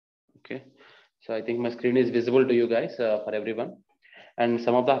Okay, so I think my screen is visible to you guys for everyone, and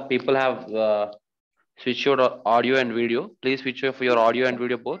some of the people have switched your audio and video. Please switch off your audio and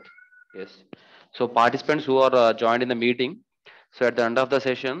video both. Yes. So participants who are joined in the meeting, so at the end of the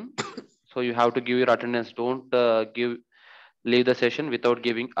session, so you have to give your attendance. Don't leave the session without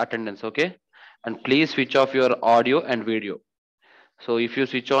giving attendance. Okay, and please switch off your audio and video. So if you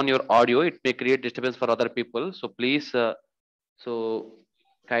switch on your audio, it may create disturbance for other people. So please, so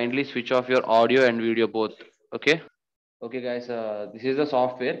kindly switch off your audio and video both. Okay. Okay, guys. This is the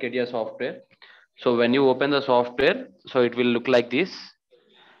software, Catia software. So when you open the software, so it will look like this,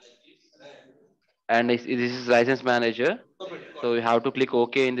 and this is license manager. So you have to click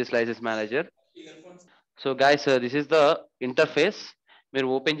OK in this license manager. So guys, this is the interface. మీరు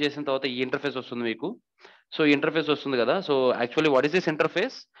open చేసిన తర్వాత ఈ interface వస్తుంది మీకు. So ఈ interface వస్తుంది కదా. So actually what is this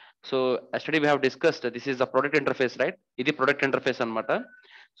interface? So yesterday we have discussed this is the product interface, right? ఇది ప్రొడక్ట్ ఇంటర్ఫేస్ అన్నమాట.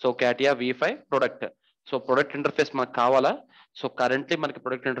 So Catia V5 product. So product interface మనకు కావాలా? సో కరెంట్లీ మనకి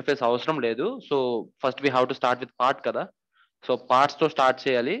ప్రొడక్ట్ ఇంటర్ఫేస్ అవసరం లేదు. So first we have to start with part కదా. So parts తో start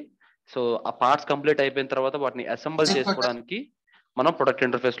చేయాలి. సో ఆ పార్ట్స్ కంప్లీట్ అయిపోయిన తర్వాత వాటిని అసెంబుల్ చేసుకోవడానికి మనం ప్రొడక్ట్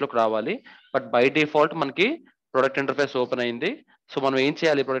ఇంటర్ఫేస్ లోకి రావాలి. బట్ బై డిఫాల్ట్ మనకి ప్రొడక్ట్ ఇంటర్ఫేస్ ఓపెన్ అయింది. సో మనం ఏం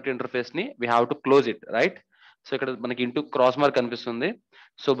చేయాలి? ప్రొడక్ట్ ఇంటర్ఫేస్ ని we have to close it, right? So ఇక్కడ మనకి ఇంటూ క్రాస్ మార్క్ కనిపిస్తుంది.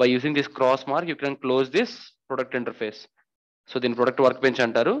 So by using this cross mark you can close this product interface. So దీని ప్రొడక్ట్ వర్క్ బెంచ్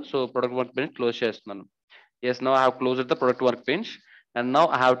అంటారు. So product work bench close చేస్తున్నాను. Yes, now I have closed the product workbench, and now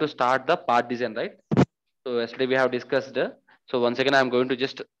I have to start the part design, right? So yesterday we have discussed. So once again, I am going to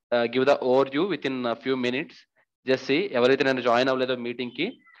just give the overview within a few minutes. Just see ఎవరైతే నేను join అవ్వలేదో meeting కి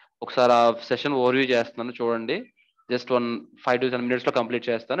ఒకసారి ఆ session overview చేస్తున్నాను చూడండి. Just 5 to 10 minutes లో complete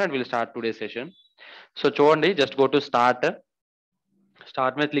చేస్తాను and will start today session. So చూడండి, జస్ట్ గో టు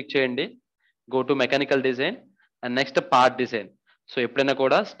స్టార్ట్ మీద క్లిక్ చేయండి. Go to mechanical design and next part design. So ఎప్పుడైనా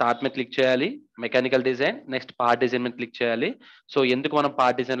కూడా స్టార్ట్ మీద క్లిక్ చేయాలి, mechanical design, next part design మీద క్లిక్ చేయాలి. సో ఎందుకు మనం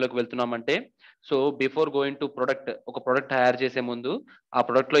పార్ట్ డిజైన్ లోకి వెళ్తున్నామంటే, so before going to product, ఒక ప్రొడక్ట్ తయారు చేసే ముందు ఆ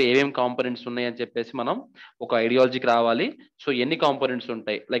ప్రొడక్ట్ లో ఏమేమి కాంపోనెంట్స్ ఉన్నాయి అని చెప్పేసి మనం ఒక ఐడియాలజీకి రావాలి. సో ఎన్ని కాంపోనెంట్స్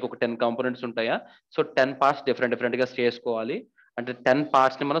ఉంటాయి, లైక్ ఒక 10 కాంపోనెంట్స్ ఉంటాయా? సో 10 పార్ట్స్ డిఫరెంట్ గా చేసుకోవాలి. అంటే 10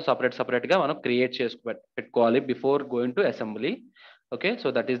 పార్ట్స్ ని మనం సపరేట్ గా మనం క్రియేట్ పెట్టుకోవాలి before going to assembly. Okay, so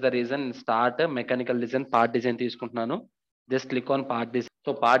that is the reason start mechanical design part design తీసుకుంటున్నాను. Just click on part design.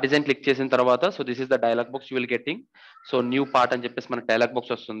 So part design click చేసిన తర్వాత, so this is the dialogue box you will getting. So new part అని చెప్పేసి మనకి dialogue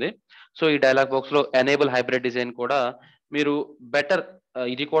box వస్తుంది. So ఈ dialogue box లో enable hybrid design కూడా మీరు బెటర్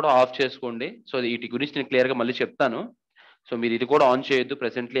ఇది కూడా ఆఫ్ చేసుకోండి. సో వీటి గురించి నేను క్లియర్ గా మళ్ళీ చెప్తాను. సో మీరు ఇది కూడా ఆన్ చేయొద్దు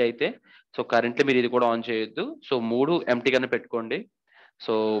ప్రెసెంట్లీ అయితే. సో కరెంట్లీ మీరు ఇది కూడా ఆన్ చేయొద్దు. సో 3 ఎంటీగానే పెట్టుకోండి.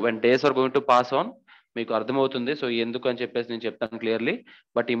 So when days are going to pass on మీకు అర్థమవుతుంది. సో ఎందుకు అని చెప్పేసి నేను చెప్తాను క్లియర్లీ.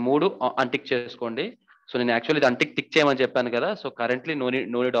 బట్ ఈ 3 అన్టిక్ చేసుకోండి. సో నేను యాక్చువల్లీ ఇది అన్టిక్ టిక్ చేయమని చెప్పాను కదా. So currently no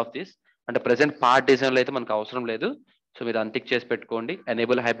need of this. అంటే ప్రెసెంట్ పార్ట్ డిజైన్ లో అయితే మనకు అవసరం లేదు. సో మీరు అన్టిక్ చేసి పెట్టుకోండి.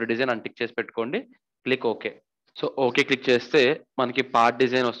 ఎనేబుల్ హైబ్రిడ్ డిజైన్ అన్టిక్ చేసి పెట్టుకోండి. Click okay. So okay click చేస్తే మనకి పార్ట్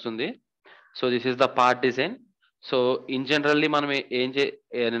డిజైన్ వస్తుంది. So this is the part design. So in generally మనం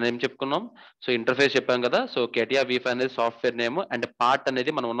నేను ఏం చెప్పుకున్నాం? సో ఇంటర్ఫేస్ చెప్పాం కదా. సో Catia V5 అనేది సాఫ్ట్వేర్ నేమ్ అండ్ పార్ట్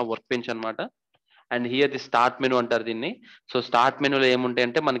అనేది మనం ఉన్న వర్క్ బెంచ్ అనమాట. And here the start menu అంటారు దీన్ని. సో స్టార్ట్ మెనూలో ఏముంటాయి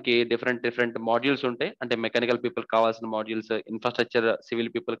అంటే మనకి డిఫరెంట్ మాడ్యూల్స్ ఉంటాయి. అంటే మెకానికల్ పీపుల్ కావాల్సిన మాడ్యూల్స్, ఇన్ఫ్రాస్ట్రక్చర్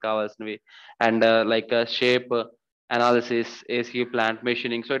సివిల్ పీపుల్ కావాల్సినవి, and like shape analysis, AC plant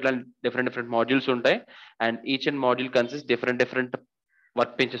machining. So ఇట్లా డిఫరెంట్ మాడ్యూల్స్ ఉంటాయి. And each and module consist different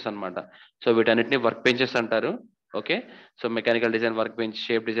work benches అనమాట. సో వీటన్నిటిని వర్క్ బెంచెస్ అంటారు. Okay, so mechanical design work bench,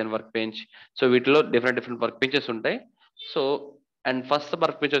 shape design work bench. So వీటిలో different work benches ఉంటాయి. So and first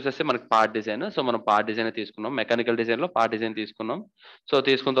work bench వచ్చేసి మనకి part design. So మనం part design తీసుకున్నాం. Mechanical design లో పార్ట్ డిజైన్ తీసుకున్నాం. సో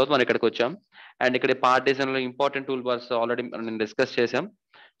తీసుకున్న తర్వాత మనం ఇక్కడికి వచ్చాం. అండ్ ఇక్కడ పార్ట్ డిజైన్ లో ఇంపార్టెంట్ టూల్ బార్స్ ఆల్రెడీ మనం డిస్కస్ చేసాం.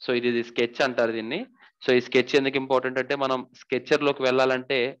 సో ఇది స్కెచ్ అంటారు దీన్ని. సో ఈ స్కెచ్ ఎందుకు ఇంపార్టెంట్ అంటే, మనం స్కెచర్ లోకి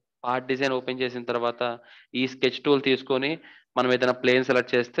వెళ్ళాలంటే పార్ట్ డిజైన్ ఓపెన్ చేసిన తర్వాత ఈ స్కెచ్ టూల్ తీసుకొని మనం ఏదైనా ప్లేన్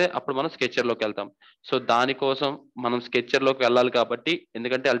సెలెక్ట్ చేస్తే అప్పుడు మనం స్కెచర్ లోకి వెళ్తాం. సో దానికోసం మనం స్కెచర్ లోకి వెళ్ళాలి కాబట్టి,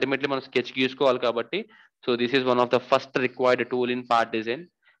 ఎందుకంటే అల్టిమేట్లీ మనం స్కెచ్ గీసుకోవాలి కాబట్టి. So this is one of the first required tool in part design.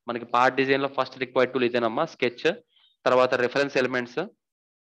 మనకి పార్ట్ డిజైన్ లో ఫస్ట్ రిక్వైర్డ్ టూల్ ఇదేనమ్మా, స్కెచ్. తర్వాత reference elements,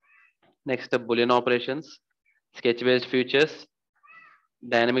 next bullion operations, sketch based features,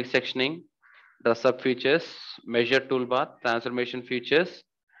 dynamic sectioning, dress up features, measure tool bar, transformation features,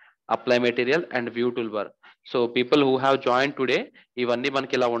 apply material and view tool bar. So people who have join today ఇవన్నీ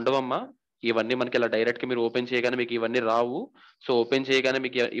మనకి ఇలా ఉండవమ్మా. ఇవన్నీ మనకి ఇలా direct గా మీరు open చేయగానే మీకు ఇవన్నీ రావు. సో ఓపెన్ చేయగానే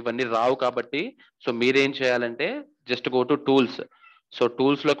మీకు ఇవన్నీ రావు కాబట్టి, సో మీరేం చేయాలంటే just go to tools. So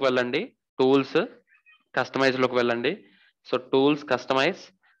tools లోకి వెళ్ళండి. టూల్స్ కస్టమైజ్ లోకి వెళ్ళండి. So tools customise.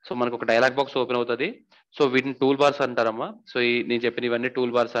 సో మనకు ఒక డైలాగ్ బాక్స్ ఓపెన్ అవుతుంది. సో వీటిని టూల్ బార్స్ అంటారమ్మా. సో నేను చెప్పిన ఇవన్నీ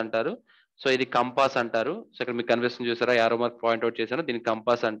టూల్ బార్స్ అంటారు. సో ఇది కంపాస్ అంటారు. సో ఇక్కడ మీకు కన్వర్షన్ చూసారా, యారో మార్క్ పాయింట్ అవుట్ చేశాను, దీన్ని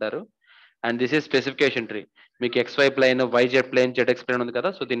కంపాస్ అంటారు. And this is specification tree. మీకు XY plane, YZ plane, ZX plane ఉంది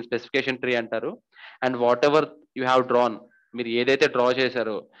కదా, సో దీని స్పెసిఫికేషన్ ట్రీ అంటారు. And what ever you have drawn, మీరు ఏదైతే డ్రా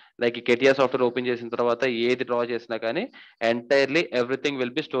చేశారో, లైక్ కెటియా సాఫ్ట్వేర్ ఓపెన్ చేసిన తర్వాత ఏది డ్రా చేసినా కానీ entirely everything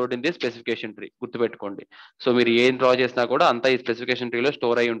will be stored in the specification tree, గుర్తుపెట్టుకోండి. సో మీరు ఏం డ్రా చేసినా కూడా అంతా ఈ స్పెసిఫికేషన్ ట్రీలో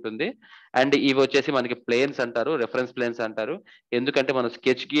స్టోర్ అయి ఉంటుంది. అండ్ ఇవి వచ్చేసి మనకి ప్లేన్స్ అంటారు, రెఫరెన్స్ ప్లేన్స్ అంటారు. ఎందుకంటే మనం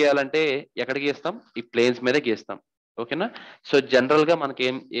స్కెచ్ గీయాలంటే ఎక్కడ గీస్తాం, ఈ ప్లేన్స్ మీద గీస్తాం. ఓకేనా. సో జనరల్ గా మనకి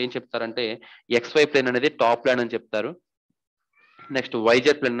ఏం ఏం చెప్తారంటే XY ప్లేన్ అనేది టాప్ ప్లేన్ అని చెప్తారు. నెక్స్ట్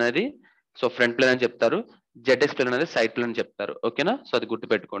YZ ప్లేన్ అనేది సో ఫ్రంట్ ప్లేన్ అని చెప్తారు. ZX ప్లేన్ అనేది సైడ్ ప్లేన్ అని చెప్తారు. ఓకేనా. సో అది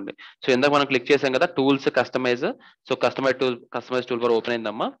గుర్తుపెట్టుకోండి. సో ఇందాక మనం క్లిక్ చేసాం కదా tools customise. So customise tool bar open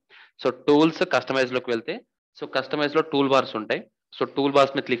అయిందమ్మా. సో టూల్స్ కస్టమైజ్ లోకి వెళ్తే సో కస్టమైజ్ లో టూల్ బార్స్ ఉంటాయి. సో టూల్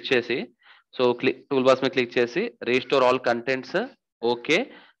బార్స్ మీద క్లిక్ చేసి టూల్ బార్స్ మీద క్లిక్ చేసి restore all contents okay,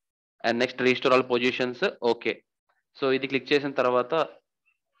 and next restore all positions okay. So ఇది క్లిక్ చేసిన తర్వాత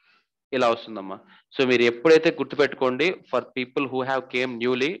ఇలా వస్తుందమ్మా. సో మీరు ఎప్పుడైతే గుర్తుపెట్టుకోండి, for people who have came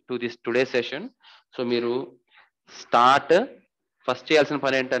newly to this today session, so మీరు స్టార్ట్ ఫస్ట్ చేయాల్సిన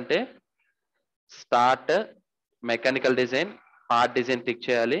పని ఏంటంటే start mechanical design, part design click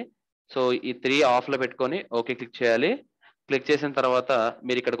చేయాలి. సో ఈ 3 ఆఫ్ లో పెట్టుకొని ఓకే క్లిక్ చేయాలి. క్లిక్ చేసిన తర్వాత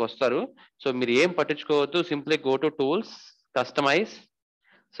మీరు ఇక్కడికి వస్తారు. సో మీరు ఏం పట్టించుకోవద్దు, simply go to tools, customise.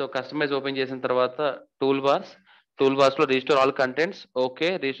 So customise open చేసిన తర్వాత టూల్ బార్స్ లో restore all contents okay,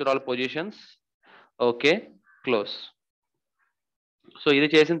 restore all positions okay, close. So ఇది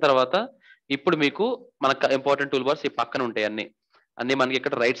చేసిన తర్వాత ఇప్పుడు మీకు మన ఇంపార్టెంట్ టూల్ బార్స్ ఈ పక్కన ఉంటాయి. అన్ని మనకి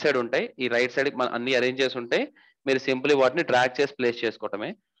ఇక్కడ రైట్ సైడ్ ఉంటాయి. ఈ రైట్ సైడ్ అన్ని అరేంజ్ చేసి ఉంటాయి. మీరు సింపుల్లీ వాటిని డ్రాగ్ చేసి ప్లేస్ చేసుకోవటమే.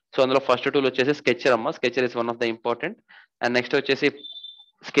 సో అందులో ఫస్ట్ టూల్ వచ్చేసి స్కెచర్ అమ్మ. Sketcher is one of the important. And next వచ్చేసి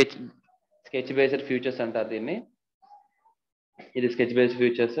స్కెచ్ స్కెచ్ బేస్డ్ ఫ్యూచర్స్ అంటారు దీన్ని. ఇది స్కెచ్ బేస్డ్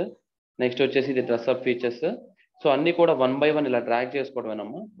ఫ్యూచర్స్. నెక్స్ట్ వచ్చేసి ఇది డ్రెస్ అప్ ఫీచర్స్. సో అన్ని కూడా 1 by 1 ఇలా డ్రాగ్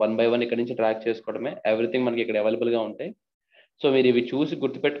చేసుకోవడమేనమ్మా. 1 by 1 ఇక్కడ నుంచి డ్రాగ్ చేసుకోవడమే. ఎవ్రీథింగ్ మనకి ఇక్కడ అవైలబుల్ గా ఉంటాయి. సో మీరు ఇవి చూసి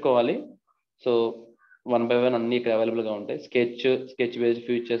గుర్తుపెట్టుకోవాలి. సో 1 by 1 అన్ని ఇక్కడ అవైలబుల్ గా ఉంటాయి. Sketch based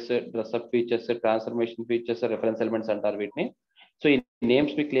features, dress up features, transformation features, reference elements అంటారు వీటిని. సో ఈ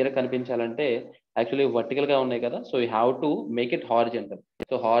నేమ్స్ మీకు క్లియర్ గా కనిపించాలంటే యాక్చువల్లీ వర్టికల్ గా ఉన్నాయి కదా, so you have to make it horizontal.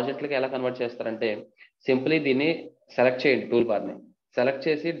 So horizontal గా ఎలా కన్వర్ట్ చేస్తారంటే సింప్లీ దీన్ని సెలెక్ట్ చేయండి, టూల్ బార్ ని సెలెక్ట్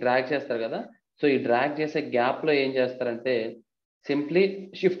చేసి డ్రాగ్ చేస్తారు కదా. సో ఈ డ్రాగ్ చేసే గ్యాప్ లో ఏం చేస్తారంటే సింప్లీ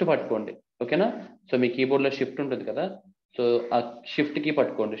షిఫ్ట్ పట్టుకోండి. ఓకేనా. సో మీ కీబోర్డ్ లో షిఫ్ట్ ఉంటుంది కదా, సో ఆ షిఫ్ట్ కి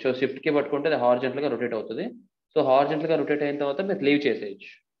పట్టుకోండి. సో షిఫ్ట్ కి పట్టుకుంటే అది హారిజెంటల్ గా రొటేట్ అవుతుంది. సో హారిజెంటల్ గా రొటేట్ అయిన తర్వాత మీరు లీవ్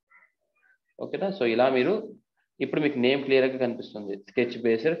చేసేయచ్చు. ఓకేనా. సో ఇలా మీరు ఇప్పుడు మీకు నేమ్ క్లియర్ గా కనిపిస్తుంది, స్కెచ్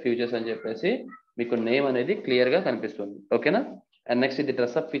బేస్డ్ ఫ్యూచర్స్ అని చెప్పేసి మీకు నేమ్ అనేది క్లియర్ గా కనిపిస్తుంది. ఓకేనా. అండ్ నెక్స్ట్ ఇది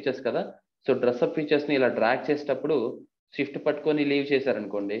డ్రెస్ అప్ ఫీచర్స్ కదా. సో డ్రెస్ అప్ ఫీచర్స్ ని ఇలా డ్రాగ్ చేసేటప్పుడు షిఫ్ట్ పట్టుకొని లీవ్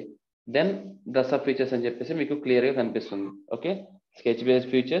చేశారనుకోండి, దెన్ డ్రెస్ అప్ ఫీచర్స్ అని చెప్పేసి మీకు క్లియర్ గా కనిపిస్తుంది. Okay. Sketch based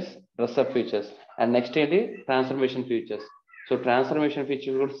features, dress up features. And next ఏంటి, transformation features. So transformation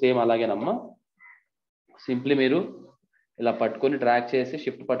features కూడా సేమ్ అలాగేనమ్మా. సింప్లీ మీరు ఇలా పట్టుకొని డ్రాగ్ చేసి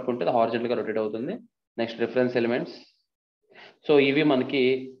షిఫ్ట్ పట్టుకుంటే అది హారిజెంటల్ గా రొటేట్ అవుతుంది. Next reference elements. సో ఇవి మనకి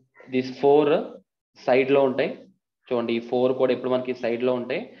దీస్ 4 సైడ్ లో ఉంటాయి. చూడండి ఈ 4 కూడా ఇప్పుడు మనకి సైడ్ లో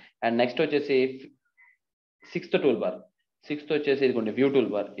ఉంటాయి. అండ్ నెక్స్ట్ వచ్చేసి 6th టూల్ బార్. 6th వచ్చేసి ఇదిగోండి వ్యూ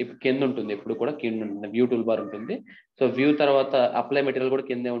టూల్ బార్. ఇప్పుడు కింద ఉంటుంది, ఎప్పుడు కూడా కింద ఉంటుంది, వ్యూ టూల్ బార్ ఉంటుంది. సో వ్యూ తర్వాత అప్లై మెటీరియల్ కూడా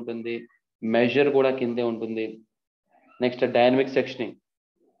కిందే ఉంటుంది, మెజర్ కూడా కిందే ఉంటుంది. Next dynamic sectioning.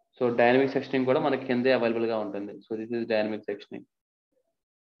 So dynamic sectioning కూడా మనకి కిందే అవైలబుల్ గా ఉంటుంది. So this is dynamic sectioning.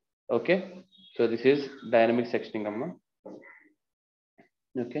 Okay. So this is dynamic sectioning అమ్మా.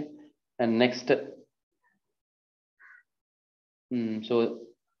 ఓకే. అండ్ నెక్స్ట్ సో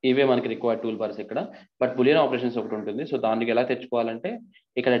ఇవే మనకి రిక్వైర్డ్ టూల్ బార్స్ ఇక్కడ. బట్ బులియన్ ఆపరేషన్స్ ఒకటి ఉంటుంది. సో దానికి ఎలా తెచ్చుకోవాలంటే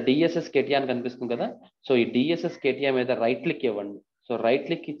ఇక్కడ డిఎస్ఎస్ కేటియా అని కనిపిస్తుంది కదా. సో ఈ డిఎస్ఎస్ కేటియా మీద రైట్ క్లిక్ ఇవ్వండి. సో రైట్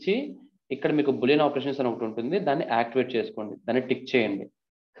క్లిక్ ఇచ్చి ఇక్కడ మీకు బులియన్ ఆపరేషన్స్ అని ఒకటి ఉంటుంది, దాన్ని యాక్టివేట్ చేసుకోండి, దాన్ని టిక్ చేయండి.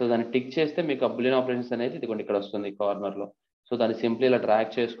 సో దాన్ని టిక్ చేస్తే మీకు ఆ బులియన్ ఆపరేషన్స్ అనేది ఇదిగోండి ఇక్కడ వస్తుంది కార్నర్ లో. సో దాన్ని సింప్లీ ఇలా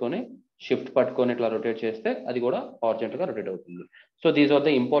డ్రాగ్ చేసుకొని షిఫ్ట్ పట్టుకొని ఇట్లా రొటేట్ చేస్తే అది కూడా హారిజాంటల్ గా రొటేట్ అవుతుంది. So these are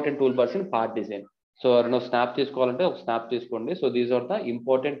the important tool bars in part design. So ఎవరైనా స్నాప్ తీసుకోవాలంటే ఒక స్నాప్ తీసుకోండి. So these are the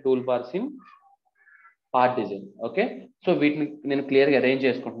important tool bars in part design. Okay. So వీటిని నేను క్లియర్ గా అరేంజ్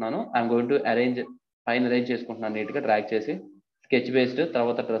చేసుకుంటున్నాను. ఐఎమ్ గోయింగ్ టు పైన అరేంజ్ చేసుకుంటున్నాను నీట్ గా డ్రాగ్ చేసి. స్కెచ్ బేస్డ్,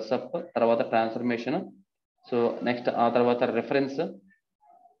 తర్వాత డ్రెస్ అప్, తర్వాత ట్రాన్స్ఫర్మేషన్, సో నెక్స్ట్ ఆ తర్వాత రెఫరెన్స్,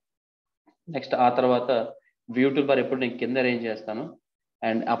 నెక్స్ట్ ఆ తర్వాత వ్యూ టూల్ బార్ ఎప్పుడు నేను కింద అరేంజ్ చేస్తాను.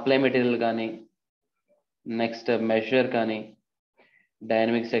 అండ్ అప్లై మెటీరియల్ కానీ, నెక్స్ట్ మెజర్ కానీ,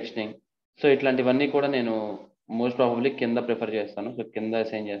 డైనమిక్ సెక్షనింగ్. సో ఇట్లాంటివన్నీ కూడా నేను మోస్ట్ ప్రాబబ్లీ కింద ప్రిఫర్ చేస్తాను. సో కింద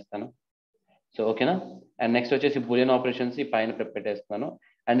అసైన్ చేస్తాను. సో ఓకేనా. అండ్ నెక్స్ట్ వచ్చేసి బూలియన్ ఆపరేషన్స్ ఈ పైన పెట్టేస్తున్నాను.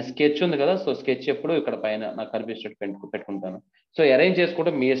 అండ్ స్కెచ్ ఉంది కదా, సో స్కెచ్ ఎప్పుడు ఇక్కడ పైన నాకు కనిపించేటట్టు పెట్టుకుంటాను. సో అరేంజ్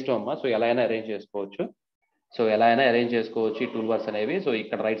చేసుకోవడం మీ ఇష్టం అమ్మా. సో ఎలా అయినా అరేంజ్ చేసుకోవచ్చు. సో ఎలా అయినా అరేంజ్ చేసుకోవచ్చు ఈ టూల్ బార్స్ అనేవి. సో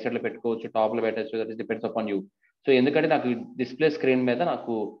ఇక్కడ రైట్ సైడ్ లో పెట్టుకోవచ్చు, టాప్ లో పెట్టచ్చు, that depends upon you. So ఎందుకంటే నాకు డిస్ప్లే స్క్రీన్ మీద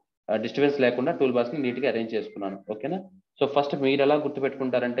నాకు డిస్టర్బెన్స్ లేకుండా టూల్ బార్స్ ని నీట్ గా అరేంజ్ చేసుకున్నాను. ఓకేనా. సో ఫస్ట్ మీరు ఎలా గుర్తు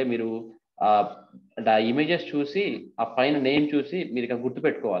పెట్టుకుంటారంటే, మీరు ఆ ఇమేజెస్ చూసి ఆ పైన నేమ్ చూసి మీరు ఇక్కడ గుర్తు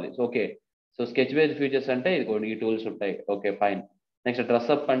పెట్టుకోవాలి. So okay. So sketch based features అంటే ఇది ఈ టూల్స్ ఉంటాయి. Okay fine. నెక్స్ట్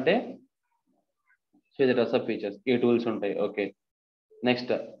డ్రెస్అప్ అంటే సో ఇది డ్రెస్అప్ ఫీచర్స్, ఈ టూల్స్ ఉంటాయి. Okay.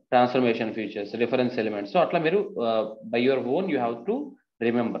 Next transformation features, reference elements. So అట్లా మీరు by your own you have to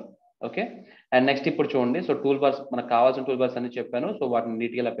remember. Okay. And next ఇప్పుడు చూడండి. సో టూల్ బార్స్ మనకు కావాల్సిన టూల్ బార్స్ అన్ని చెప్పాను. సో వాటిని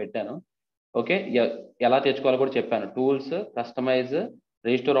నీట్గా ఇలా పెట్టాను. ఓకే. ఎలా తెచ్చుకోవాలో కూడా చెప్పాను. Tools, customise,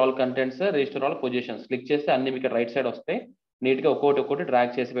 రిజిస్టోర్ all contents, రిజిస్టోర్ all positions click చేస్తే అన్ని మీకు రైట్ సైడ్ వస్తాయి. నీట్గా ఒక్కొక్కటి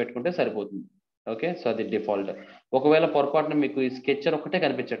డ్రాగ్ చేసి పెట్టుకుంటే సరిపోతుంది. ఓకే. సో అది డిఫాల్ట్. ఒకవేళ పొరపాటున మీకు ఈ స్కెచర్ ఒకటే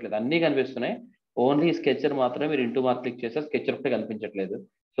కనిపించట్లేదు, అన్నీ కనిపిస్తున్నాయి, ఓన్లీ స్కెచర్ మాత్రమే మీరు ఇంటూ మార్క్ క్లిక్ చేస్తే స్కెచర్ ఒకటే కనిపించట్లేదు.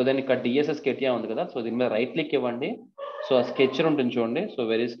 సో దాన్ని ఇక్కడ డిఎస్ఎస్ కెటియా ఉంది కదా, సో దీని మీద రైట్ క్లిక్ ఇవ్వండి. సో ఆ స్కెచర్ ఉంటుంది చూడండి. So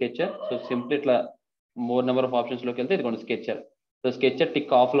very sketcher. So simple ఇట్లా మోర్ నెంబర్ ఆఫ్ ఆప్షన్స్ లోకి వెళ్తే ఇదిగోండి sketcher. So sketcher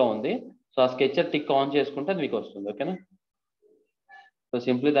tick of లో ఉంది. సో ఆ స్కెచర్ టిక్ ఆన్ చేసుకుంటే అది మీకు వస్తుంది. ఓకేనా. సో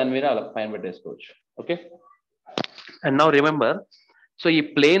సింప్లీ దాని మీద అలా పైన పెట్టేసుకోవచ్చు. Okay. And now remember, so ఈ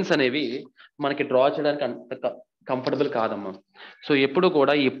ప్లేన్స్ అనేవి మనకి డ్రా చేయడానికి అంత కంఫర్టబుల్ కాదమ్మా. సో ఎప్పుడు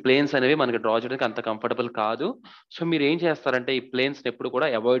కూడా ఈ ప్లేన్స్ అనేవి మనకి డ్రా చేయడానికి అంత కంఫర్టబుల్ కాదు. సో మీరు ఏం చేస్తారంటే ఈ ప్లేన్స్ ఎప్పుడు కూడా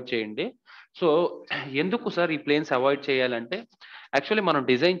అవాయిడ్ చేయండి. సో ఎందుకు సార్ ఈ ప్లేన్స్ అవాయిడ్ చేయాలంటే, యాక్చువల్లీ మనం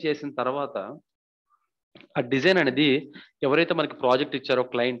డిజైన్ చేసిన తర్వాత ఆ డిజైన్ అనేది ఎవరైతే మనకి ప్రాజెక్ట్ ఇచ్చారో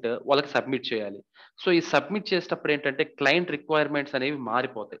క్లయింట్, వాళ్ళకి సబ్మిట్ చేయాలి. సో ఈ సబ్మిట్ చేసేటప్పుడు ఏంటంటే క్లయింట్ రిక్వైర్మెంట్స్ అనేవి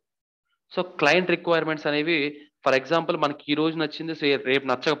మారిపోతాయి. సో క్లయింట్ రిక్వైర్మెంట్స్ అనేవి, ఫర్ ఎగ్జాంపుల్ మనకి ఈ రోజు నచ్చింది రేపు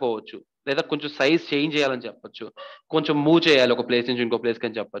నచ్చకపోవచ్చు, లేదా కొంచెం సైజ్ చేంజ్ చేయాలని చెప్పొచ్చు, కొంచెం మూవ్ చేయాలి ఒక ప్లేస్ నుంచి ఇంకో ప్లేస్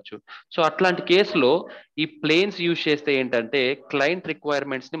అని చెప్పొచ్చు. సో అట్లాంటి కేసులో ఈ ప్లేన్స్ యూజ్ చేస్తే ఏంటంటే క్లయింట్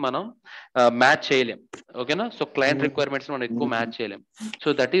రిక్వైర్మెంట్స్ ని మనం మ్యాచ్ చేయలేం. ఓకేనా. సో క్లయింట్ రిక్వైర్మెంట్స్ మనం ఎక్కువ మ్యాచ్ చేయలేం.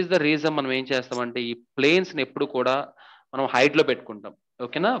 So that is the reason మనం ఏం చేస్తామంటే ఈ ప్లేన్స్ ని ఎప్పుడు కూడా మనం హైడ్ లో పెట్టుకుంటాం.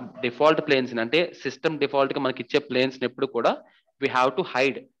 ఓకేనా. డిఫాల్ట్ ప్లేన్స్ అంటే సిస్టమ్ డిఫాల్ట్ గా మనకి ఇచ్చే ప్లేన్స్ ని ఎప్పుడు కూడా we have to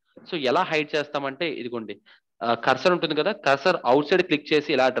hide. So ఎలా హైడ్ చేస్తామంటే ఇదిగోండి, కర్సర్ ఉంటుంది కదా, కర్సర్ అవుట్ సైడ్ క్లిక్ చేసి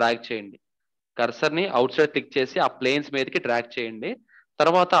ఇలా డ్రాగ్ చేయండి. కర్సర్ ని అవుట్ సైడ్ క్లిక్ చేసి ఆ ప్లేన్స్ మీదకి డ్రాగ్ చేయండి.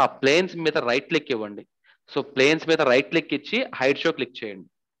 తర్వాత ఆ ప్లేన్స్ మీద రైట్ క్లిక్ ఇవ్వండి. సో ప్లేన్స్ మీద రైట్ క్లిక్ ఇచ్చి హైడ్ షో క్లిక్ చేయండి.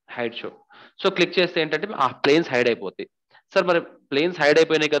 Hide show. సో క్లిక్ చేస్తే ఏంటంటే ఆ ప్లేన్స్ హైడ్ అయిపోతాయి. సార్ మరి ప్లేన్స్ హైడ్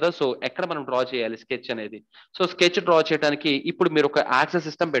అయిపోయినాయి కదా, సో ఎక్కడ మనం డ్రా చేయాలి స్కెచ్ అనేది? సో స్కెచ్ డ్రా చేయడానికి ఇప్పుడు మీరు ఒక access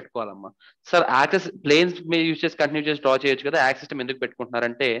system పెట్టుకోవాలమ్మా. Sir access planes మీరు యూజ్ చేసి కంటిన్యూ చేసి డ్రా చేయొచ్చు కదా, యాక్సెస్ సిస్టమ్ ఎందుకు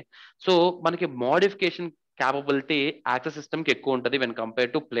పెట్టుకుంటున్నారంటే, సో మనకి మోడిఫికేషన్ క్యాపబిలిటీ యాక్సెస్ సిస్టమ్ కి ఎక్కువ ఉంటుంది when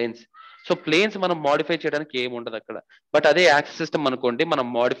compare to planes. So planes మనం మోడిఫై చేయడానికి ఏమి ఉండదు అక్కడ. బట్ అదే యాక్సెస్ సిస్టమ్ అనుకోండి, మనం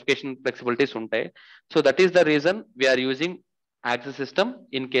మోడిఫికేషన్ ఫ్లెక్సిబిలిటీస్ ఉంటాయి. So that is the reason we are using access system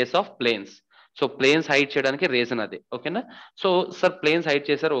in case of planes. So planes hide చేయడానికి రీజన్ అది. ఓకేనా. సో సార్ ప్లేన్స్ హైడ్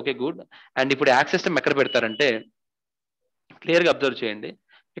చేశారు, ఓకే గుడ్. అండ్ ఇప్పుడు యాక్సెస్ సిస్టమ్ ఎక్కడ పెడతారంటే క్లియర్ గా అబ్జర్వ్ చేయండి.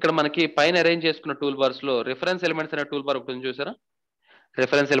 ఇక్కడ మనకి పైన అరేంజ్ చేసుకున్న టూల్ బార్స్ లో రిఫరెన్స్ ఎలిమెంట్స్ అనే టూల్ బార్ ఒకటి చూసారా?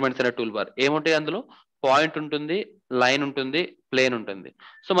 రిఫరెన్స్ ఎలిమెంట్స్ అనే టూల్ బార్ ఏముంటాయి అందులో? పాయింట్ ఉంటుంది, లైన్ ఉంటుంది, ప్లేన్ ఉంటుంది.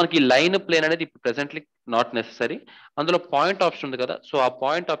 సో మనకి లైన్ ప్లేన్ అనేది ఇప్పుడు ప్రెసెంట్లీ నాట్ నెసరీ. అందులో పాయింట్ ఆప్షన్ ఉంది కదా, సో ఆ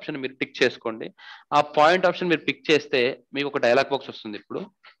పాయింట్ ఆప్షన్ మీరు పిక్ చేసుకోండి. ఆ పాయింట్ ఆప్షన్ మీరు పిక్ చేస్తే మీకు ఒక డైలాగ్ బాక్స్ వస్తుంది ఇప్పుడు.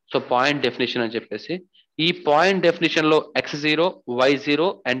 సో పాయింట్ డెఫినేషన్ అని చెప్పేసి, ఈ పాయింట్ డెఫినేషన్ లో x0, y0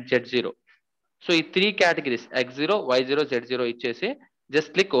 and z0. So ఈ 3 కేటగిరీస్ x0, y0, z0 ఇచ్చేసి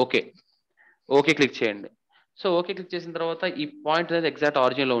just click okay. Okay click చేయండి. సో ఓకే క్లిక్ చేసిన తర్వాత ఈ పాయింట్ అనేది ఎగ్జాక్ట్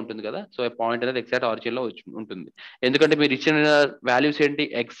ఆరిజిన్ లో ఉంటుంది కదా, సో ఈ పాయింట్ అనేది ఎగ్జాక్ట్ ఆరిజిన్ లో ఉంటుంది. ఎందుకంటే మీరు ఇచ్చిన వాల్యూస్ ఏంటి?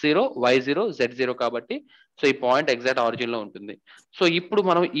 x0, y0, z0 కాబట్టి సో ఈ పాయింట్ ఎగ్జాక్ట్ ఆరిజిన్ లో ఉంటుంది. సో ఇప్పుడు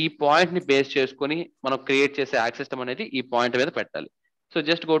మనం ఈ పాయింట్ ని బేస్ చేసుకొని మనం క్రియేట్ చేసే యాక్సెస్ సిస్టమ్ అనేది ఈ పాయింట్ మీద పెట్టాలి. So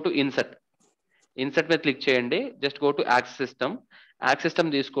just go to insert. Insert మీద క్లిక్ చేయండి. Just go to access system. Access system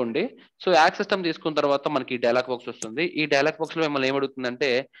తీసుకోండి. సో యాక్సెస్ సిస్టమ్ తీసుకున్న తర్వాత మనకి డైలాగ్ బాక్స్ వస్తుంది. ఈ డైలాగ్ బాక్స్ లో మిమ్మల్ని ఏమడుగుతుందంటే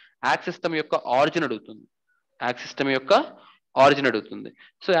యాక్సెస్ సిస్టమ్ యొక్క ఆరిజిన్ అడుగుతుంది. యాక్సెస్ సిస్టమ్ యొక్క ఆరిజిన్ అడుగుతుంది.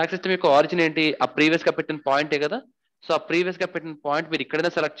 సో యాక్సెస్ సిస్టమ్ యొక్క ఆరిజిన్ ఏంటి? ఆ ప్రీవియస్ గా పెట్టిన పాయింటే కదా. సో ఆ ప్రీవియస్ గా పెట్టిన పాయింట్ మీరు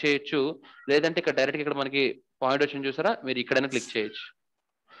ఇక్కడైనా సెలెక్ట్ చేయొచ్చు, లేదంటే ఇక్కడ డైరెక్ట్ ఇక్కడ మనకి పాయింట్ వచ్చింది చూసారా, మీరు ఇక్కడైనా క్లిక్ చేయొచ్చు.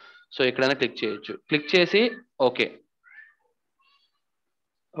 సో ఎక్కడైనా క్లిక్ చేయొచ్చు. క్లిక్ చేసి ఓకే.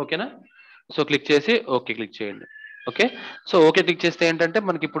 ఓకేనా. సో క్లిక్ చేసి ఓకే క్లిక్ చేయండి. ఓకే. సో ఓకే క్లిక్ చేస్తే ఏంటంటే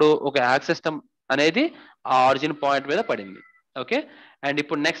మనకి ఇప్పుడు ఒక యాక్సెస్ సిస్టమ్ అనేది ఆ ఆరిజిన్ పాయింట్ మీద పడింది. ఓకే. అండ్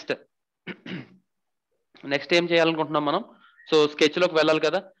ఇప్పుడు నెక్స్ట్ ఏం చేయాలనుకుంటున్నాం మనం? సో స్కెచ్ లోకి వెళ్ళాలి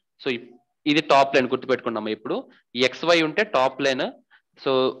కదా. సో ఇది టాప్ లైన్ గుర్తుపెట్టుకున్నాము. ఇప్పుడు XY ఉంటే టాప్ లైన్,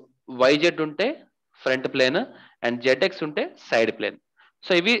 సో వైజెడ్ ఉంటే ఫ్రంట్ ప్లేన్ అండ్ జెడ్ఎక్స్ ఉంటే సైడ్ ప్లేన్.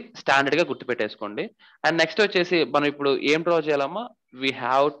 సో ఇవి స్టాండర్డ్ గా గుర్తుపెట్టేసుకోండి. అండ్ నెక్స్ట్ వచ్చేసి మనం ఇప్పుడు ఏం డ్రా చేయాలమ్మా, we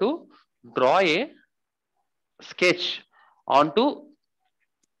have to draw A sketch on to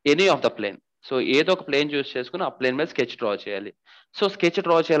any of the plane. So ఏదో ఒక ప్లేన్ చూస్ చేసుకుని ఆ ప్లేన్ మీద స్కెచ్ డ్రా చేయాలి. సో స్కెచ్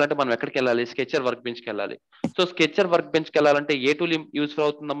డ్రా చేయాలంటే మనం ఎక్కడికి వెళ్ళాలి, స్కెచర్ వర్క్ బెంచ్కి వెళ్ళాలి. సో స్కెచర్ వర్క్ బెంచ్కి వెళ్ళాలంటే ఏ టూల్ యూస్ఫుల్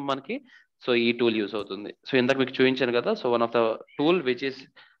అవుతుందమ్మా మనకి, సో ఈ టూల్ యూస్ అవుతుంది. సో ఇందాక మీకు చూపించాను కదా, so one of the tool which is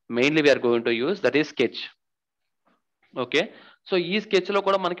mainly we are going to use, that is sketch. Okay, so ఈ స్కెచ్ లో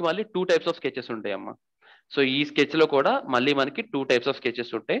కూడా మనకి మళ్ళీ 2 టైప్స్ ఆఫ్ స్కెచెస్ ఉంటాయమ్మా. సో ఈ స్కెచ్ లో కూడా మళ్ళీ మనకి 2 టైప్స్ ఆఫ్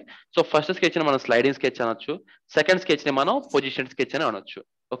స్కెచెస్ ఉంటాయి. సో ఫస్ట్ స్కెచ్ ని మనం స్లైడింగ్ స్కెచ్ అనొచ్చు, సెకండ్ స్కెచ్ ని మనం పొజిషన్ స్కెచ్ అని అనొచ్చు.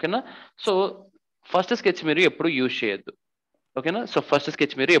 ఓకేనా, సో ఫస్ట్ స్కెచ్ మీరు ఎప్పుడు యూజ్ చేయొద్దు. ఓకేనా, సో ఫస్ట్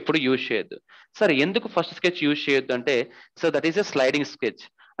స్కెచ్ మీరు ఎప్పుడు యూజ్ చేయొద్దు. సరే, ఎందుకు ఫస్ట్ స్కెచ్ యూజ్ చేయొద్దు అంటే, so that is a sliding sketch.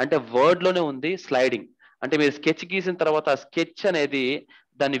 అంటే వర్డ్ లోనే ఉంది స్లైడింగ్. అంటే మీరు స్కెచ్ గీసిన తర్వాత ఆ స్కెచ్ అనేది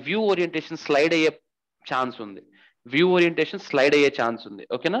దాని వ్యూ ఓరియంటేషన్ స్లైడ్ అయ్యే ఛాన్స్ ఉంది, వ్యూ ఓరియంటేషన్ స్లైడ్ అయ్యే ఛాన్స్ ఉంది.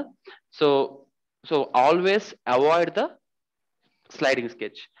 ఓకేనా, so so always avoid the sliding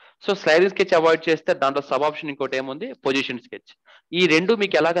sketch. So sliding sketch avoid చేస్తే దాంట్లో సబ్ ఆప్షన్ ఇంకోటి ఏముంది, పొజిషన్ స్కెచ్. ఈ రెండు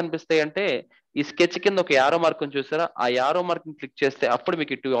మీకు ఎలా కనిపిస్తాయి అంటే, ఈ స్కెచ్ కింద ఒక యారో మార్క్ చూసారా, ఆ యారో మార్క్ ని క్లిక్ చేస్తే అప్పుడు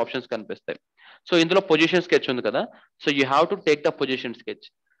మీకు 2 ఆప్షన్స్ కనిపిస్తాయి. సో ఇందులో పొజిషన్ స్కెచ్ ఉంది కదా, so you have to take the position sketch.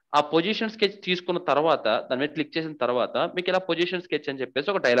 ఆ పొజిషన్ స్కెచ్ తీసుకున్న తర్వాత దాని మీద క్లిక్ చేసిన తర్వాత మీకు ఇలా పొజిషన్ స్కెచ్ అని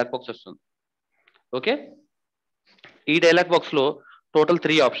చెప్పేసి ఒక డైలాగ్ బాక్స్ వస్తుంది. ఓకే, ఈ డైలాగ్ బాక్స్ లో టోటల్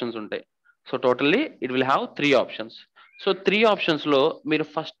 3 ఆప్షన్స్ ఉంటాయి. So totally it will have 3 options. So 3 options లో మీరు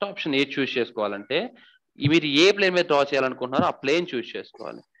ఫస్ట్ ఆప్షన్ ఏ చూస్ చేసుకోవాలంటే, మీరు ఏ ప్లేన్ మీద డ్రా చేయాలనుకుంటున్నారో ఆ ప్లేన్ చూస్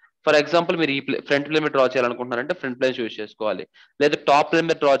చేసుకోవాలి. ఫర్ ఎగ్జాంపుల్ మీరు ఈ ఫ్రంట్ ప్లేన్ మీద డ్రా చేయాలనుకుంటున్నారంటే ఫ్రంట్ ప్లేన్ చూస్ చేసుకోవాలి, లేదా టాప్ ప్లేన్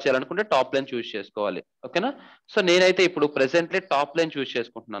మీద డ్రా చేయాలనుకుంటే టాప్ ప్లేన్ చూస్ చేసుకోవాలి. ఓకేనా, సో నేనైతే ఇప్పుడు ప్రెసెంట్లీ టాప్ ప్లేన్ చూస్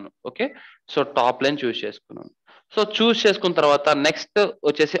చేసుకుంటున్నాను. ఓకే, సో టాప్ ప్లేన్ చూస్ చేసుకున్నాను. సో చూస్ చేసుకున్న తర్వాత నెక్స్ట్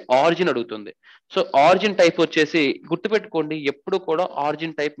వచ్చేసి ఆరిజిన్ అడుగుతుంది. సో ఆరిజిన్ టైప్ వచ్చేసి గుర్తుపెట్టుకోండి, ఎప్పుడు కూడా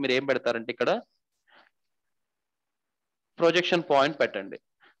ఆరిజిన్ టైప్ మీరు ఏం పెడతారంటే ఇక్కడ ప్రొజెక్షన్ పాయింట్ పెట్టండి.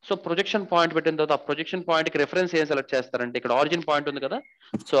 సో ప్రొజెక్షన్ పాయింట్ పెట్టిన తర్వాత ఆ ప్రొజెక్షన్ పాయింట్ కి రెఫరెన్స్ ఏం సెలెక్ట్ చేస్తారంటే, ఇక్కడ ఆరిజిన్ పాయింట్ ఉంది కదా,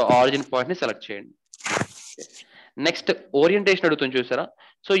 సో ఆరిజిన్ పాయింట్ ని సెలెక్ట్ చేయండి. నెక్స్ట్ ఓరియంటేషన్ అడుగుతుంది చూసారా,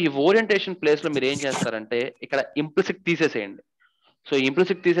 సో ఈ ఓరియంటేషన్ ప్లేస్ లో మీరు ఏం చేస్తారంటే ఇక్కడ ఇంప్లిసిట్ తీసేసేయండి. సో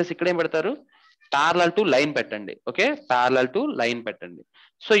ఇంప్లిసిట్ తీసేసి ఇక్కడ ఏం పెడతారు, ప్యారలల్ టు లైన్ పెట్టండి. ఓకే, ప్యారలల్ టు లైన్ పెట్టండి.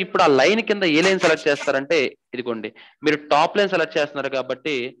 సో ఇప్పుడు ఆ లైన్ కింద ఏ లైన్ సెలెక్ట్ చేస్తారంటే, ఇదిగోండి మీరు టాప్ లైన్ సెలెక్ట్ చేస్తున్నారు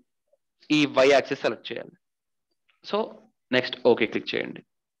కాబట్టి ఈ వై యాక్సిస్ సెలెక్ట్ చేయాలి. సో నెక్స్ట్ ఓకే క్లిక్ చేయండి.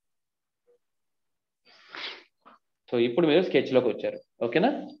 సో ఇప్పుడు మీరు స్కెచ్ లోకి వచ్చారు. ఓకేనా,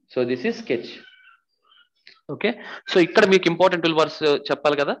 so this is sketch. Okay, so ఇక్కడ మీకు ఇంపార్టెంట్ టూల్ బార్స్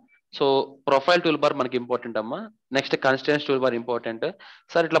చెప్పాలి కదా. సో ప్రొఫైల్ టూల్ బార్ మనకి ఇంపార్టెంట్ అమ్మా. Next constants tool bar important.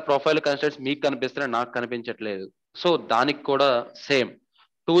 Sir ఇట్లా ప్రొఫైల్ కన్స్టెంట్స్ మీకు కనిపిస్తున్నాయి, నాకు కనిపించట్లేదు. సో దానికి కూడా సేమ్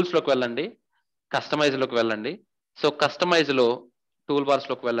టూల్స్ లోకి వెళ్ళండి, కస్టమైజ్ లోకి వెళ్ళండి. సో కస్టమైజ్ లో టూల్ బార్స్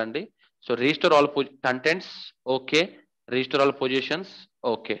లోకి వెళ్ళండి. So restore all contents, okay, restore all positions,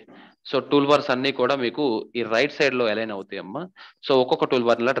 okay. So tool bars అన్ని కూడా మీకు ఈ రైట్ సైడ్ లో అలైన్ అవుతాయి అమ్మా. సో ఒక్కొక్క టూల్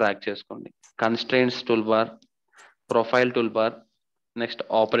బార్ ఇలా డ్రాగ్ చేసుకోండి. Constraints tool bar, profile tool bar, next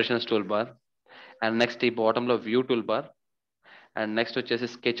operations tool bar, and next ఈ బాటమ్ లో view tool bar, and next వచ్చేసి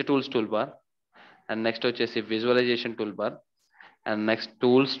sketch tools tool bar, and next వచ్చేసి visualisation tool bar, and next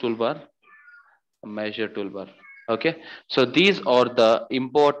tools tool bar, measure toolbar. Okay, so these are the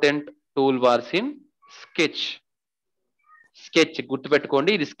important toolbars in sketch. Sketch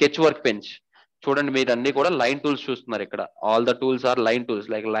గుర్తుపెట్టుకోండి, ఇది sketch work bench. చూడండి మీరు అన్ని కూడా line tools చూస్తున్నారు ఇక్కడ. All the tools or line tools,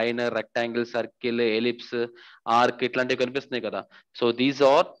 like line, rectangle, circle, ellipse, arc ఇట్లాంటివి కనిపిస్తున్నాయి కదా. So these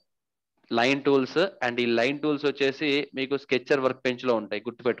are line tools. And ఈ లైన్ టూల్స్ వచ్చేసి మీకు స్కెచర్ వర్క్ బెంచ్ లో ఉంటాయి,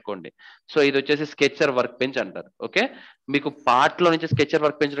 గుర్తుపెట్టుకోండి. సో ఇది వచ్చేసి స్కెచర్ వర్క్ బెంచ్ అంటారు. ఓకే, మీకు పార్ట్ లో నుంచి స్కెచర్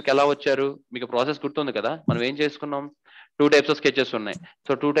వర్క్ బెంచ్ లోకి ఎలా వచ్చారు, మీకు ప్రాసెస్ గుర్తుంది కదా. మనం ఏం చేసుకున్నాం, 2 టైప్స్ ఆఫ్ స్కెచెస్ ఉన్నాయి.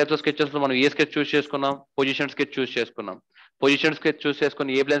 సో 2 టైప్స్ ఆఫ్ స్కెచెస్ లో మనం ఏ స్కెచ్ చూస్ చేసుకున్నాం, పొజిషన్ స్కెచ్ చూస్ చేసుకున్నాం. పొజిషన్ స్కెచ్ చూస్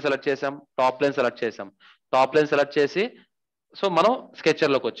చేసుకుని ఏ ప్లేన్ సెలెక్ట్ చేసాం, టాప్ ప్లేన్ సెలెక్ట్ చేసాం. టాప్ ప్లేన్ సెలెక్ట్ చేసి సో మనం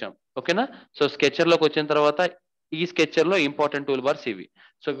స్కెచర్ లోకి వచ్చాం. ఓకేనా, సో స్కెచర్ లోకి వచ్చిన తర్వాత ఈ స్కెచర్ లో ఇంపార్టెంట్ టూల్ బార్స్ ఇవి.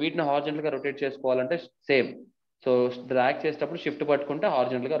 సో వీటిని హారిజాంటల్ గా రొటేట్ చేసుకోవాలంటే సేమ్. సో డ్రాగ్ చేసేటప్పుడు షిఫ్ట్ పట్టుకుంటే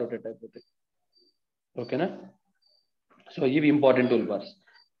హారిజాంటల్ గా రొటేట్ అయిపోతుంది. ఓకేనా, సో ఇవి ఇంపార్టెంట్ టూల్ బార్స్.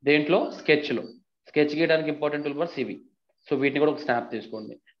 దేంట్లో, స్కెచ్ గీయడానికి ఇంపార్టెంట్ టూల్ బార్స్ ఇవి. సో వీటిని కూడా ఒక స్నాప్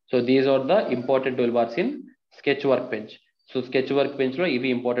తీసుకోండి. So these are the important tool bars in sketch work bench. So sketch work bench లో ఇవి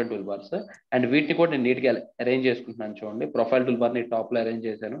ఇంపార్టెంట్ టూల్ బార్స్. అండ్ వీటిని కూడా నేను నీట్ గా అరేంజ్ చేసుకుంటున్నాను. చూడండి, ప్రొఫైల్ టూల్ బార్ ని టాప్ లో అరేంజ్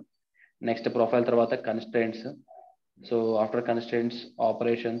చేశాను. నెక్స్ట్ ప్రొఫైల్ తర్వాత constraints. So after constraints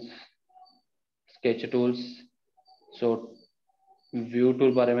operations, sketch tools. So view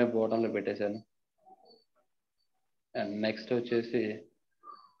tool bar ఏమో బాటమ్ లో పెట్టేశాను. అండ్ నెక్స్ట్ వచ్చేసి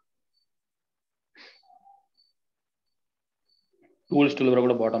టూల్స్ టూల్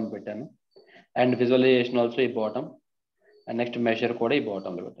కూడా బాటమ్ పెట్టాను, అండ్ విజువలైజేషన్ ఆల్సో ఈ బాటమ్, అండ్ నెక్స్ట్ మెషర్ కూడా ఈ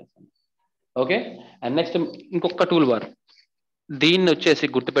బాటంలో పెట్టేస్తాను. ఓకే, అండ్ నెక్స్ట్ ఇంకొక టూల్ బార్, దీన్ని వచ్చేసి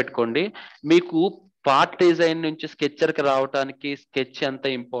గుర్తుపెట్టుకోండి, మీకు పార్ట్ డిజైన్ నుంచి స్కెచర్కి రావడానికి స్కెచ్ ఎంత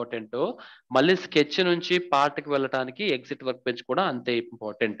ఇంపార్టెంటో, మళ్ళీ స్కెచ్ నుంచి పార్ట్కి వెళ్ళడానికి ఎగ్జిట్ వర్క్ బెంచ్ కూడా అంతే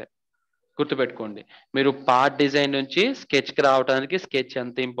ఇంపార్టెంట్. గుర్తుపెట్టుకోండి, మీరు పార్ట్ డిజైన్ నుంచి స్కెచ్కి రావడానికి స్కెచ్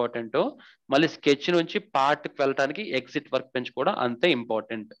ఎంత ఇంపార్టెంటో, మళ్ళీ స్కెచ్ నుంచి పార్ట్కి వెళ్ళడానికి ఎగ్జిట్ వర్క్ బెంచ్ కూడా అంతే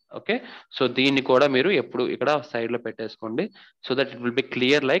ఇంపార్టెంట్. ఓకే, సో దీన్ని కూడా మీరు ఎప్పుడు ఇక్కడ సైడ్లో పెట్టేసుకోండి, so that it will be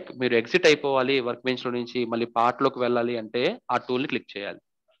clear. Like మీరు ఎగ్జిట్ అయిపోవాలి వర్క్ బెంచ్లో నుంచి, మళ్ళీ పార్ట్లోకి వెళ్ళాలి అంటే ఆ టూల్ని క్లిక్ చేయాలి.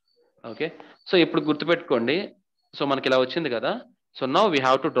 ఓకే, సో ఇప్పుడు గుర్తుపెట్టుకోండి, సో మనకి ఇలా వచ్చింది కదా, so now we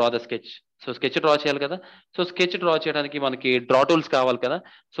have to draw the sketch. So sketch draw చేయాలి కదా, సో స్కెచ్ డ్రా చేయడానికి మనకి డ్రా టూల్స్ కావాలి కదా,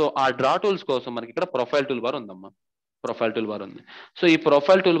 సో ఆ డ్రా టూల్స్ కోసం మనకి ఇక్కడ ప్రొఫైల్ టూల్ బార్ ఉందమ్మా, ప్రొఫైల్ టూల్ బార్ ఉంది. సో ఈ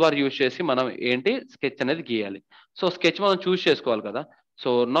ప్రొఫైల్ టూల్ బార్ యూజ్ చేసి మనం ఏంటి స్కెచ్ అనేది గీయాలి. సో స్కెచ్ మనం చూస్ చేసుకోవాలి కదా,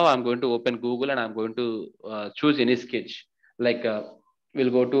 so now I'm going to open Google and I'm going to choose any sketch. Like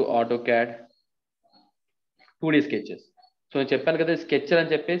will go to auto CAD 2D sketches. So నేను చెప్పాను కదా స్కెచర్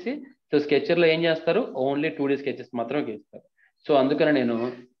అని చెప్పేసి, సో స్కెచర్లో ఏం చేస్తారు, ఓన్లీ 2D స్కెచెస్ మాత్రమే గీస్తారు. సో అందుకని నేను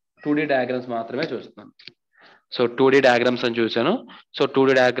 2D డయాగ్రామ్స్ మాత్రమే చూస్తున్నాను. సో 2D డయాగ్రామ్స్ అని చూశాను. So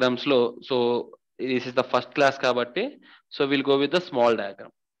 2D డయాగ్రామ్స్లో, so this is the first class కాబట్టి, so will go with the small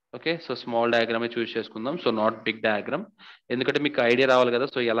diagram. Okay, so small డయాగ్రామే చూస్ చేసుకుందాం, సో నాట్ బిగ్ డయాగ్రామ్, ఎందుకంటే మీకు ఐడియా రావాలి కదా,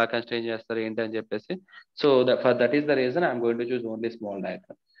 సో ఎలా కన్స్ట్రైన్ చేస్తారు ఏంటి అని చెప్పేసి. So for that is the reason I'm going to choose only small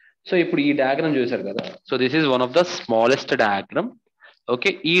diagram. So ఇప్పుడు ఈ డయాగ్రామ్ చూసారు కదా, so this is one of the smallest diagram. Okay,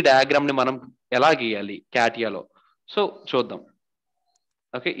 ఈ డయాగ్రామ్ ని మనం ఎలా గీయాలి క్యాటియాలో, సో చూద్దాం.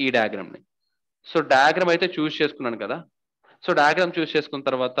 ఓకే, ఈ డయాగ్రామ్ ని, సో డయాగ్రామ్ అయితే చూస్ చేసుకున్నాను కదా, సో డయాగ్రామ్ చూస్ చేసుకున్న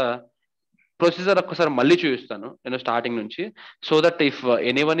తర్వాత ప్రొసీజర్ ఒక్కసారి మళ్ళీ చూపిస్తాను నేను స్టార్టింగ్ నుంచి, so that if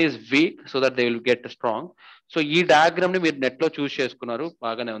anyone is week so that they will get strong. So ఈ డయాగ్రామ్ ని మీరు నెట్ లో చూస్ చేసుకున్నారు,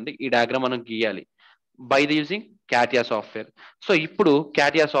 బాగానే ఉంది. ఈ డయాగ్రామ్ మనం గీయాలి by the using CATIA software. So ఇప్పుడు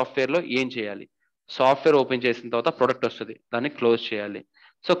క్యాటియా సాఫ్ట్వేర్ లో ఏం చేయాలి, సాఫ్ట్వేర్ ఓపెన్ చేసిన తర్వాత ప్రొడక్ట్ వస్తుంది, దాన్ని క్లోజ్ చేయాలి.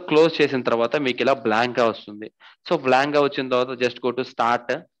 సో క్లోజ్ చేసిన తర్వాత మీకు ఇలా బ్లాంక్ గా వస్తుంది. సో బ్లాంక్ గా వచ్చిన తర్వాత just go to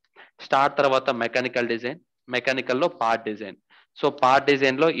start, start తర్వాత మెకానికల్ డిజైన్, మెకానికల్ లో part design. So part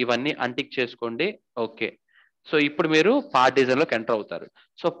design లో ఇవన్నీ అన్టిక్ చేసుకోండి. ఓకే, సో ఇప్పుడు మీరు పార్ట్ డిజైన్ లోకి ఎంటర్ అవుతారు.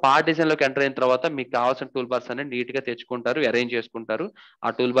 సో పార్ట్ డిజైన్ లోకి ఎంటర్ అయిన తర్వాత మీకు కావాల్సిన టూల్ బార్స్ అన్ని నీట్ గా తెచ్చుకుంటారు, అరేంజ్ చేసుకుంటారు.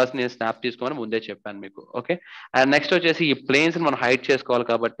 ఆ టూల్ బార్స్ నేను స్నాప్ తీసుకోమని ముందే చెప్పాను మీకు. ఓకే, అండ్ నెక్స్ట్ వచ్చేసి ఈ ప్లేన్స్ మనం హైడ్ చేసుకోవాలి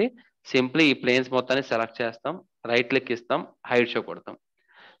కాబట్టి సింప్లీ ఈ ప్లేన్స్ మొత్తాన్ని సెలెక్ట్ చేస్తాం, రైట్ క్లిక్ ఇస్తాం, హైడ్ షో కొడతాం.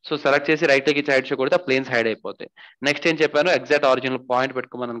 సో సెలెక్ట్ చేసి రైట్ క్లిక్ ఇచ్చి హైడ్ షో కొడితే ప్లేన్స్ హైడ్ అయిపోతాయి. నెక్స్ట్ ఏం చెప్పాను, ఎగ్జాక్ట్ ఆరిజినల్ పాయింట్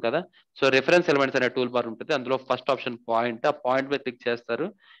పెట్టుకోమన్నాను కదా, సో రిఫరెన్స్ ఎలిమెంట్స్ అనే టూల్ బార్ ఉంటుంది, అందులో ఫస్ట్ ఆప్షన్ పాయింట్, ఆ పాయింట్ మీద క్లిక్ చేస్తారు,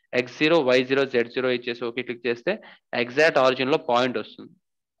 X0 Y0 Z0 ఇచ్చేసి ఓకే క్లిక్ చేస్తే ఎగ్జాక్ట్ ఆరిజిన్ లో పాయింట్ వస్తుంది.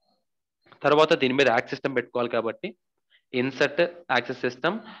 తర్వాత దీని మీద యాక్స్ సిస్టమ్ పెట్టుకోవాలి కాబట్టి insert access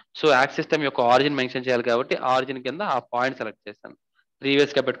system. So access system యొక్క ఆరిజిన్ మెన్షన్ చేయాలి కాబట్టి ఆరిజిన్ కింద ఆ పాయింట్ సెలెక్ట్ చేశాను,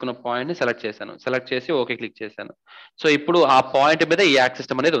 ప్రీవియస్ గా పెట్టుకున్న పాయింట్ ని సెలెక్ట్ చేశాను, సెలెక్ట్ చేసి ఓకే క్లిక్ చేశాను. సో ఇప్పుడు ఆ పాయింట్ మీద ఈ యాక్సెస్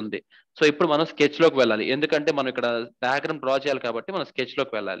సిస్టమ్ అనేది ఉంది. సో ఇప్పుడు మనం స్కెచ్ లోకి వెళ్ళాలి, ఎందుకంటే మనం ఇక్కడ డయాగ్రామ్ డ్రా చేయాలి కాబట్టి మనం స్కెచ్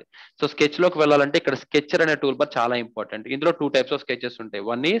లోకి వెళ్ళాలి. సో స్కెచ్ లోకి వెళ్ళాలంటే ఇక్కడ స్కెచర్ అనే టూల్ బార్ చాలా ఇంపార్టెంట్. ఇందులో 2 టైప్స్ ఆఫ్ స్కెచెస్ ఉంటాయి,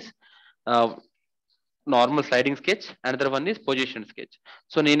 one is normal sliding sketch, another one is position sketch.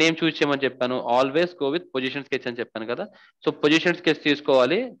 So నేనేం చూస్ చేయమని చెప్పాను, always go with position sketch అని చెప్పాను కదా. సో పొజిషన్ స్కెచ్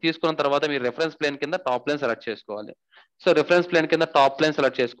తీసుకోవాలి, తీసుకున్న తర్వాత మీరు రెఫరెన్స్ ప్లేన్ కింద టాప్ ప్లేన్ సెలెక్ట్ చేసుకోవాలి. సో రిఫరెన్స్ ప్లేన్ కింద టాప్ ప్లేన్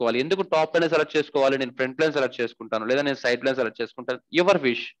సెలెక్ట్ చేసుకోవాలి. ఎందుకు టాప్ ప్లేన్ సెలెక్ట్ చేసుకోవాలి, నేను ఫ్రంట్ ప్లేన్ సెలెక్ట్ చేసుకుంటాను లేదా నేను సైడ్ ప్లేన్ సెలెక్ట్ చేసుకుంటాను, your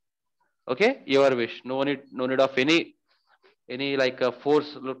wish. Okay, your wish, no need of any like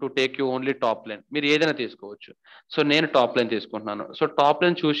force to take you only top line, మీరు ఏదైనా తీసుకోవచ్చు. సో నేను టాప్ లైన్ తీసుకుంటున్నాను. సో టాప్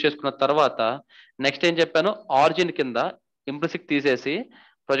లైన్ చూస్ చేసుకున్న తర్వాత నెక్స్ట్ ఏం చెప్పాను, ఆరిజిన్ కింద ఇంప్లిసిట్ తీసేసి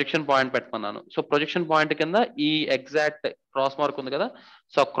projection point పెట్టమన్నాను. So projection point కింద ఈ ఎగ్జాక్ట్ క్రాస్ మార్క్ ఉంది కదా,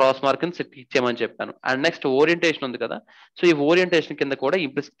 సో క్రాస్ మార్క్ ని సెట్ ఇచ్చేయమని చెప్పాను. అండ్ నెక్స్ట్ ఓరియంటేషన్ ఉంది కదా, సో ఈ ఓరియంటేషన్ కింద కూడా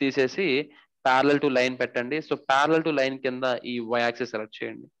ఇంప్లిసిట్ తీసేసి ప్యారలల్ టు లైన్ పెట్టండి. సో ప్యారలల్ టు లైన్ కింద ఈ వై యాక్సిస్ సెలెక్ట్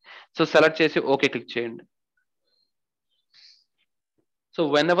చేయండి. సో సెలెక్ట్ చేసి ఓకే క్లిక్ చేయండి. సో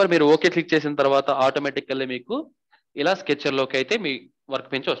వెన్ ఎవర్ మీరు ఓకే క్లిక్ చేసిన తర్వాత ఆటోమేటికల్లీ మీకు ఇలా స్కెచర్ లోకి అయితే మీ వర్క్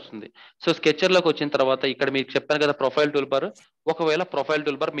బెంచ్ వస్తుంది. సో స్కెచర్ లోకి వచ్చిన తర్వాత ఇక్కడ మీకు చెప్పాను కదా ప్రొఫైల్ టూల్ బార్, ఒకవేళ ప్రొఫైల్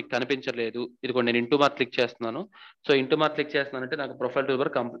టూల్ బార్ మీకు కనిపించలేదు, ఇదిగోండి నేను ఇంటూ మార్క్ క్లిక్ చేస్తున్నాను. సో ఇంటూ మార్క్ క్లిక్ చేస్తున్నానంటే నాకు ప్రొఫైల్ టూల్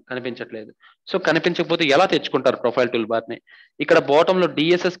బార్ కనిపించట్లేదు. సో కనిపించకపోతే ఎలా తెచ్చుకుంటారు ప్రొఫైల్ టూల్ బార్ ని, ఇక్కడ బాటమ్ లో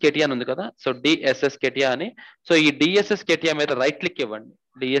డిఎస్ఎస్ కెటియా అని ఉంది కదా, సో డిఎస్ఎస్ కెటియా అని. సో ఈ డిఎస్ఎస్ కెటియా మీద రైట్ క్లిక్ ఇవ్వండి,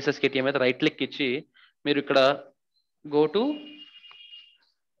 డిఎస్ఎస్ కెటియా మీద రైట్ క్లిక్ ఇచ్చి మీరు ఇక్కడ గో టు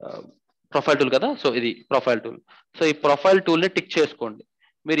ప్రొఫైల్ టూల్ కదా, సో ఇది ప్రొఫైల్ టూల్. సో ఈ ప్రొఫైల్ టూల్ ని టిక్ చేసుకోండి.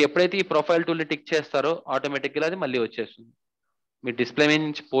 మీరు ఎప్పుడైతే ఈ ప్రొఫైల్ టూల్ ని టిక్ చేస్తారో ఆటోమేటిక్గా అది మళ్ళీ వచ్చేస్తుంది. మీ డిస్ప్లే మీద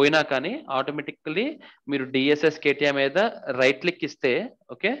నుంచి పోయినా కానీ ఆటోమేటికలీ మీరు డిఎస్ఎస్ కేటీఐ మీద రైట్ క్లిక్ ఇస్తే,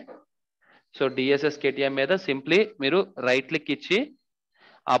 ఓకే, సో డిఎస్ఎస్ కేటీఐ మీద సింప్లీ మీరు రైట్ క్లిక్ ఇచ్చి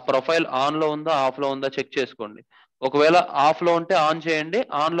ఆ ప్రొఫైల్ ఆన్ లో ఉందా ఆఫ్ లో ఉందా చెక్ చేసుకోండి. ఒకవేళ ఆఫ్ లో ఉంటే ఆన్ చేయండి,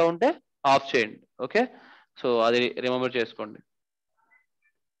 ఆన్ లో ఉంటే ఆఫ్ చేయండి. ఓకే, సో అది రిమెంబర్ చేసుకోండి.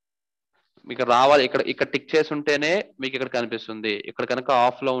 మీకు రావాలి, ఇక్కడ ఇక్కడ టిక్ చేసి ఉంటేనే మీకు ఇక్కడ కనిపిస్తుంది. ఇక్కడ కనుక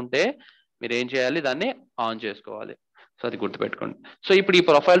ఆఫ్ లో ఉంటే మీరు ఏం చేయాలి, దాన్ని ఆన్ చేసుకోవాలి. సో అది గుర్తుపెట్టుకోండి. సో ఇప్పుడు ఈ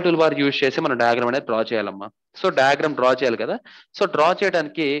ప్రొఫైల్ టూల్ బార్ యూజ్ చేసి మనం డయాగ్రామ్ అనేది డ్రా చేయాలమ్మా. సో డయాగ్రామ్ డ్రా చేయాలి కదా. సో డ్రా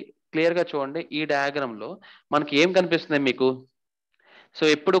చేయడానికి క్లియర్ గా చూడండి, ఈ డయాగ్రామ్ లో మనకి ఏం కనిపిస్తుంది మీకు. సో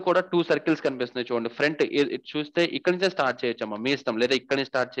ఎప్పుడు కూడా 2 సర్కిల్స్ కనిపిస్తున్నాయి చూడండి. ఫ్రంట్ చూస్తే ఇక్కడ నుంచే స్టార్ట్ చేయొచ్చమ్మా, మీ ఇష్టం. లేదా ఇక్కడ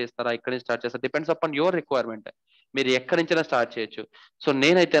నుంచి స్టార్ట్ చేస్తారా, ఇక్కడ నుంచి స్టార్ట్ చేస్తారా, డిపెండ్స్ అపాన్ యువర్ రిక్వైర్మెంట్. మీరు ఎక్కడి నుంచైనా స్టార్ట్ చేయొచ్చు. సో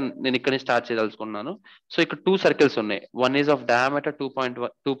నేను ఇక్కడ నుంచి స్టార్ట్ చేయదలుచుకున్నాను. సో ఇక్కడ 2 సర్కిల్స్ ఉన్నాయి. One is of diameter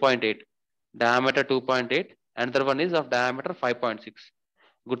 2.8, diameter 2.8, and one is of diameter 5.6.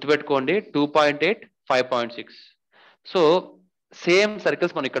 గుర్తుపెట్టుకోండి, 2.8, 5.6. సో సేమ్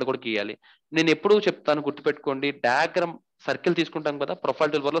సర్కిల్స్ మనం ఇక్కడ కూడా గీయాలి. నేను ఎప్పుడు చెప్తాను గుర్తుపెట్టుకోండి, డయాగ్రామ్ సర్కిల్ తీసుకుంటాం కదా,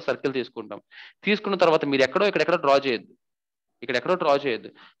 ప్రొఫైల్ టూల్ బార్ లో సర్కిల్ తీసుకుంటాం. తీసుకున్న తర్వాత మీరు ఇక్కడెక్కడో డ్రా చేయొద్దు, ఇక్కడ ఎక్కడో డ్రా చేయొద్దు.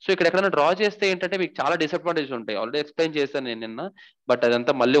 సో ఇక్కడ ఎక్కడైనా డ్రా చేస్తే ఏంటంటే మీకు చాలా డిసడ్వాంటేజ్ ఉంటాయి. ఆల్రెడీ ఎక్స్ప్లెయిన్ చేశాను నేను నిన్న, బట్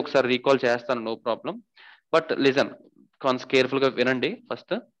అదంతా మళ్ళీ ఒకసారి రీకాల్ చేస్తాను, no problem. But listen, cons careful గా వినండి.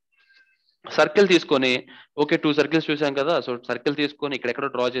 ఫస్ట్ సర్కిల్ తీసుకొని, ఓకే 2 సర్కిల్స్ చూసాం కదా, సో సర్కిల్ తీసుకొని ఇక్కడెక్కడో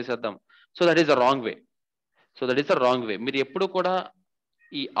డ్రా చేసేద్దాం. So that is the wrong way. మీరు ఎప్పుడు కూడా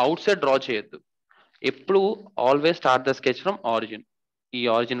ఈ అవుట్ సైడ్ డ్రా చేయొద్దు. ఎప్పుడు always start the sketch from origin. ఈ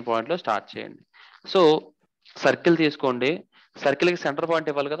ఆరిజిన్ పాయింట్ లో స్టార్ట్ చేయండి. సో సర్కిల్ తీసుకోండి, సర్కిల్ కి సెంటర్ పాయింట్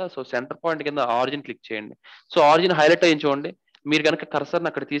ఇవ్వాలి కదా, సో సెంటర్ పాయింట్ కింద ఆరిజిన్ క్లిక్ చేయండి. సో ఆరిజిన్ హైలైట్ అయ్యి చూడండి. మీరు కనుక కర్సర్ని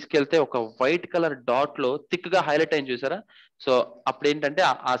అక్కడ తీసుకెళ్తే ఒక వైట్ కలర్ డాట్ లో థిక్ గా హైలైట్ అయింది చూసారా. సో అప్పుడు ఏంటంటే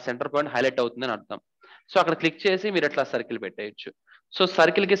ఆ సెంటర్ పాయింట్ హైలైట్ అవుతుందని అర్థం. సో అక్కడ క్లిక్ చేసి మీరు అట్లా సర్కిల్ పెట్టేయచ్చు. సో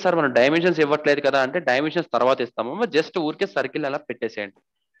సర్కిల్ కి సార్ మనం డైమెన్షన్స్ ఇవ్వట్లేదు కదా అంటే, డైమెన్షన్స్ తర్వాత ఇస్తాము, జస్ట్ ఊరికే సర్కిల్ అలా పెట్టేసేయండి.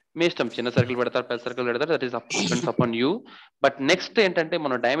 మీ ఇష్టం, చిన్న సర్కిల్ పెడతారు, పెద్ద సర్కిల్ పెడతారు, that is depends upon you. But next ఏంటంటే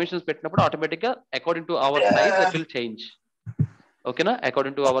మనం డైమెన్షన్స్ పెట్టినప్పుడు ఆటోమేటిక్ గా according to our size that will change. ఓకేనా,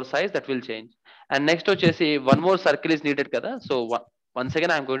 according to our size that will change. And next వచ్చేసి one more circle is needed కదా. So once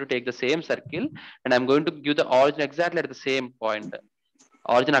again I'm going to take the same circle and I'm going to give the origin exactly at the same point.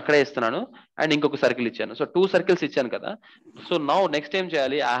 Origin అక్కడే ఇస్తున్నాను and ఇంకొక circle ఇచ్చాను. So 2 circles ఇచ్చాను కదా. So now next ఏం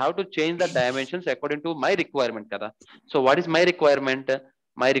చేయాలి, I have to change the dimensions according to my requirement కదా. So what is my requirement?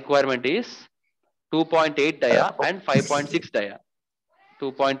 My requirement is 2.8 dia and 5.6 dia.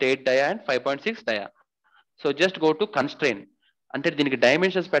 2.8 dia and 5.6 dia. So just go to constrain. అంటే దీనికి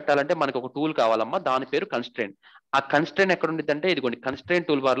dimensions పెట్టాలంటే మనకు ఒక tool కావాలమ్మా, దాని పేరు constrain. ఆ కన్స్ట్రెయిన్ ఎక్కడ ఉంటుంది అంటే ఇదిగోండి కన్స్ట్రెయిన్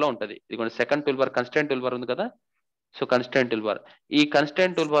టూల్ బార్ లో ఉంటుంది. ఇదిగోండి second tool bar, constrain tool bar ఉంది కదా. సో కన్స్ట్రెయిన్ టూల్ బార్, ఈ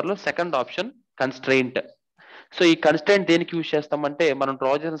కన్స్ట్రెయిన్ టూల్ బార్ లో సెకండ్ ఆప్షన్ కన్స్ట్రెయింట్. సో ఈ కన్స్ట్రెయింట్ దేనికి యూజ్ చేస్తామంటే, మనం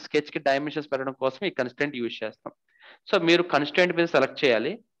డ్రా చేసిన స్కెచ్ కి డైమెన్షన్స్ పెట్టడం కోసం ఈ కన్స్ట్రెయింట్ యూజ్ చేస్తాం. సో మీరు కన్స్ట్రెయింట్ మీద సెలెక్ట్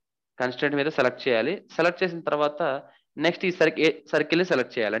చేయాలి, సెలెక్ట్ చేసిన తర్వాత నెక్స్ట్ ఈ సర్కిల్ ని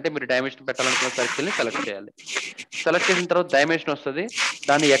సెలెక్ట్ చేయాలి. అంటే మీరు డైమెన్షన్ పెట్టాలనుకున్న సర్కిల్ ని సెలెక్ట్ చేయాలి. సెలెక్ట్ చేసిన తర్వాత డైమెన్షన్ వస్తుంది,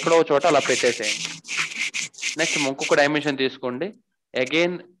 దాన్ని ఎక్కడో చోట అలా పెట్టేసేయండి. నెక్స్ట్ ఇంకొక డైమెన్షన్ తీసుకోండి,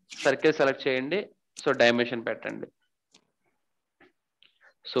 అగైన్ సర్కిల్ సెలెక్ట్ చేయండి, సో డైమెన్షన్ పెట్టండి.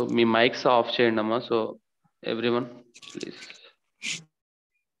 సో మీ మైక్స్ ఆఫ్ చేయండి అమ్మా. So everyone please.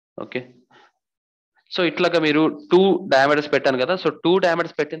 Okay, so ఇట్లాగా మీరు 2 డయామీటర్స్ పెట్టాను కదా. సో 2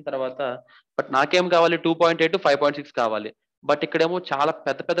 డయామీటర్స్ పెట్టిన తర్వాత, బట్ నాకేం కావాలి, 2.8, 5.6 కావాలి. బట్ ఇక్కడేమో చాలా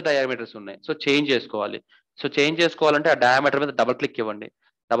పెద్ద పెద్ద డయామీటర్స్ ఉన్నాయి. సో చేంజ్ చేసుకోవాలి. సో చేంజ్ చేసుకోవాలంటే ఆ డయామీటర్ మీద డబుల్ క్లిక్ ఇవ్వండి.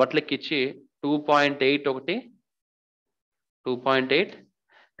 డబుల్ క్లిక్ ఇచ్చి 2.8 ఒకటి, 2.8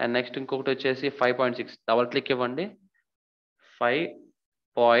 అండ్ నెక్స్ట్ ఇంకొకటి వచ్చేసి 5.6 డబుల్ క్లిక్ ఇవ్వండి.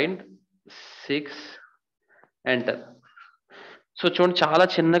 5.6 ఎంటర్. సో చూడండి చాలా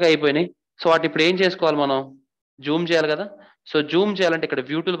చిన్నగా అయిపోయినాయి. సో వాటి ఇప్పుడు ఏం చేసుకోవాలి, మనం జూమ్ చేయాలి కదా. సో జూమ్ చేయాలంటే ఇక్కడ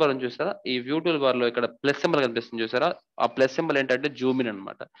వ్యూ టూల్ బార్ చూసారా, ఈ వ్యూ టూల్ బార్ లో ఇక్కడ ప్లస్ సింబల్ కనిపిస్తుంది చూసారా, ఆ ప్లస్ సింబల్ ఏంటంటే జూమ్ ఇన్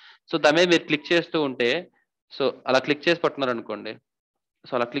అనమాట. సో దాని మీద మీరు క్లిక్ చేస్తూ ఉంటే, సో అలా క్లిక్ చేసి పట్టున్నారు అనుకోండి,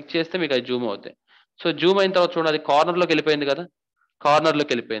 సో అలా క్లిక్ చేస్తే మీకు అది జూమ్ అవుతాయి. సో జూమ్ అయిన తర్వాత చూడండి, అది కార్నర్ లోకి వెళ్ళిపోయింది కదా, కార్నర్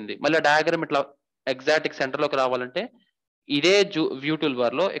లోకి వెళ్ళిపోయింది. మళ్ళీ డయాగ్రామ్ ఇట్లా ఎగ్జాక్ట్ సెంటర్ లోకి రావాలంటే ఇదే వ్యూ టూల్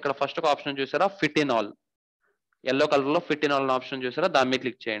బార్ లో ఇక్కడ ఫస్ట్ ఒక ఆప్షన్ చూసారా, fit in all, yellow colour లో ఫిట్ ఇన్ ఆల్ ఆప్షన్ చూసారా, దాని మీద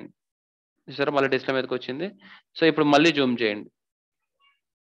క్లిక్ చేయండి. చూసారా మళ్ళీ డిస్ప్లే మీదకి వచ్చింది. సో ఇప్పుడు మళ్ళీ జూమ్ చేయండి,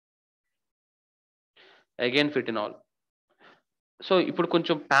 again fit in all. So ఇప్పుడు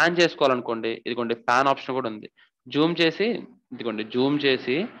కొంచెం ప్యాన్ చేసుకోవాలనుకోండి, ఇదిగోండి ప్యాన్ ఆప్షన్ కూడా ఉంది. జూమ్ చేసి, ఇదిగోండి జూమ్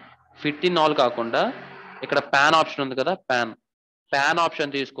చేసి ఫిట్ ఇన్ ఆల్ కాకుండా ఇక్కడ ప్యాన్ ఆప్షన్ ఉంది కదా, ప్యాన్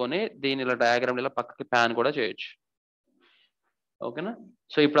ఆప్షన్ తీసుకొని దీని ఇలా డయాగ్రామ్ ఇలా పక్కకి ప్యాన్ కూడా చేయొచ్చు. ఓకేనా.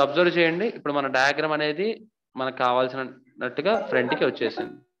 సో ఇప్పుడు అబ్జర్వ్ చేయండి, ఇప్పుడు మన డయాగ్రామ్ అనేది మనకు కావాల్సినట్టుగా ఫ్రంట్కి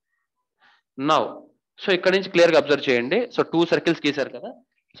వచ్చేసింది. నౌ సో ఇక్కడ నుంచి క్లియర్గా అబ్జర్వ్ చేయండి. సో 2 సర్కిల్స్ గీశారు కదా,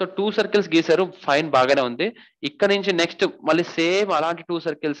 సో 2 సర్కిల్స్ గీశారు, ఫైన్, బాగానే ఉంది. ఇక్కడ నుంచి నెక్స్ట్ మళ్ళీ సేమ్ అలాంటి 2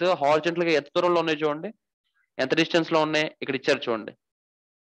 సర్కిల్స్ హారిజంటల్ గా ఎంత దూరంలో ఉన్నాయి చూడండి, ఎంత డిస్టెన్స్ లో ఉన్నాయి, ఇక్కడ ఇచ్చారు చూడండి.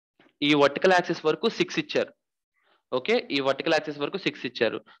 ఈ వర్టికల్ యాక్సిస్ వరకు 6 ఇచ్చారు. ఓకే, ఈ వర్టికల్ యాక్సిస్ వరకు 6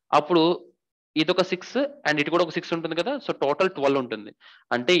 ఇచ్చారు. అప్పుడు ఇది ఒక 6 అండ్ ఇటు కూడా ఒక 6 ఉంటుంది కదా, సో టోటల్ 12 ఉంటుంది.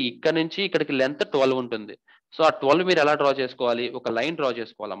 అంటే ఇక్కడ నుంచి ఇక్కడికి లెంత్ 12 ఉంటుంది. సో ఆ 12 మీరు ఎలా డ్రా చేసుకోవాలి, ఒక లైన్ డ్రా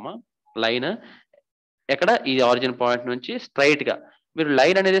చేసుకోవాలమ్మా. లైన్ ఎక్కడ, ఈ ఆరిజిన్ పాయింట్ నుంచి స్ట్రైట్ గా. మీరు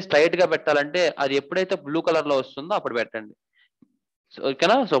లైన్ అనేది స్ట్రైట్ గా పెట్టాలంటే అది ఎప్పుడైతే బ్లూ కలర్ లో వస్తుందో అప్పుడు పెట్టండి. సో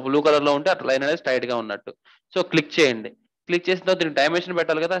ఓకేనా, సో బ్లూ కలర్ లో ఉంటే అట్లా లైన్ అనేది స్ట్రైట్ గా ఉన్నట్టు. సో క్లిక్ చేయండి. క్లిక్ చేసిన తర్వాత దీనికి డైమెన్షన్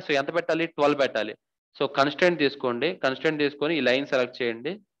పెట్టాలి కదా, సో ఎంత పెట్టాలి, 12 పెట్టాలి. సో కన్స్టెంట్ తీసుకోండి, కన్స్టెంట్ తీసుకొని ఈ లైన్ సెలెక్ట్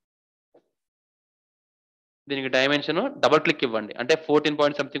చేయండి. దీనికి డైమెన్షన్ డబుల్ క్లిక్ ఇవ్వండి, అంటే 14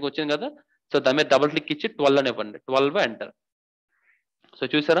 పాయింట్ సంథింగ్ వచ్చింది కదా, సో దాని మీద డబుల్ క్లిక్ ఇచ్చి 12 అని ఇవ్వండి. 12 ఎంటర్. సో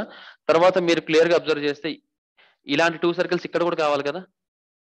చూసారా, తర్వాత మీరు క్లియర్ గా అబ్జర్వ్ చేస్తే ఇలాంటి 2 సర్కిల్స్ ఇక్కడ కూడా కావాలి కదా,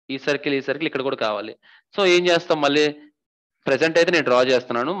 ఈ సర్కిల్ ఈ సర్కిల్ ఇక్కడ కూడా కావాలి. సో ఏం చేస్తాం, మళ్ళీ ప్రెసెంట్ అయితే నేను డ్రా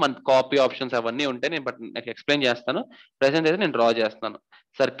చేస్తున్నాను, మన కాపీ ఆప్షన్స్ అవన్నీ ఉంటాయి, నేను బట్ నాకు ఎక్స్ప్లెయిన్ చేస్తాను. ప్రెసెంట్ అయితే నేను డ్రా చేస్తాను.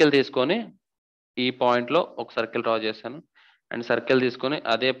 సర్కిల్ తీసుకొని ఈ పాయింట్ లో ఒక సర్కిల్ డ్రా చేశాను, అండ్ సర్కిల్ తీసుకొని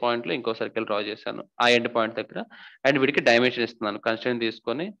అదే పాయింట్ లో ఇంకో సర్కిల్ డ్రా చేశాను ఆ ఎండ్ పాయింట్ దగ్గర. అండ్ వీడికి డైమెన్షన్ ఇస్తున్నాను, కన్స్టెంట్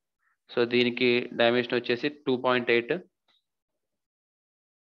తీసుకొని. సో దీనికి డైమెన్షన్ వచ్చేసి 2.8,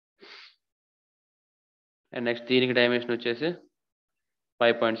 అండ్ నెక్స్ట్ దీనికి డైమెన్షన్ వచ్చేసి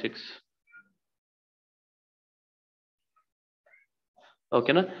 5.6.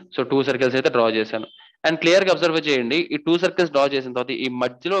 ఓకేనా, సో 2 సర్కిల్స్ అయితే డ్రా చేశాను. అండ్ క్లియర్ గా అబ్జర్వ్ చేయండి, ఈ 2 సర్కిల్స్ డ్రా చేసిన తర్వాత ఈ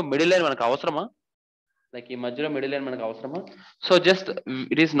మధ్యలో మిడిల్ లైన్ మనకు అవసరమా, లైక్ ఈ మధ్యలో మిడిల్ లైన్ మనకు అవసరమా? So just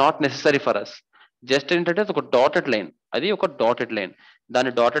it is not necessary for us. Just ఏంటంటే ఒక డాటెడ్ లైన్, అది ఒక డాటెడ్ లైన్.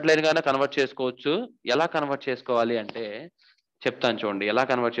 దాన్ని డాటెడ్ లైన్ గానే కన్వర్ట్ చేసుకోవచ్చు. ఎలా కన్వర్ట్ చేసుకోవాలి అంటే చెప్తాను చూడండి. ఎలా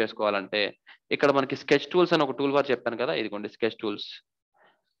కన్వర్ట్ చేసుకోవాలంటే, ఇక్కడ మనకి స్కెచ్ టూల్స్ అని ఒక టూల్ బార్ చెప్పాను కదా, ఇదిగోండి స్కెచ్ టూల్స్.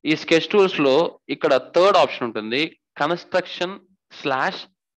 ఈ స్కెచ్ టూల్స్ లో ఇక్కడ థర్డ్ ఆప్షన్ ఉంటుంది, కన్స్ట్రక్షన్ స్లాష్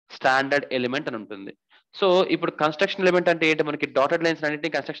స్టాండర్డ్ ఎలిమెంట్ అని ఉంటుంది. సో ఇప్పుడు కన్స్ట్రక్షన్ ఎలిమెంట్ అంటే ఏంటి, మనకి డాటెడ్ లైన్స్ అన్నింటినీ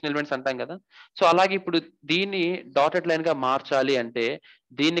కన్స్ట్రక్షన్ ఎలిమెంట్స్ అంటాం కదా. సో అలాగే ఇప్పుడు దీన్ని డాటెడ్ లైన్ గా మార్చాలి అంటే,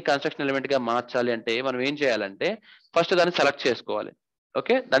 దీన్ని కన్స్ట్రక్షన్ ఎలిమెంట్ గా మార్చాలి అంటే మనం ఏం చేయాలంటే ఫస్ట్ దాన్ని సెలెక్ట్ చేసుకోవాలి.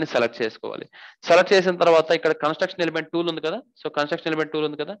 ఓకే, దాన్ని సెలెక్ట్ చేసుకోవాలి. సెలెక్ట్ చేసిన తర్వాత ఇక్కడ కన్స్ట్రక్షన్ ఎలిమెంట్ టూల్ ఉంది కదా, సో కన్స్ట్రక్షన్ ఎలిమెంట్ టూల్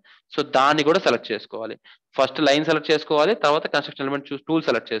ఉంది కదా, సో దాన్ని కూడా సెలెక్ట్ చేసుకోవాలి. ఫస్ట్ లైన్ సెలెక్ట్ చేసుకోవాలి, తర్వాత కన్స్ట్రక్షన్ ఎలిమెంట్ టూల్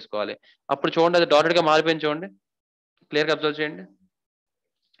సెలెక్ట్ చేసుకోవాలి. అప్పుడు చూడండి అది డాటెడ్ గా మారిపోయింది, చూడండి క్లియర్ గా అబ్జర్వ్ చేయండి.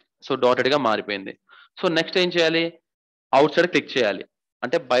 సో డాటెడ్ గా మారిపోయింది. సో నెక్స్ట్ ఏం చేయాలి, అవుట్ సైడ్ క్లిక్ చేయాలి,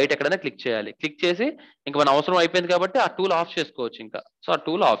 అంటే బయట ఎక్కడైనా క్లిక్ చేయాలి. క్లిక్ చేసి ఇంకా మన అవసరం అయిపోయింది కాబట్టి ఆ టూల్ ఆఫ్ చేసుకోవచ్చు ఇంకా. సో ఆ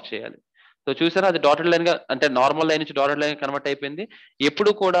టూల్ ఆఫ్ చేయాలి. సో చూసారా, అది డాటెడ్ లైన్ గా, అంటే నార్మల్ లైన్ నుంచి డాటెడ్ లైన్ కన్వర్ట్ అయిపోయింది.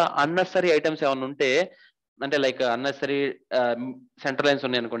 ఎప్పుడు కూడా అన్నెసరీ ఐటమ్స్ ఏమైనా ఉంటే, అంటే లైక్ అన్నెసరీ సెంటర్ లైన్స్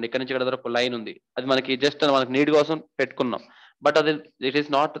ఉన్నాయి అనుకోండి, ఇక్కడ నుంచి ఇక్కడ వరకు లైన్ ఉంది, అది మనకి జస్ట్ మనకి నీడ్ కోసం పెట్టుకున్నాం, బట్ అది it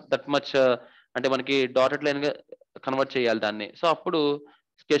is not that much, అంటే మనకి డాటెడ్ లైన్ గా కన్వర్ట్ చేయాలి దాన్ని. సో అప్పుడు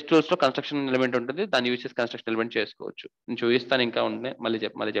స్కెచ్ టూల్స్ లో కన్స్ట్రక్షన్ ఎలిమెంట్ ఉంటుంది, దాన్ని యూజ్ చేసి కన్స్ట్రక్షన్ ఎలిమెంట్ చేసుకోవచ్చు. నేను చూపిస్తాను, ఇంకా ఉన్నాయి, మళ్ళీ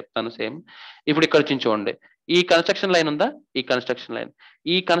చెప్తాను సేమ్. ఇప్పుడు ఇక్కడ నుంచి చూడండి, ఈ కన్స్ట్రక్షన్ లైన్ ఉందా, ఈ కన్స్ట్రక్షన్ లైన్,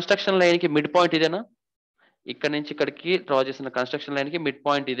 ఈ కన్స్ట్రక్షన్ లైన్ కి మిడ్ పాయింట్ ఇదేనా, ఇక్కడ నుంచి ఇక్కడికి డ్రా చేసిన కన్స్ట్రక్షన్ లైన్ కి మిడ్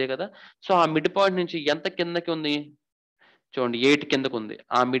పాయింట్ ఇదే కదా. సో ఆ మిడ్ పాయింట్ నుంచి ఎంత కిందకి ఉంది చూడండి, 8 కిందకి ఉంది.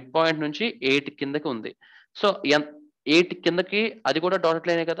 ఆ మిడ్ పాయింట్ నుంచి 8 కిందకి ఉంది. సో 8 కిందకి అది కూడా డాటెడ్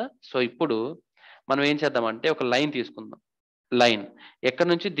లైనే కదా. సో ఇప్పుడు మనం ఏం చేద్దామంటే ఒక లైన్ తీసుకుందాం. లైన్ ఎక్కడ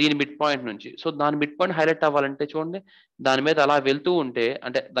నుంచి, దీని మిడ్ పాయింట్ నుంచి. సో దాని మిడ్ పాయింట్ హైలైట్ అవ్వాలంటే చూడండి, దాని మీద అలా వెళ్తూ ఉంటే,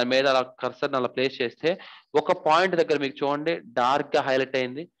 అంటే దాని మీద అలా కర్సర్ అలా ప్లేస్ చేస్తే ఒక పాయింట్ దగ్గర మీకు చూడండి డార్క్ గా హైలైట్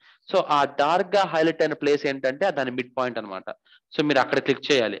అయింది. సో ఆ డార్క్ గా హైలైట్ అయిన ప్లేస్ ఏంటంటే దాని మిడ్ పాయింట్ అనమాట. సో మీరు అక్కడ క్లిక్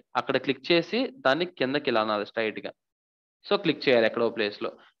చేయాలి, అక్కడ క్లిక్ చేసి దాన్ని కిందకి ఇలా అనాలి స్ట్రైట్ గా. సో క్లిక్ చేయాలి ఎక్కడో ప్లేస్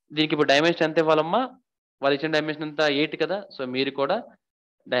లో. దీనికి ఇప్పుడు డైమెన్షన్ ఎంత ఇవ్వాలమ్మా, వాళ్ళు ఇచ్చిన డైమెన్షన్ అంతా 8 కదా. సో మీరు కూడా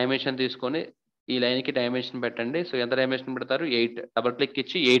డైమెన్షన్ తీసుకొని ఈ లైన్ కి డైమెన్షన్ పెట్టండి. సో ఎంత డైమెన్షన్ పెడతారు, 8, డబుల్ క్లిక్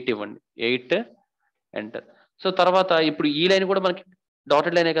ఇచ్చి 8 ఇవ్వండి, 8 ఎంటర్. సో తర్వాత ఇప్పుడు ఈ లైన్ కూడా మనకి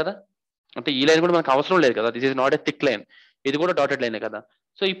డాటెడ్ లైనే కదా, అంటే ఈ లైన్ కూడా మనకు అవసరం లేదు కదా, this is not a thick line, ఇది కూడా డాటెడ్ లైనే కదా.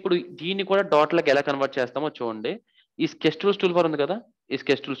 సో ఇప్పుడు దీన్ని కూడా డాట్ లకు ఎలా కన్వర్ట్ చేస్తామో చూడండి. ఈ స్కెచ్ టూల్స్ టూల్ బార్ ఉంది కదా, ఈ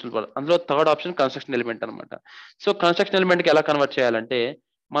స్కెచ్ టూల్స్ టూల్ బార్, అందులో థర్డ్ ఆప్షన్ కన్స్ట్రక్షన్ ఎలిమెంట్ అనమాట. సో కన్స్ట్రక్షన్ ఎలిమెంట్ కి ఎలా కన్వర్ట్ చేయాలంటే,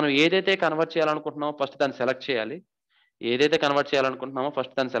 మనం ఏదైతే కన్వర్ట్ చేయాలనుకుంటున్నామో ఫస్ట్ దాన్ని సెలెక్ట్ చేయాలి. ఏదైతే కన్వర్ట్ చేయాలనుకుంటున్నామో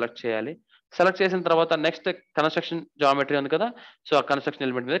ఫస్ట్ దాన్ని సెలెక్ట్ చేయాలి. సెలెక్ట్ చేసిన తర్వాత నెక్స్ట్ కన్స్ట్రక్షన్ జామెట్రీ ఉంది కదా, సో ఆ కన్స్ట్రక్షన్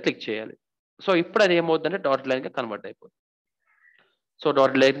ఎలిమెంట్ మీద క్లిక్ చేయాలి. సో ఇప్పుడు అది ఏమవుతుందంటే డాట్ లైన్ గా కన్వర్ట్ అయిపోతుంది. సో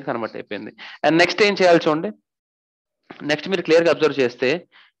డాట్ లైన్ గా కన్వర్ట్ అయిపోయింది. అండ్ నెక్స్ట్ ఏం చేయాలి చూడండి, నెక్స్ట్ మీరు క్లియర్ గా అబ్జర్వ్ చేస్తే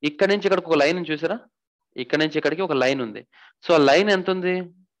ఇక్కడ నుంచి ఇక్కడికి ఒక లైన్ చూసారా, ఇక్కడ నుంచి ఇక్కడికి ఒక లైన్ ఉంది. సో ఆ లైన్ ఎంత ఉంది,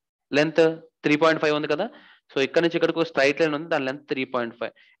 లెంత్ 3.5 ఉంది కదా. సో ఇక్కడ నుంచి ఇక్కడికి స్ట్రైట్ లైన్ ఉంది, దాని లెంత్ 3.5.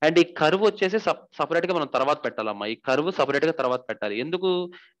 అండ్ ఈ కర్వ్ వచ్చేసి సపరేట్ గా మనం తర్వాత పెట్టాలమ్మా. ఈ కర్వ్ సపరేట్ గా తర్వాత పెట్టాలి. ఎందుకు?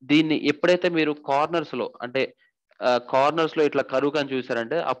 దీన్ని ఎప్పుడైతే మీరు కార్నర్స్ లో అంటే కార్నర్స్ లో ఇట్లా కర్వ్ కానీ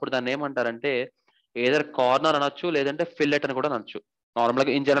చూసారంటే అప్పుడు దాన్ని ఏమంటారంటే ఏదర్ కార్నర్ అనొచ్చు, లేదంటే ఫిల్లెట్ అని కూడా అనొచ్చు. నార్మల్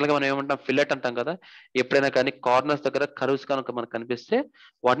గా ఇన్ జనరల్ గా మనం ఏమంటాం, ఫిల్లెట్ అంటాం కదా. ఎప్పుడైనా కానీ కార్నర్స్ దగ్గర కర్వ్స్ కనుక మనకు కనిపిస్తే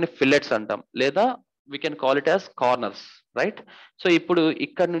వాటిని ఫిల్లెట్స్ అంటాం, లేదా we can call it as corners, right? So ఇప్పుడు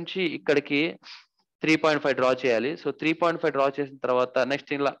ఇక్కడ నుంచి ఇక్కడికి 3.5 డ్రా చేయాలి. సో 3.5 డ్రా చేసిన తర్వాత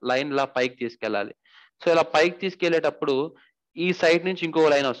నెక్స్ట్ ఇలా లైన్ ఇలా పైకి తీసుకెళ్ళాలి. సో ఇలా పైకి తీసుకెళ్లేటప్పుడు ఈ సైడ్ నుంచి ఇంకో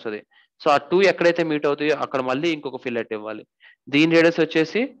లైన్ వస్తుంది. సో ఆ 2 ఎక్కడైతే మీట్ అవుతాయో అక్కడ మళ్ళీ ఇంకొక ఫిల్లెట్ ఇవ్వాలి. దీని రేడియస్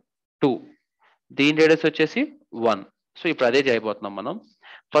వచ్చేసి 2, దీని రేడియస్ వచ్చేసి 1. సో ఇప్పుడు అదే చేయబోతున్నాం మనం.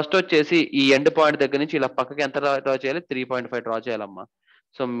 ఫస్ట్ వచ్చేసి ఈ ఎండ్ పాయింట్ దగ్గర నుంచి ఇలా పక్కకి ఎంత డ్రా చేయాలి? 3.5 డ్రా చేయాలమ్మా.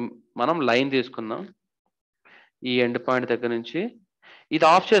 సో మనం లైన్ తీసుకుందాం. ఈ ఎండ్ పాయింట్ దగ్గర నుంచి ఇది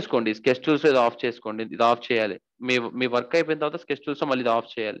ఆఫ్ చేసుకోండి, స్కెచ్ టూల్స్ ఇది ఆఫ్ చేసుకోండి. ఇది ఆఫ్ చేయాలి. మీ వర్క్ అయిపోయిన తర్వాత స్కెచ్ టూల్స్ మళ్ళీ ఇది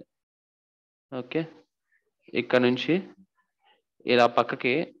ఆఫ్ చేయాలి. ఓకే, ఇక్కడ నుంచి ఇలా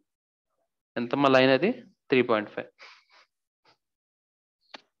పక్కకి ఎంతమ్మా లైన్ అది? 3.5.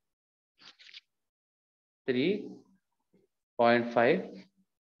 3.5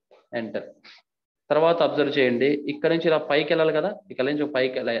 ఎంటర్. తర్వాత అబ్జర్వ్ చేయండి, ఇక్కడ నుంచి ఇలా పైకి వెళ్ళాలి కదా. ఇక్కడ నుంచి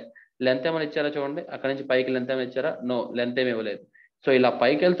పైకి లెంత్ ఏమైనా ఇచ్చారా చూడండి. అక్కడ నుంచి పైకి లెంత్ ఏమైనా ఇచ్చారా? నో, లెంత్ ఏమి ఇవ్వలేదు. సో ఇలా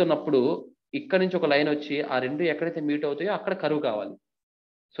పైకి వెళ్తున్నప్పుడు ఇక్కడ నుంచి ఒక లైన్ వచ్చి ఆ రెండు ఎక్కడైతే మీట్ అవుతాయో అక్కడ కరువు కావాలి.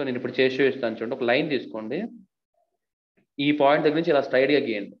 సో నేను ఇప్పుడు చేసి చూపిస్తాను చూడండి. ఒక లైన్ తీసుకోండి, ఈ పాయింట్ దగ్గర నుంచి ఇలా స్ట్రైట్ గా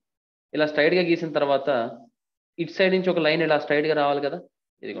గీయండి. ఇలా స్ట్రైట్ గా గీసిన తర్వాత ఇటు సైడ్ నుంచి ఒక లైన్ ఇలా స్ట్రైట్ గా రావాలి కదా.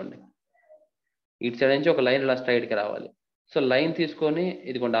 ఇదిగోండి, ఇటు సైడ్ నుంచి ఒక లైన్ ఇలా స్ట్రైట్ గా రావాలి. సో లైన్ తీసుకొని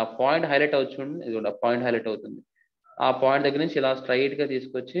ఇదిగోండి ఆ పాయింట్ హైలైట్ అవుతుంది. ఇదిగోండి ఆ పాయింట్ హైలైట్ అవుతుంది. ఆ పాయింట్ దగ్గర నుంచి ఇలా స్ట్రైట్ గా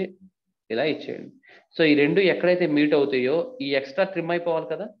తీసుకొచ్చి ఇలా ఇచ్చేయండి. సో ఈ రెండు ఎక్కడైతే మీట్ అవుతాయో ఈ ఎక్స్ట్రా ట్రిమ్ అయిపోవాలి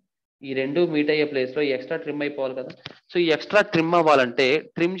కదా. ఈ రెండు మీట్ అయ్యే ప్లేస్ లో ఈ ఎక్స్ట్రా ట్రిమ్ అయిపోవాలి కదా. సో ఈ ఎక్స్ట్రా ట్రిమ్ అవ్వాలంటే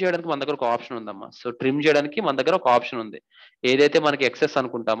ట్రిమ్ చేయడానికి మన దగ్గర ఒక ఆప్షన్ ఉందమ్మా. సో ట్రిమ్ చేయడానికి మన దగ్గర ఒక ఆప్షన్ ఉంది. ఏదైతే మనకి ఎక్సెస్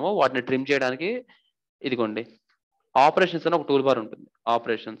అనుకుంటామో వాటిని ట్రిమ్ చేయడానికి ఇదిగోండి ఆపరేషన్స్ అని ఒక టూల్ బార్ ఉంటుంది.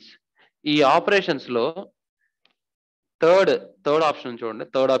 ఆపరేషన్స్, ఈ ఆపరేషన్స్ లో థర్డ్ ఆప్షన్ చూడండి.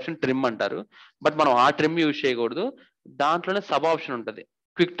 థర్డ్ ఆప్షన్ ట్రిమ్ అంటారు. బట్ మనం ఆ ట్రిమ్ యూజ్ చేయకూడదు. దాంట్లోనే సబ్ ఆప్షన్ ఉంటుంది,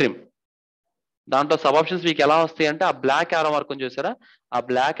 క్విక్ ట్రిమ్. దాంట్లో సబ్ ఆప్షన్స్ మీకు ఎలా వస్తాయి అంటే ఆ బ్లాక్ యారో మార్క్ చూసారా, ఆ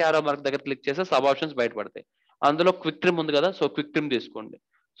బ్లాక్ యారో మార్క్ దగ్గర క్లిక్ చేస్తే సబ్ ఆప్షన్స్ బయటపడతాయి. అందులో క్విక్ ట్రిమ్ ఉంది కదా. సో క్విక్ ట్రిమ్ తీసుకోండి.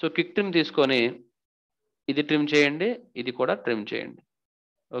 సో క్విక్ ట్రిమ్ తీసుకొని ఇది ట్రిమ్ చేయండి, ఇది కూడా ట్రిమ్ చేయండి.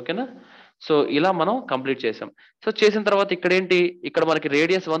 ఓకేనా? సో ఇలా మనం కంప్లీట్ చేసాం. సో చేసిన తర్వాత ఇక్కడ ఏంటి, ఇక్కడ మనకి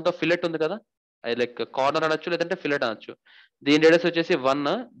రేడియస్ 1 తో ఫిల్లెట్ ఉంది కదా. అది లైక్ కార్నర్ అనొచ్చు, లేదంటే ఫిల్లెట్ అనొచ్చు. దీని రేడియస్ వచ్చేసి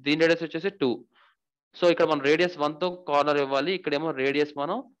 1, దీని రేడియస్ వచ్చేసి 2. సో ఇక్కడ మనం రేడియస్ 1 తో కార్నర్ ఇవ్వాలి, ఇక్కడేమో రేడియస్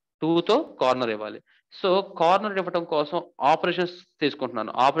మనం 2 తో కార్నర్ ఇవ్వాలి. సో కార్నర్ ఇవ్వడం కోసం ఆపరేషన్స్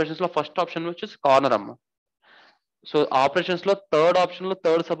తీసుకుంటున్నాను. ఆపరేషన్స్ లో ఫస్ట్ ఆప్షన్ వచ్చేసి కార్నర్ అమ్మ. సో ఆపరేషన్స్ లో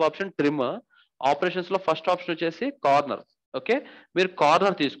third sub option trim. Operations లో ఫస్ట్ ఆప్షన్ వచ్చేసి కార్నర్. ఓకే, మీరు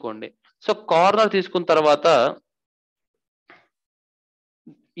కార్నర్ తీసుకోండి. సో కార్నర్ తీసుకున్న తర్వాత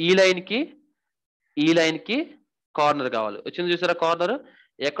ఈ లైన్ కి కార్నర్ కావాలి. వచ్చింది చూసారా కార్నర్?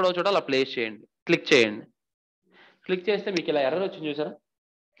 ఎక్కడో చోట అలా ప్లేస్ చేయండి, క్లిక్ చేయండి. క్లిక్ చేస్తే మీకు ఇలా ఎర్రర్ వచ్చింది చూసారా,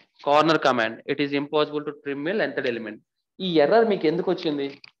 corner command it is impossible to trim A length element. ఈ ఎర్రర్ మీకు ఎందుకు వచ్చింది?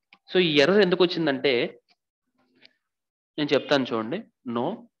 సో ఈ ఎర్రర్ ఎందుకు వచ్చిందంటే నేను చెప్తాను చూడండి. నో,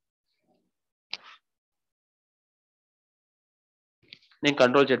 నేను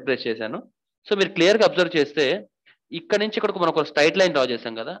కంట్రోల్ జెడ్ ప్రెస్ చేశాను. సో మీరు క్లియర్ గా అబ్జర్వ్ చేస్తే ఇక్కడ నుంచి ఇక్కడికి మనం ఒక స్ట్రైట్ లైన్ డ్రా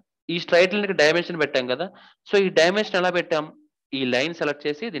చేసాం కదా. ఈ స్ట్రైట్ లైన్ కి డైమెన్షన్ పెట్టాం కదా. సో ఈ డైమెన్షన్ ఎలా పెట్టాం? ఈ లైన్ సెలెక్ట్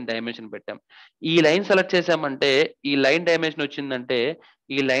చేసి దీని డైమెన్షన్ పెట్టాం. ఈ లైన్ సెలెక్ట్ చేసామంటే ఈ లైన్ డైమెన్షన్ వచ్చిందంటే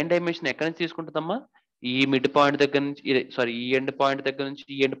ఈ లైన్ డైమెన్షన్ ఎక్కడి నుంచి తీసుకుంటుందమ్మా? ఈ మిడ్ పాయింట్ దగ్గర నుంచి, సారీ ఈ ఎండ్ పాయింట్ దగ్గర నుంచి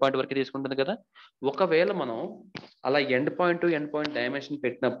ఈ ఎండ్ పాయింట్ వరకు తీసుకుంటుంది కదా. ఒకవేళ మనం అలా end point to end point dimension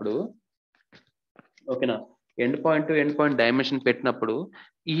పెట్టినప్పుడు, ఓకేనా, end point to end point dimension పెట్టినప్పుడు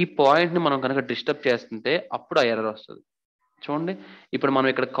ఈ పాయింట్ ని మనం కనుక డిస్టర్బ్ చేస్తుంటే అప్పుడు ఆ ఎర్రర్ వస్తుంది. చూడండి, ఇప్పుడు మనం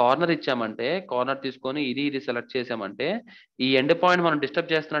ఇక్కడ కార్నర్ ఇచ్చామంటే, కార్నర్ తీసుకొని ఇది సెలెక్ట్ చేసామంటే ఈ ఎండ్ పాయింట్ మనం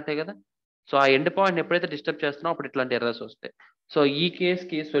డిస్టర్బ్ చేస్తున్నట్టే కదా. సో ఆ ఎండ్ పాయింట్ ఎప్పుడైతే డిస్టర్బ్ చేస్తున్నామో అప్పుడు ఇట్లాంటి ఎర్రర్స్ వస్తాయి. సో ఈ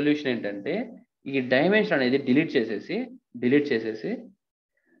కేసుకి సొల్యూషన్ ఏంటంటే ఈ డైమెన్షన్ అనేది డిలీట్ చేసేసి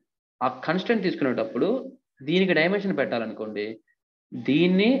ఆ కన్స్టెంట్ తీసుకునేటప్పుడు దీనికి డైమెన్షన్ పెట్టాలనుకోండి,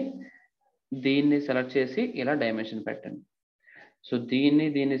 దీన్ని సెలెక్ట్ చేసి ఇలా డైమెన్షన్ పెట్టండి. సో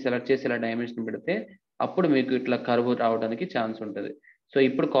దీన్ని సెలెక్ట్ చేసి ఇలా డైమెన్షన్ పెడితే అప్పుడు మీకు ఇట్లా కర్వ్ రావడానికి ఛాన్స్ ఉంటుంది. సో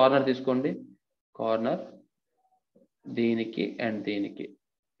ఇప్పుడు కార్నర్ తీసుకోండి, కార్నర్ దీనికి అండ్ దీనికి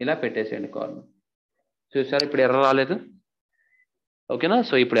ఇలా పెట్టేసేయండి కార్నర్. చూసారు ఇప్పుడు ఎర్ర రాలేదు. ఓకేనా?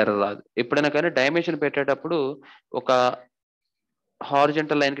 సో ఇప్పుడు ఎర్ర రాదు. ఎప్పుడైనా కానీ డైమెన్షన్ పెట్టేటప్పుడు ఒక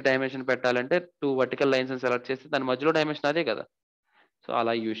హారిజంటల్ లైన్ కి డైమెన్షన్ పెట్టాలంటే 2 వర్టికల్ లైన్స్ సెలెక్ట్ చేస్తే దాని మధ్యలో డైమెన్షన్ అదే కదా. సో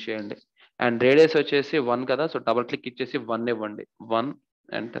అలా యూజ్ చేయండి. అండ్ రేడియస్ వచ్చేసి 1 కదా, సో డబుల్ క్లిక్ ఇచ్చేసి 1 ఇవ్వండి. 1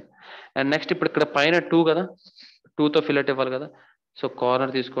 ఎంటర్. అండ్ నెక్స్ట్ ఇప్పుడు ఇక్కడ పైన 2 కదా, 2తో ఫిల్లెట్ ఇవ్వాలి కదా. సో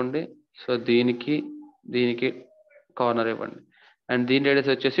కార్నర్ తీసుకోండి. సో దీనికి దీనికి కార్నర్ ఇవ్వండి. అండ్ దీని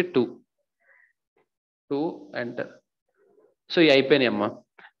రేడియస్ వచ్చేసి 2 ఎంటర్. సో ఇవి అయిపోయినాయి అమ్మా.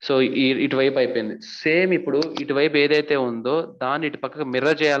 సో ఇటువైపు అయిపోయింది. సేమ్ ఇప్పుడు ఇటువైపు ఏదైతే ఉందో దాన్ని ఇటు పక్కకు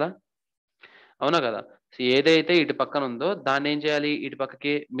మిర్రర్ చేయాలా, అవునా కదా. సో ఏదైతే ఇటు పక్కన ఉందో దాన్ని ఏం చేయాలి, ఇటు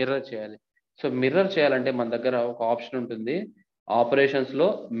పక్కకి మిర్రర్ చేయాలి. సో మిర్రర్ చేయాలంటే మన దగ్గర ఒక ఆప్షన్ ఉంటుంది, ఆపరేషన్స్ లో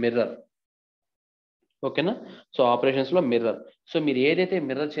మిర్రర్. ఓకేనా. సో ఆపరేషన్స్ లో మిర్రర్. సో మీరు ఏదైతే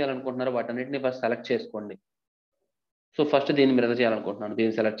మిర్రర్ చేయాలనుకుంటున్నారో వాటన్నిటిని ఫస్ట్ సెలెక్ట్ చేసుకోండి. సో ఫస్ట్ దీన్ని మిర్రర్ చేయాలనుకుంటున్నాను,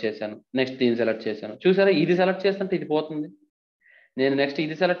 దీన్ని సెలెక్ట్ చేశాను. నెక్స్ట్ దీన్ని సెలెక్ట్ చేశాను. చూసారా, ఇది సెలెక్ట్ చేస్తుంటే ఇది పోతుంది. నేను నెక్స్ట్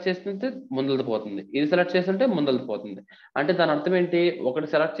ఇది సెలెక్ట్ చేస్తుంటే ముందలది పోతుంది, ఇది సెలెక్ట్ చేస్తుంటే ముందలది పోతుంది. అంటే దాని అర్థం ఏంటి, ఒకటి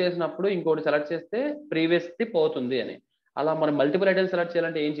సెలెక్ట్ చేసినప్పుడు ఇంకోటి సెలెక్ట్ చేస్తే ప్రీవియస్ది పోతుంది అని. అలా మనం మల్టిపుల్ ఐటమ్స్ సెలెక్ట్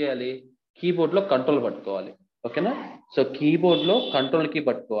చేయాలంటే ఏం చేయాలి, కీబోర్డ్ లో కంట్రోల్ పట్టుకోవాలి. ఓకేనా. సో కీబోర్డ్ లో కంట్రోల్ కీ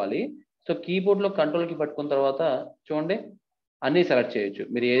పట్టుకోవాలి. సో కీబోర్డ్ లో కంట్రోల్ కీ పట్టుకున్న తర్వాత చూడండి అన్ని సెలెక్ట్ చేయొచ్చు.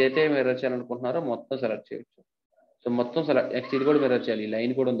 మీరు ఏదైతే మిర్రర్ చేయాలనుకుంటున్నారో మొత్తం సెలెక్ట్ చేయొచ్చు. సో మొత్తం సెలెక్ట్, నెక్స్ట్ ఇది కూడా మిర్రర్ చేయాలి. ఈ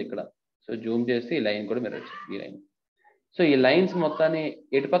లైన్ కూడా ఉంది ఇక్కడ. సో జూమ్ చేసి ఈ లైన్ కూడా మిర్రర్ చేయాలి, ఈ లైన్. సో ఈ లైన్స్ మొత్తాన్ని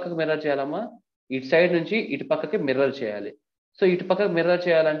ఎటు పక్కకు మిర్రర్ చేయాలమ్మా, ఇటు సైడ్ నుంచి ఇటు పక్కకి మిర్రర్ చేయాలి. సో ఇటు పక్కకు మిర్రర్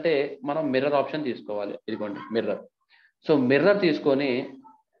చేయాలంటే మనం మిర్రర్ ఆప్షన్ తీసుకోవాలి. ఇదిగోండి మిర్రర్. సో మిర్రర్ తీసుకొని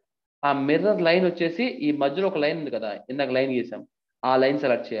ఆ మిర్రర్ లైన్ వచ్చేసి ఈ మధ్యలో ఒక లైన్ ఉంది కదా, ఇందాక లైన్ గీసాం, ఆ లైన్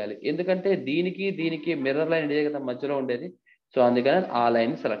సెలెక్ట్ చేయాలి. ఎందుకంటే దీనికి దీనికి మిర్రర్ లైన్ ఇదే కదా మధ్యలో ఉండేది. సో అందుకని ఆ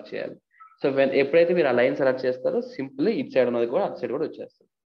లైన్ సెలెక్ట్ చేయాలి. సో ఎప్పుడైతే మీరు ఆ లైన్ సెలెక్ట్ చేస్తారో సింపుల్ ఇటు సైడ్ ఉన్నది కూడా అటు సైడ్ కూడా వచ్చేస్తుంది.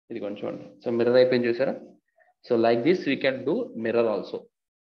 ఇదిగోండి చూడండి. సో మిర్రర్ అయిపోయింది చూసారా. So like this we can do mirror also.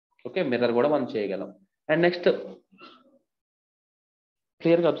 Okay, mirror కూడా మనం చేయగలం. అండ్ నెక్స్ట్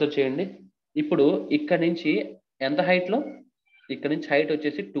క్లియర్గా అబ్జర్వ్ చేయండి. ఇప్పుడు ఇక్కడ నుంచి ఎంత హైట్లో, ఇక్కడ నుంచి హైట్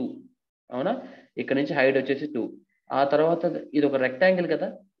వచ్చేసి 2, అవునా. ఇక్కడ నుంచి హైట్ వచ్చేసి 2. ఆ తర్వాత ఇది ఒక రెక్టాంగిల్ కదా,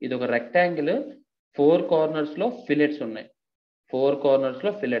 ఇది ఒక రెక్టాంగిల్. 4 కార్నర్స్ లో ఫిలెట్స్ ఉన్నాయి. 4 కార్నర్స్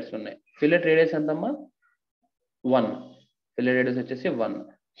లో ఫిలెట్స్ ఉన్నాయి. ఫిలెట్ రేడియస్ ఎంతమ్మా, 1. ఫిలెట్ రేడియస్ వచ్చేసి 1.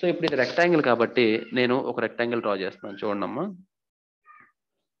 సో ఇప్పుడు ఇది రెక్టాంగిల్ కాబట్టి నేను ఒక రెక్టాంగిల్ డ్రా చేస్తున్నాను. చూడండి అమ్మా,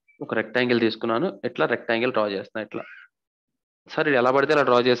 ఒక రెక్టాంగిల్ తీసుకున్నాను. ఎట్లా రెక్టాంగిల్ డ్రా చేస్తున్నాను ఇట్లా. సార్ ఇది ఎలా పడితే అలా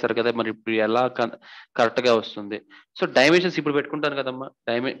డ్రా చేస్తారు కదా, మరి ఇప్పుడు ఎలా కరెక్ట్ గా వస్తుంది. సో డైమెన్షన్స్ ఇప్పుడు పెట్టుకుంటాను కదమ్మా,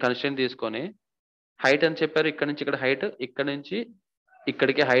 కన్స్ట్రెయిన్ తీసుకొని హైట్ అని చెప్పారు, ఇక్కడ నుంచి ఇక్కడ హైట్, ఇక్కడ నుంచి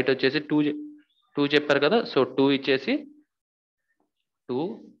ఇక్కడికి హైట్ వచ్చేసి 2 చెప్పారు కదా. సో 2 ఇచ్చేసి 2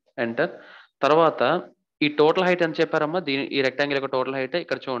 ఎంటర్. తర్వాత ఈ టోటల్ హైట్ అని చెప్పారమ్మా, ఈ రెక్టాంగిల్ యొక్క టోటల్ హైట్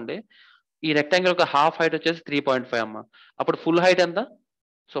ఇక్కడ చూడండి. ఈ రెక్టాంగిల్ యొక్క హాఫ్ హైట్ వచ్చేసి 3.5 అమ్మా. అప్పుడు ఫుల్ హైట్ ఎంత,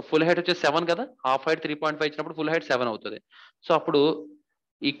 సో ఫుల్ హైట్ వచ్చేసి 7 కదా. హాఫ్ హైట్ 3.5 ఇచ్చినప్పుడు ఫుల్ హైట్ 7 అవుతుంది. సో అప్పుడు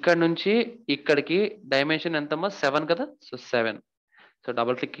ఇక్కడ నుంచి ఇక్కడికి డైమెన్షన్ ఎంతమ్మా, 7 కదా. సో 7. సో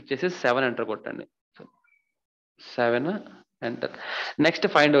డబుల్ క్లిక్ ఇచ్చేసి 7 ఎంటర్ కొట్టండి. 7 ఎంటర్. నెక్స్ట్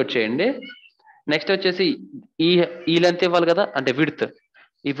ఫైండ్ అవుట్ చేయండి. నెక్స్ట్ వచ్చేసి ఈ ఈ లెంత్ ఇవ్వాలి కదా, అంటే విడ్త్,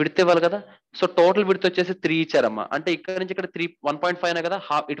 ఈ విడ్త్ ఇవ్వాలి కదా. సో టోటల్ విడ్త్ వచ్చేసి 3 ఇచ్చారమ్మా. అంటే ఇక్కడ నుంచి ఇక్కడ 1.5 అనే కదా,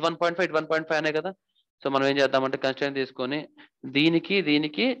 ఇటు 1.5 ఇటు 1.5 అనే కదా. సో మనం ఏం చేద్దామంటే కన్స్ట్రెయిన్ తీసుకొని దీనికి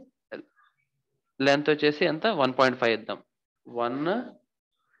దీనికి లెంత్ వచ్చేసి ఎంత, 1.5 ఇద్దాం.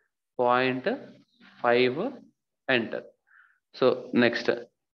 1.5 ఎంటర్. So next.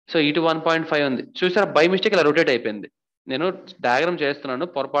 సో ఇటు 1.5 ఉంది చూసారా, బై మిస్టేక్ ఇలా రొటేట్ అయిపోయింది. నేను డయాగ్రామ్ చేస్తున్నాను,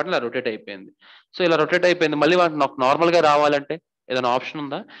 పొరపాటున ఇలా రొటేట్ అయిపోయింది. సో ఇలా రొటేట్ అయిపోయింది. మళ్ళీ నాకు నార్మల్ గా రావాలంటే ఏదైనా ఆప్షన్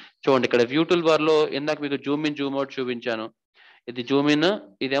ఉందా, చూడండి ఇక్కడ వ్యూ టూల్ బార్ లో ఇందాక మీకు జూమ్ ఇన్ జూమ్ అవుట్ చూపించాను. ఇది జూమ్ ఇన్,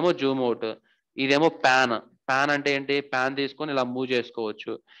 ఇదేమో జూమ్ అవుట్, ఇదేమో ప్యాన్. ప్యాన్ అంటే ఏంటి, ప్యాన్ తీసుకొని ఇలా మూవ్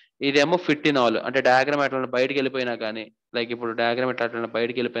చేసుకోవచ్చు. ఇదేమో ఫిట్ ఇన్ ఆల్, అంటే డయాగ్రామ్ ఎట్లా బయటకు వెళ్ళిపోయినా కానీ, లైక్ ఇప్పుడు డయాగ్రామ్ ఎట్లా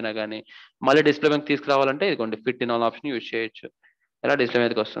బయటకు వెళ్ళిపోయినా కానీ మళ్ళీ డిస్ప్లే మీద తీసుకురావాలంటే ఇదిగోండి fit in all option use చేయొచ్చు. ఇలా డిస్ప్లే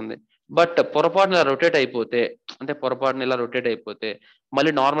మీదకి వస్తుంది. బట్ పొరపాటున ఇలా రొటేట్ అయిపోతే, అంటే పొరపాటున ఇలా రొటేట్ అయిపోతే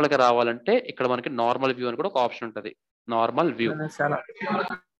మళ్ళీ నార్మల్ గా రావాలంటే ఇక్కడ మనకి నార్మల్ వ్యూ అని కూడా ఒక ఆప్షన్ ఉంటుంది, నార్మల్ వ్యూ.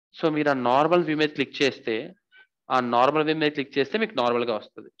 సో మీరు ఆ నార్మల్ వ్యూ మీద క్లిక్ చేస్తే, ఆ నార్మల్ వ్యూ మీద క్లిక్ చేస్తే మీకు నార్మల్ గా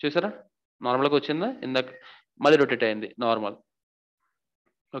వస్తుంది. చూసారా, నార్మల్ గా వచ్చిందా, ఇందాక మళ్ళీ రొటేట్ అయింది నార్మల్.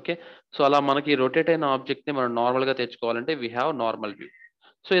 ఓకే. సో అలా మనకి రొటేట్ అయిన ఆబ్జెక్ట్ ని మనం నార్మల్ గా తెచ్చుకోవాలంటే we have normal view.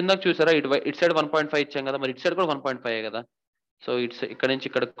 So ఇందాక చూసారా, ఇటు సైడ్ 1.5 ఇచ్చాం కదా, మరి ఇటు సైడ్ కూడా 1.5 కదా. సో ఇట్స్ ఇక్కడ నుంచి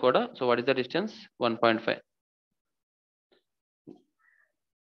ఇక్కడికి కూడా. So what is the distance, 1.5.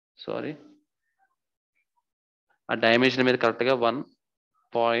 Sorry, ఆ డైమెన్షన్ మీద కరెక్ట్ గా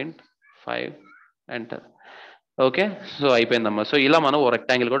 1.5 ఎంటర్. ఓకే. సో అయిపోయిందమ్మా. సో ఇలా మనం ఓ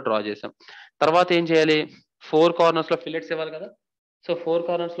రెక్టాంగిల్ కూడా డ్రా చేసాం. తర్వాత ఏం చేయాలి, 4 కార్నర్స్ లో ఫిల్లెట్స్ ఇవ్వాలి కదా. సో 4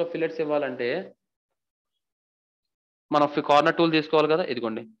 కార్నర్స్ లో ఫిల్లెట్స్ ఇవ్వాలంటే మనం కార్నర్ టూల్ తీసుకోవాలి కదా,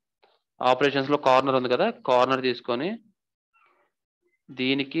 ఇదిగోండి ఆపరేషన్స్ లో కార్నర్ ఉంది కదా, కార్నర్ తీసుకొని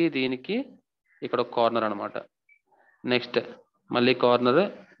దీనికి దీనికి ఇక్కడ ఒక కార్నర్ అనమాట. నెక్స్ట్ మళ్ళీ కార్నర్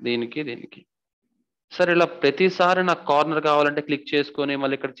దీనికి దీనికి. సరే ఇలా ప్రతిసారి నాకు కార్నర్ కావాలంటే క్లిక్ చేసుకొని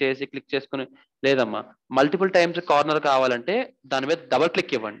మళ్ళీ ఇక్కడ చేసి క్లిక్ చేసుకొని, లేదమ్మా మల్టిపుల్ టైమ్స్ కార్నర్ కావాలంటే దాని మీద డబల్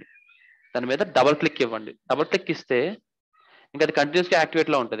క్లిక్ ఇవ్వండి. దాని మీద డబల్ క్లిక్ ఇవ్వండి. డబల్ క్లిక్ ఇస్తే ఇంకా అది కంటిన్యూస్గా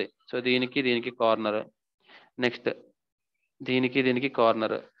యాక్టివేట్లో ఉంటుంది. సో దీనికి దీనికి కార్నర్, నెక్స్ట్ దీనికి దీనికి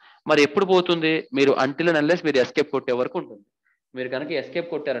కార్నర్. మరి ఎప్పుడు పోతుంది? మీరు అంటిల్ అండ్ అన్లెస్ మీరు ఎస్కేప్ కొట్టే వరకు ఉంటుంది. మీరు కనుక ఎస్కేప్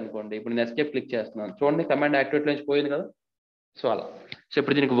కొట్టారనుకోండి, ఇప్పుడు నేను ఎస్కేప్ క్లిక్ చేస్తున్నాను చూడండి, కమాండ్ యాక్టివేట్ నుంచి పోయింది కదా. సో అలా. సో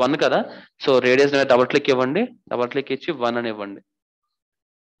ఇప్పుడు దీనికి 1 కదా, సో రేడియస్ మీద డబల్ క్లిక్ ఇవ్వండి. డబల్ క్లిక్ ఇచ్చి 1 అని ఇవ్వండి.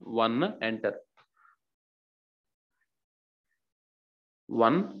 1 ఎంటర్,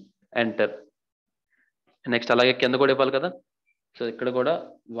 1 ఎంటర్. నెక్స్ట్ అలాగే కింద కూడా ఇవ్వాలి కదా, సో ఇక్కడ కూడా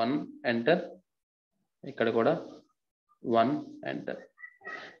 1 ఎంటర్, ఇక్కడ కూడా 1 ఎంటర్.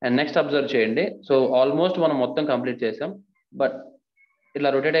 అండ్ నెక్స్ట్ అబ్జర్వ్ చేయండి. సో ఆల్మోస్ట్ మనం మొత్తం కంప్లీట్ చేసాం. బట్ ఇలా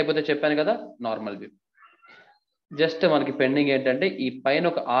రొటేట్ అయిపోతే చెప్పాను కదా నార్మల్ వ్యూ. జస్ట్ మనకి పెండింగ్ ఏంటంటే ఈ పైన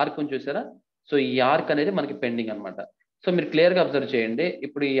ఒక ఆర్క్ చూసారా, సో ఈ ఆర్క్ అనేది మనకి పెండింగ్ అనమాట. సో మీరు క్లియర్గా అబ్జర్వ్ చేయండి.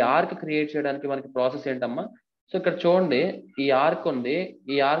 ఇప్పుడు ఈ ఆర్క్ క్రియేట్ చేయడానికి మనకి ప్రాసెస్ ఏంటమ్మా? సో ఇక్కడ చూడండి, ఈ ఆర్క్ ఉంది.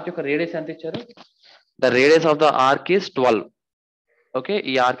 ఈ ఆర్క్ యొక్క రేడియస్ ఎంత ఇచ్చారు? The radius of the arc is 12. Okay,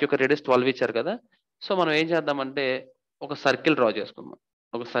 ఈ ఆర్క్ యొక్క రేడియస్ 12 ఇచ్చారు కదా. సో మనం ఏం చేద్దామంటే ఒక సర్కిల్ డ్రా చేసుకుందాం.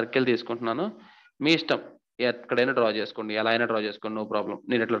 ఒక సర్కిల్ తీసుకుంటున్నాను, మీ ఇష్టం ఎక్కడైనా డ్రా చేసుకోండి, ఎలా అయినా డ్రా చేసుకోండి, నో ప్రాబ్లం.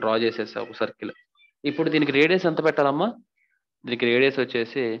 నేను ఇట్లా డ్రా చేసేసా ఒక సర్కిల్. ఇప్పుడు దీనికి రేడియస్ ఎంత పెట్టాలమ్మా? దీనికి రేడియస్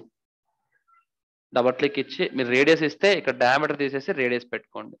వచ్చేసి డబల్ క్లిక్ ఇచ్చి మీరు రేడియస్ ఇస్తే ఇక్కడ డయామీటర్ తీసేసి రేడియస్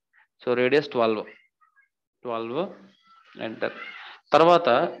పెట్టుకోండి. So radius 12 enter. తర్వాత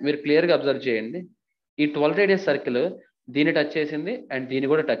మీరు క్లియర్గా అబ్జర్వ్ చేయండి, ఈ 12 రేడియస్ సర్కిల్ దీన్ని టచ్ చేసింది అండ్ దీన్ని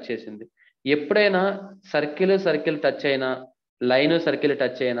కూడా టచ్ చేసింది. ఎప్పుడైనా సర్కిల్ టచ్ అయినా, లైన్ సర్కిల్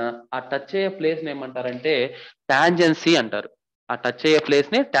టచ్ అయినా, ఆ టచ్ అయ్యే ప్లేస్ని ఏమంటారంటే టాంజెన్సీ అంటారు. ఆ టచ్ అయ్యే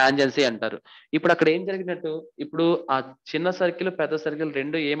ప్లేస్ని టాంజెన్సీ అంటారు. ఇప్పుడు అక్కడ ఏం జరిగినట్టు? ఇప్పుడు ఆ చిన్న సర్కిల్ పెద్ద సర్కిల్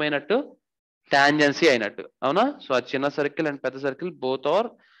రెండు ఏమైనట్టు? టాంజెన్సీ అయినట్టు, అవునా? సో ఆ చిన్న సర్కిల్ అండ్ పెద్ద circle both are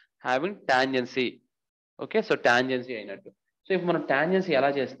having tangency. Okay, so tangency అయినట్టు. సో ఇప్పుడు మనం టాంజెన్సీ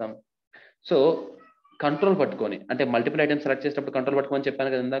ఎలా చేస్తాం? సో కంట్రోల్ పట్టుకొని, అంటే మల్టిపుల్ ఐటమ్స్ సెలెక్ట్ చేసేటప్పుడు కంట్రోల్ పట్టుకొని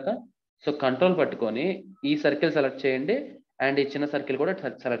చెప్పాను కదా ఇందాక. సో కంట్రోల్ పట్టుకొని ఈ సర్కిల్ సెలెక్ట్ చేయండి అండ్ ఈ చిన్న సర్కిల్ కూడా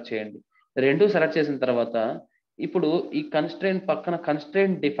సెలెక్ట్ చేయండి. రెండు సెలెక్ట్ చేసిన తర్వాత ఇప్పుడు ఈ కన్స్ట్రెయింట్ పక్కన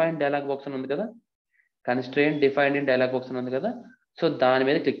కన్స్ట్రెయింట్ డిఫైన్ డైలాగ్ బాక్స్ అని ఉంది కదా, constraint defined in dialogue box అని ఉంది కదా. సో దాని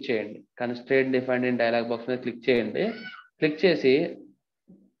మీద క్లిక్ చేయండి. Constraint defined in dialogue box మీద క్లిక్ చేయండి. క్లిక్ చేసి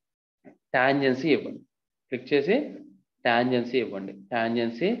టాంజెన్సీ ఇవ్వండి. క్లిక్ చేసి టాంజెన్సీ ఇవ్వండి.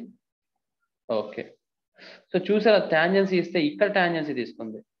 Tangency, okay. సో చూసారా, టాంజెన్సీ ఇస్తే ఇక్కడ టాంజెన్సీ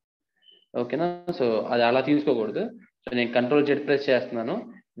తీసుకుంది. ఓకేనా? సో అది అలా తీసుకోకూడదు. సో నేను కంట్రోల్ జెడ్ ప్రెస్ చేస్తున్నాను.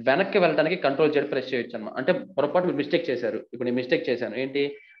 వెనక్కి వెళ్ళడానికి కంట్రోల్ జెడ్ ప్రెస్ చేయొచ్చు అన్నమాట. అంటే పొరపాటు మీరు మిస్టేక్ చేశారు. ఇప్పుడు నేను మిస్టేక్ చేశాను ఏంటి?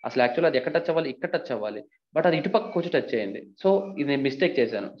 అసలు యాక్చువల్ అది ఎక్కడ టచ్ అవ్వాలి? ఇక్కడ టచ్ అవ్వాలి. బట్ అది ఇటుపక్కకు వచ్చి టచ్ చేయండి. సో ఇది నేను మిస్టేక్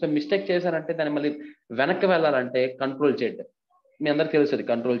చేశాను. సో మిస్టేక్ చేశానంటే దాన్ని మళ్ళీ వెనక్కి వెళ్ళాలంటే కంట్రోల్ జెడ్. మీ అందరికి తెలుస్తుంది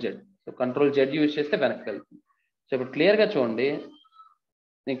control Z. So control Z use చేస్తే వెనక్కి వెళ్తుంది. సో ఇప్పుడు క్లియర్గా చూడండి,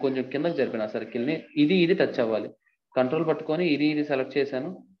 నేను కొంచెం కిందకి జరిపిన సర్కిల్ని, ఇది టచ్ అవ్వాలి. కంట్రోల్ పట్టుకొని ఇది సెలెక్ట్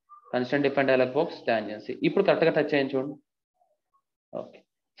చేశాను. Constant different dialogue box tangency. ఇప్పుడు కరెక్ట్గా టచ్ అయ్యింది చూడండి. ఓకే.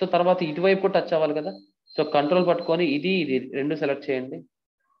 సో తర్వాత ఇటువైపు టచ్ అవ్వాలి కదా. సో కంట్రోల్ పట్టుకొని ఇది రెండు సెలెక్ట్ చేయండి.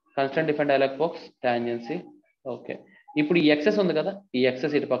 Constant different dialogue box tangency. Okay. ఇప్పుడు ఈ ఎక్సెస్ ఉంది కదా, ఈ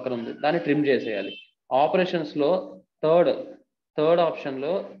ఎక్సెస్ ఇటు పక్కన ఉంది, దాన్ని ట్రిమ్ చేసేయాలి. ఆపరేషన్స్లో థర్డ్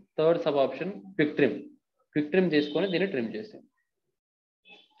ఆప్షన్లో third sub option quick trim తీసుకొని దీన్ని ట్రిమ్ చేసేయండి.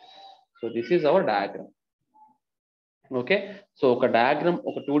 So this is our diagram. Okay. So ఒక డయాగ్రామ్,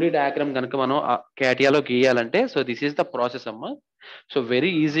 ఒక 2D డయాగ్రామ్ కనుక మనం క్యాటియాలో గీయాలంటే so this is the process అమ్మా. సో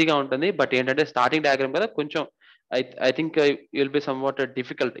వెరీ ఈజీగా ఉంటుంది. బట్ ఏంటంటే స్టార్టింగ్ డయాగ్రామ్ కదా, కొంచెం I think you'll be some what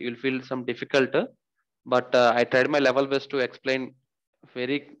difficult, you'll feel some difficult. But I tried my level best to explain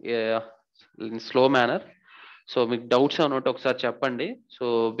very slow manner. So మీకు doubts ఏమైనా ఉంటే ఒకసారి చెప్పండి. So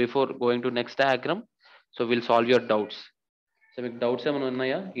before going to next diagram, so will solve your doubts. So మీకు doubts ఏమైనా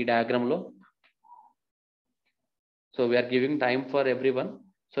ఉన్నాయా ఈ డయాగ్రామ్లో? So we are giving time for every one.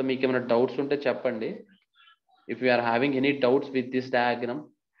 So మీకు ఏమైనా డౌట్స్ ఉంటే చెప్పండి. If you are having any doubts with this diagram,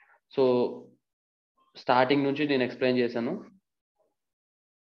 so starting నుంచి నేను ఎక్స్ప్లెయిన్ చేశాను.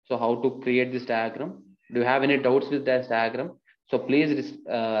 So how to create this diagram. Do you have any doubts with this diagram? So please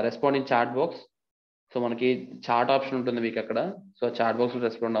respond in chat box. So మనకి chat option ఉంటుంది మీకు అక్కడ. So chat బాక్స్లో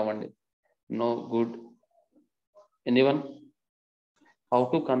respond అవ్వండి. No good. Anyone? How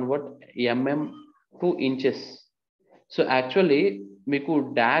to convert mm to inches. So actually మీకు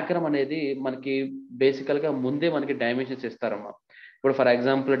diagram అనేది మనకి బేసికల్గా ముందే మనకి డైమెన్షన్స్ ఇస్తారమ్మా. ఇప్పుడు ఫర్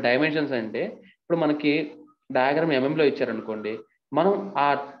ఎగ్జాంపుల్ డైమెన్షన్స్ అంటే ఇప్పుడు మనకి డయాగ్రామ్ ఎంఎంలో ఇచ్చారనుకోండి, మనం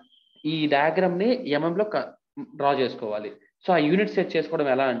ఈ డయాగ్రామ్ని ఎంఎంలో డ్రా చేసుకోవాలి. సో ఆ యూనిట్ సెట్ చేసుకోవడం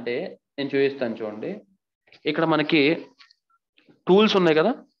ఎలా అంటే నేను చూపిస్తాను చూడండి. ఇక్కడ మనకి టూల్స్ ఉన్నాయి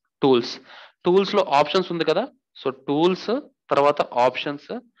కదా, టూల్స్లో ఆప్షన్స్ ఉంది కదా. సో టూల్స్ తర్వాత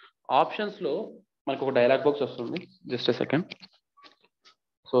ఆప్షన్స్లో మనకు ఒక డైలాగ్ బాక్స్ వస్తుంది. Just a second.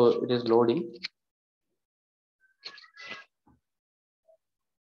 So it is loading.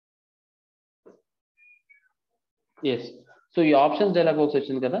 Yes. So ఈ ఆప్షన్స్ డైలాగ్ బాక్స్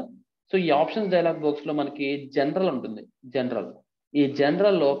వచ్చింది కదా. సో ఈ ఆప్షన్స్ డైలాగ్ బాక్స్ లో మనకి జనరల్ ఉంటుంది. ఈ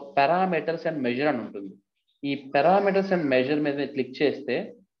జనరల్లో పారామీటర్స్ అండ్ మెజర్ అని ఉంటుంది. ఈ పారామీటర్స్ అండ్ మెజర్ మీద క్లిక్ చేస్తే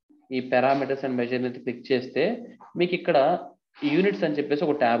మీకు ఇక్కడ యూనిట్స్ అని చెప్పేసి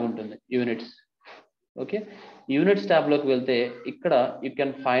ఒక ట్యాబ్ ఉంటుంది. యూనిట్స్. ఓకే, యూనిట్స్ ట్యాబ్ లోకి వెళ్తే ఇక్కడ you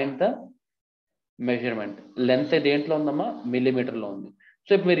can find the measurement. Length దేంట్లో ఉందమ్మా? మిల్లీమీటర్లో ఉంది.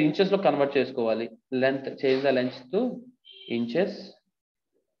 సో ఇప్పుడు మీరు ఇంచెస్ లో కన్వర్ట్ చేసుకోవాలి. Length, change the length to inches.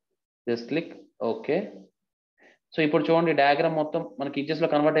 Just click okay. So ఇప్పుడు చూడండి డయాగ్రామ్ మొత్తం మనకి ఇంచెస్ లో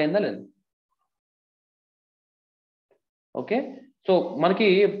కన్వర్ట్ అయిందా లేదు? ఓకే. సో మనకి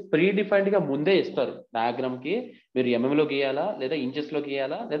ప్రీ డిఫైన్డ్ గా ముందే ఇస్తారు డయాగ్రామ్ కి, మీరు ఎంఎంలో గీయాలా లేదా ఇంచెస్ లో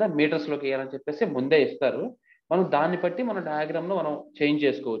గీయాలా లేదా మీటర్స్ లో గీయాలని చెప్పేసి ముందే ఇస్తారు. మనం దాన్ని బట్టి మన డయాగ్రామ్ లో మనం చేంజ్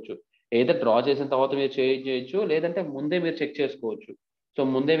చేసుకోవచ్చు. ఏదో డ్రా చేసిన తర్వాత మీరు చేంజ్ చేయొచ్చు, లేదంటే ముందే మీరు చెక్ చేసుకోవచ్చు. సో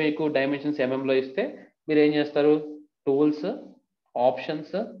ముందే మీకు డైమెన్షన్స్ ఎంఎంలో ఇస్తే మీరు ఏం చేస్తారు? టూల్స్,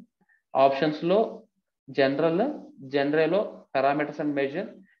 ఆప్షన్స్ లో జనరల్లో పారామీటర్స్ అండ్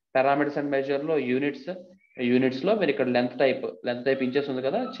మెజర్ లో యూనిట్స్ లో మీరు ఇక్కడ లెంత్ టైప్ ఇంచెస్ ఉంది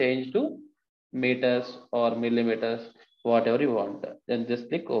కదా, change to metres are millimetres, what ever you want. Then just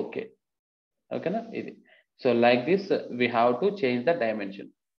click okay. ఓకేనా? ఇది. So like this we have to change the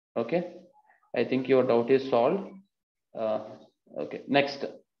dimension. Okay, I think your doubt is solved. Okay, next.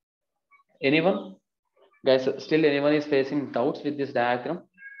 Anyone guys, still anyone is facing doubts with this diagram?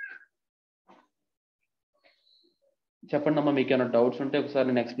 చెప్పండి అమ్మా, మీకు ఏమైనా doubts ఉంటే ఒకసారి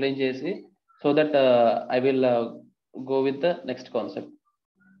నేను explain చేసి, so that I will go with the next concept.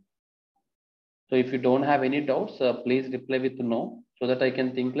 So if you don't have any doubts, please reply with no, so that I can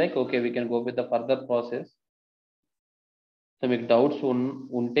think like okay, we can go with the further process. So మీకు doubts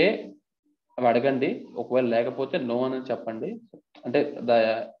ఉంటే అవి అడగండి, ఒకవేళ లేకపోతే no అని చెప్పండి. అంటే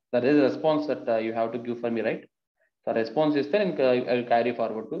there is response that you have to give for me, right? So response ఇస్తే నేను I will carry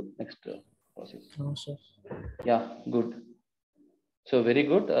forward to next process. Yeah, good. So very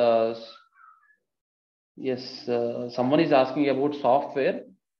good. yes, someone is asking about software.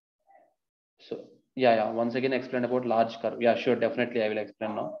 So yeah, once again explain about large curve. Yeah, sure, definitely I will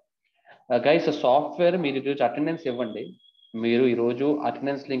explain now. Guys, software మీరు ఈరోజు attendance ఇవ్వండి. మీరు ఈరోజు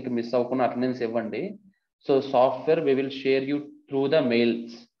attendance link miss అవ్వకుండా attendance ఇవ్వండి. So software we will share you through the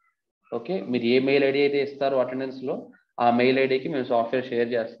mails. Okay, మీరు ఏ mail ID అయితే ఇస్తారో అటెండెన్స్ లో, ఆ మెయిల్ ఐడికి మేము సాఫ్ట్వేర్ షేర్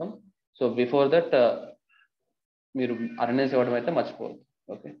చేస్తాం. సో బిఫోర్ దట్ మీరు అటెండెన్స్ ఇవ్వడం అయితే మర్చిపోవద్దు.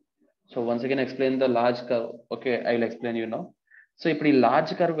 Okay, so once again explain the large curve. Okay, I will explain you now. So ఇప్పుడు ఈ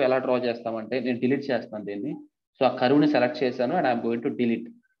లార్జ్ కర్వ్ ఎలా డ్రా చేస్తామంటే, నేను డిలీట్ చేస్తాను దీన్ని. సో ఆ కర్వ్ని సెలెక్ట్ చేశాను and I'm going to delete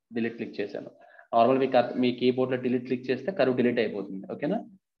click చేశాను. నార్మల్ మీ కీబోర్డ్లో డిలీట్ క్లిక్ చేస్తే కర్వ్ డిలీట్ అయిపోతుంది. ఓకేనా?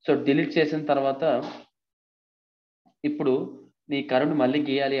 సో డిలీట్ చేసిన తర్వాత ఇప్పుడు మీ కర్వ్ని మళ్ళీ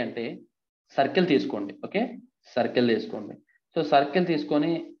గీయాలి అంటే సర్కిల్ తీసుకోండి. ఓకే, సర్కిల్ తీసుకోండి. సో సర్కిల్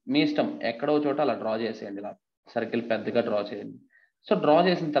తీసుకొని మీ ఇష్టం ఎక్కడో చోట అలా డ్రా చేసేయండి. ఇలా సర్కిల్ పెద్దగా డ్రా చేయండి. సో డ్రా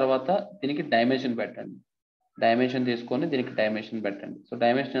చేసిన తర్వాత దీనికి డైమెన్షన్ పెట్టండి. డైమెన్షన్ తీసుకొని దీనికి డైమెన్షన్ పెట్టండి. సో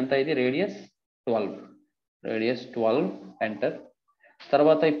డైమెన్షన్ ఎంత? ఇది రేడియస్ 12. ఎంటర్.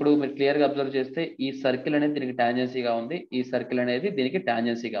 తర్వాత ఇప్పుడు మీరు క్లియర్గా అబ్జర్వ్ చేస్తే ఈ సర్కిల్ అనేది దీనికి టాంజెన్సీగా ఉంది, ఈ సర్కిల్ అనేది దీనికి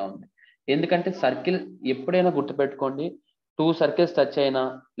టాంజెన్సీగా ఉంది. ఎందుకంటే సర్కిల్ ఎప్పుడైనా గుర్తుపెట్టుకోండి, 2 సర్కిల్స్ టచ్ అయినా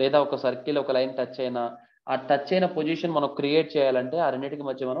లేదా ఒక సర్కిల్ ఒక లైన్ టచ్ అయినా, ఆ టచ్ అయిన పొజిషన్ మనం క్రియేట్ చేయాలంటే ఆ రెండింటికి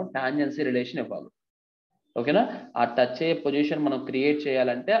మధ్య మనం టాంజెన్సీ రిలేషన్ ఇవ్వాలి. ఓకేనా? ఆ టచ్ అయ్యే పొజిషన్ మనం క్రియేట్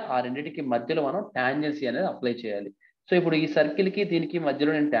చేయాలంటే ఆ రెండింటికి మధ్యలో మనం టాంజెన్సీ అనేది అప్లై చేయాలి. సో ఇప్పుడు ఈ సర్కిల్కి దీనికి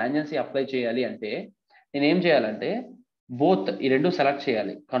మధ్యలో నేను టాంజెన్సీ అప్లై చేయాలి అంటే నేను ఏం చేయాలంటే బోత్ ఈ రెండు సెలెక్ట్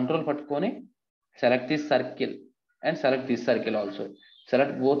చేయాలి. కంట్రోల్ పట్టుకొని select this circle and select this circle also.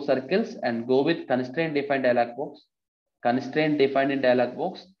 Select both circles and go with constraint defined dialogue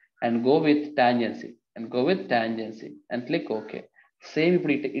box and go with tangency and click okay. Same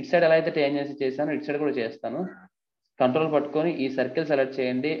ఇప్పుడు ఇటు సైడ్ ఎలా అయితే టాంజెన్సీ చేశానో ఇటు సైడ్ కూడా చేస్తాను. కంట్రోల్ పట్టుకొని ఈ సర్కిల్ సెలెక్ట్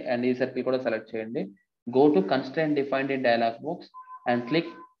చేయండి అండ్ ఈ సర్కిల్ కూడా సెలెక్ట్ చేయండి. Go to constraint defined in dialogue box and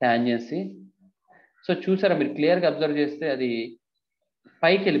click tangency. So చూసారా, మీరు క్లియర్గా అబ్జర్వ్ చేస్తే అది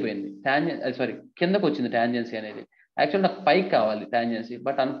పైకి వెళ్ళిపోయింది, కిందకు వచ్చింది టాంజెన్సీ అనేది. యాక్చువల్ నాకు పైకి కావాలి టాంజెన్సీ,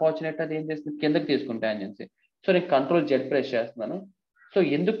 బట్ అన్ఫార్చునేట్ అది ఏం చేస్తుంది కిందకి తీసుకుని టాంజెన్సీ. సో నేను కంట్రోల్ జెడ్ ప్రెస్ చేస్తున్నాను. సో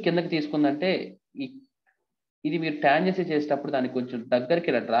ఎందుకు కిందకి తీసుకుందంటే ఇది మీరు టాంజెన్సీ చేసేటప్పుడు దాన్ని కొంచెం దగ్గరికి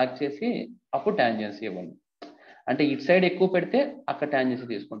ఇలా డ్రాగ్ చేసి అప్పుడు టాంజెన్సీ ఇవ్వండి. అంటే ఇటు సైడ్ ఎక్కువ పెడితే అక్కడ టాంజెన్సీ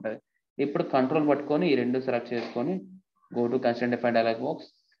తీసుకుంటుంది. ఇప్పుడు కంట్రోల్ పట్టుకొని ఈ రెండు సెలెక్ట్ చేసుకొని go to constraint define dialogue box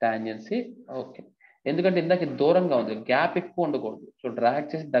tangency okay. ఎందుకంటే ఇందాక దూరంగా ఉంది, గ్యాప్ ఎక్కువ ఉండకూడదు. సో డ్రాగ్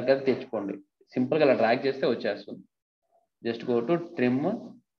చేసి దగ్గరకు తెచ్చుకోండి. సింపుల్గా ఇలా డ్రాగ్ చేస్తే వచ్చేస్తుంది. జస్ట్ గో టు ట్రిమ్,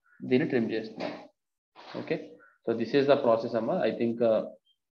 దీన్ని ట్రిమ్ చేస్తున్నాం. Okay, so this is the process అమ్మా. I think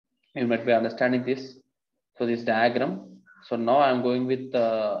you might be understanding this. So this diagram, so now I am going with a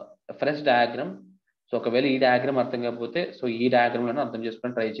fresh diagram. So ఒకవేళ ఈ diagram అర్థం కాకపోతే so ఈ డయాగ్రామ్లోనే అర్థం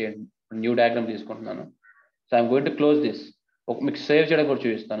చేసుకొని ట్రై చేయండి. న్యూ డయాగ్రామ్ తీసుకుంటున్నాను. So I'm going to close this. మీకు సేవ్ చేయడం కూడా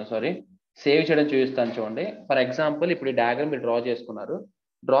చూపిస్తాను. సేవ్ చేయడం చూపిస్తాను చూడండి. ఫర్ ఎగ్జాంపుల్ ఇప్పుడు ఈ డయాగ్రామ్ మీరు డ్రా చేసుకున్నారు.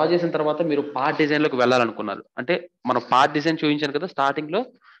 డ్రా చేసిన తర్వాత మీరు పార్ట్ డిజైన్లోకి వెళ్ళాలనుకున్నారు. అంటే మనం పార్ట్ డిజైన్ చూపించాను కదా స్టార్టింగ్లో.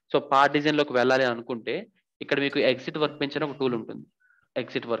 సో పార్ట్ డిజైన్లోకి వెళ్ళాలి అనుకుంటే ఇక్కడ మీకు ఎగ్జిట్ వర్క్ బెంచ్ అని ఒక టూల్ ఉంటుంది.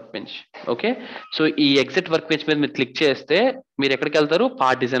 Exit work bench. Okay, so ఈ ఎగ్జిట్ వర్క్ బెంచ్ మీద మీరు క్లిక్ చేస్తే మీరు ఎక్కడికి వెళ్తారు,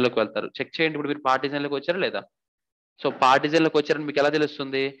 పార్ట్ డిజైన్ లోకి వెళ్తారు. చెక్ చేయండి ఇప్పుడు మీరు పార్ట్ డిజైన్ లోకి వచ్చారా లేదా. సో పార్ట్ డిజైన్ లోకి వచ్చారని మీకు ఎలా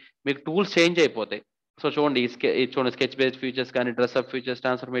తెలుస్తుంది, మీకు టూల్స్ చేంజ్ అయిపోతాయి. సో చూడండి చూడండి స్కెచ్ బేస్డ్ ఫీచర్స్ కానీ డ్రెస్అప్ ఫీచర్స్,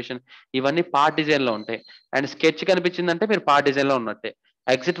 ట్రాన్స్ఫర్మేషన్, ఇవన్నీ పార్ట్ డిజైన్ లో ఉంటాయి. అండ్ స్కెచ్ కనిపించిందంటే మీరు పార్ట్ డిజైన్ లో ఉన్నట్టే,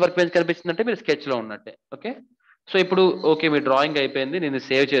 ఎగ్జిట్ వర్క్ బెంచ్ కనిపించిందంటే మీరు స్కెచ్ లో ఉన్నట్టే. ఓకే, సో ఇప్పుడు ఓకే మీ డ్రాయింగ్ అయిపోయింది, నేను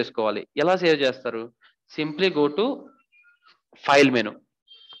సేవ్ చేసుకోవాలి. ఎలా సేవ్ చేస్తారు, simply go to file menu.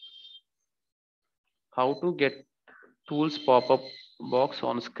 How to get tools pop-up box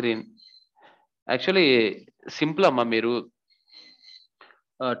on screen. Actually simple అమ్మా, మీరు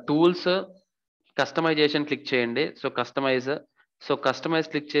టూల్స్ కస్టమైజేషన్ క్లిక్ చేయండి. సో కస్టమైజ్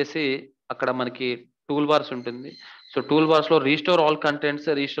క్లిక్ చేసి అక్కడ మనకి టూల్ బార్స్ ఉంటుంది. సో టూల్ బార్స్ లో restore all contents,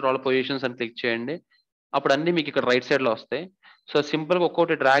 restore all positions అని click చేయండి. అప్పుడు అన్ని మీకు ఇక్కడ రైట్ సైడ్ లో వస్తాయి. సో సింపుల్ గా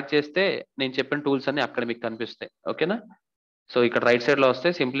ఒక్కొక్కటి డ్రాగ్ చేస్తే నేను చెప్పిన టూల్స్ అన్ని అక్కడ మీకు కనిపిస్తాయి. ఓకేనా, సో ఇక్కడ రైట్ సైడ్ లో వస్తే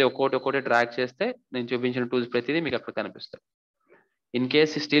సింప్లీ ఒక్కొక్కటి డ్రాగ్ చేస్తే నేను చూపించిన టూల్స్ ప్రతిదీ మీకు అక్కడ కనిపిస్తాయి. In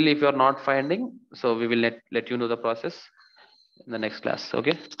case still if you are not finding, so we will let you know the process in the next class.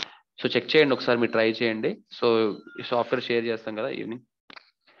 Okay, so check చేయండి ఒకసారి, మీరు ట్రై చేయండి. సో ఈ సాఫ్ట్వేర్ షేర్ చేస్తాం కదా ఈవినింగ్.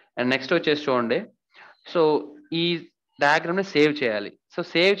 అండ్ నెక్స్ట్ వచ్చేసి చూడండి, సో ఈ డయాగ్రామ్ ని సేవ్ చేయాలి. సో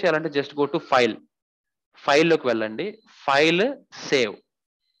సేవ్ చేయాలంటే జస్ట్ గో టు ఫైల్లోకి వెళ్ళండి, ఫైల్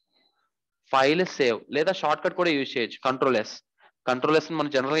సేవ్ లేదా షార్ట్ కట్ కూడా యూజ్ చేయొచ్చు, కంట్రోల్ ఎస్ మనం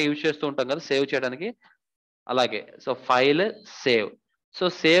జనరల్ గా యూజ్ చేస్తూ ఉంటాం కదా సేవ్ చేయడానికి, అలాగే. So file save, so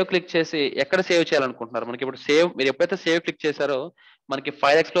save click చేసి ఎక్కడ సేవ్ చేయాలనుకుంటున్నారు, మనకి ఇప్పుడు మీరు ఎప్పుడైతే సేవ్ క్లిక్ చేశారో మనకి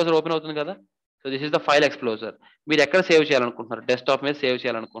ఫైల్ ఎక్స్ప్లోజర్ ఓపెన్ అవుతుంది కదా. So this is the file ఎక్స్ప్లోజర్. మీరు ఎక్కడ సేవ్ చేయాలనుకుంటున్నారు, డెస్క్టాప్ మీద సేవ్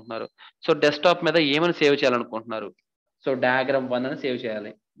చేయాలనుకుంటున్నారు. సో డెస్క్టాప్ మీద ఏమని సేవ్ చేయాలనుకుంటున్నారు, సో డయాగ్రామ్ 1 అని సేవ్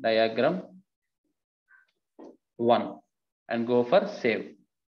చేయాలి, diagram 1 and go for save.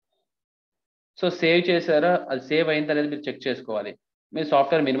 So save చేశారా, అది సేవ్ అయిందా లేదా మీరు చెక్ చేసుకోవాలి. మీరు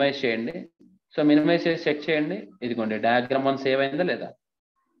సాఫ్ట్వేర్ మినిమైజ్ చేయండి. సో మినిమైజ్ చేసి చెక్ చేయండి. ఇదిగోండి డయాగ్రామ్ 1 సేవ్ అయిందా లేదా.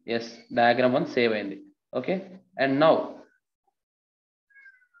 ఎస్, డయాగ్రామ్ 1 సేవ్ అయింది. ఓకే, అండ్ నౌ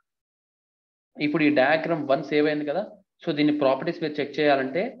ఇప్పుడు ఈ డయాగ్రామ్ 1 సేవ్ అయింది కదా. సో దీన్ని ప్రాపర్టీస్ మీరు చెక్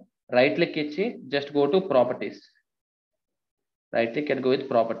చేయాలంటే రైట్ క్లిక్ ఇచ్చి just go to properties, right click and go with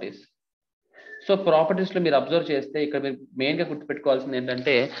properties. So properties లో మీరు అబ్జర్వ్ చేస్తే ఇక్కడ మీరు మెయిన్ గా గుర్తుపెట్టుకోవాల్సింది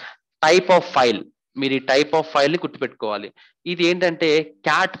ఏంటంటే టైప్ ఆఫ్ ఫైల్. మీరు ఈ టైప్ ఆఫ్ ఫైల్ ని గుర్తుపెట్టుకోవాలి. ఇది ఏంటంటే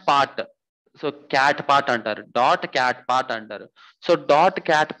cat part. So cat part అంటారు, డాట్ క్యాట్ పార్ట్ అంటారు. సో డాట్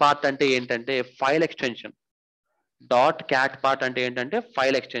క్యాట్ పార్ట్ అంటే ఏంటంటే file extension.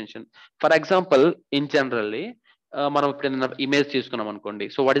 File extension. For example in generally మనం ఇప్పుడు ఏదైనా ఇమేజ్ తీసుకున్నాం అనుకోండి.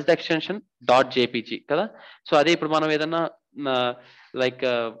 So what is the extension, .jpg కదా. సో అదే ఇప్పుడు మనం ఏదైనా లైక్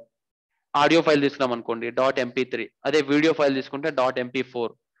ఆడియో ఫైల్ తీసుకున్నాం అనుకోండి, .mp3. అదే వీడియో ఫైల్ తీసుకుంటే .mp4.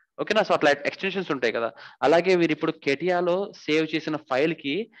 ఓకేనా, సో అట్లా ఎక్స్టెన్షన్స్ ఉంటాయి కదా. అలాగే మీరు ఇప్పుడు కెటియాలో సేవ్ చేసిన ఫైల్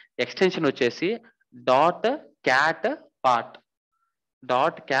కి ఎక్స్టెన్షన్ వచ్చేసి dot cat part.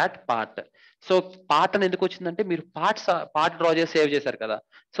 So part అని ఎందుకు వచ్చిందంటే మీరు పార్ట్ డ్రా చేసి సేవ్ చేశారు కదా,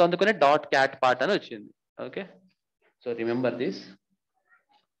 సో అందుకనే డాట్ క్యాట్ పార్ట్ అని వచ్చింది. Okay, so remember this.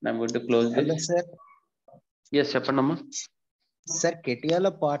 I'm going to close this. Yes చెప్పండి అమ్మా. సార్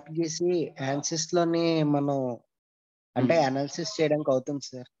కెటియాలో పార్ట్ గీసి యాన్సిస్ లోని మనం అంటే అనాలిసిస్ చేయడానికి అవుతుంది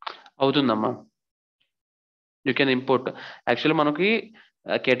సార్. అవుతుందమ్మా, యూ కెన్ ఇంపోర్ట్. యాక్చువల్లీ మనకి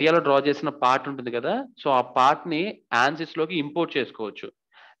కెటియాలో డ్రా చేసిన పార్ట్ ఉంటుంది కదా, సో ఆ పార్ట్ ని యాన్సిస్ లోకి ఇంపోర్ట్ చేసుకోవచ్చు,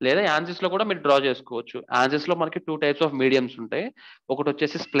 లేదా యాన్సిస్ లో కూడా మీరు డ్రా చేసుకోవచ్చు. యాన్సిస్ లో మనకి 2 టైప్స్ ఆఫ్ మీడియంస్ ఉంటాయి. ఒకటి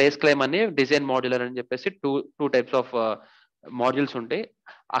వచ్చేసి స్ప్లేస్ క్లైమ్ అని, డిజైన్ మాడ్యులర్ అని చెప్పేసి టూ టైప్స్ ఆఫ్ మాడ్యూల్స్ ఉంటాయి.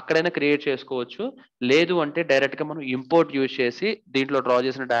 అక్కడైనా క్రియేట్ చేసుకోవచ్చు, లేదు అంటే డైరెక్ట్ గా మనం ఇంపోర్ట్ యూజ్ చేసి దీంట్లో డ్రా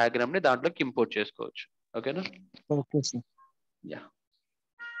చేసిన డయాగ్రామ్ ని దాంట్లోకి ఇంపోర్ట్ చేసుకోవచ్చు. Okay, no? Okay, sir. Yeah.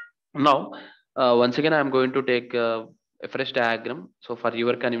 Now, once again, I'm going to take a fresh diagram. So for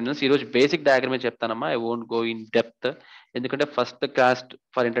your convenience, ఈరోజు బేసిక్ డయాగ్రమే చెప్తానమ్మా. I won't go in depth. ఎందుకంటే first class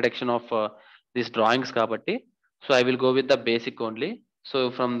for introduction of this drawings కాబట్టి. So I will go with the basic only. So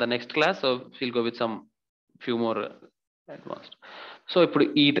from the next class, so we'll go with some few more advanced. So ఇప్పుడు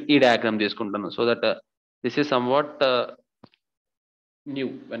ఈ diagram తీసుకుంటాను. So that this is somewhat new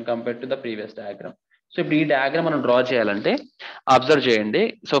when compare to the previous diagram. So ఇప్పుడు ఈ diagram మనం draw చేయాలంటే observe చేయండి.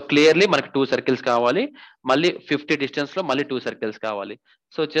 So clearly మనకి 2 circles కావాలి, మళ్ళీ 50 డిస్టెన్స్ లో మళ్ళీ 2 సర్కిల్స్ కావాలి.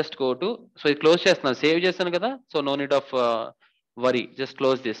 So just go to, so ఇది క్లోజ్ చేస్తున్నాను, సేవ్ చేస్తాను కదా, so no need of worry, just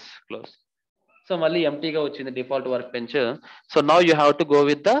close this, close. So మళ్ళీ ఎంటీగా వచ్చింది default work bench. So now you have to go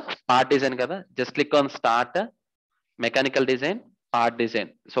with the part design కదా, just click on start, mechanical design, part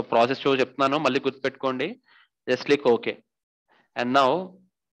design. So process show చెప్తున్నాను, మళ్ళీ గుర్తుపెట్టుకోండి, just click okay. And now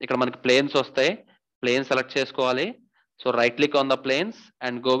ఇక్కడ మనకి planes వస్తాయి, plane select చేసుకోవాలి. So right click on the planes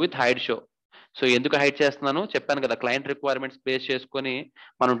and go with hide show. So ఎందుకు hide చేస్తున్నాను చెప్పాను కదా, క్లయింట్ రిక్వైర్మెంట్స్ బేస్ చేసుకొని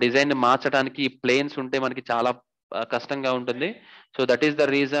మనం డిజైన్ ని మార్చడానికి ప్లేన్స్ ఉంటే మనకి చాలా కష్టంగా ఉంటుంది. So that is the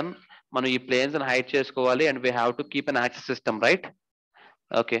reason మనం ఈ ప్లేన్స్ ని హైడ్ చేసుకోవాలి and we have to keep an access system, right?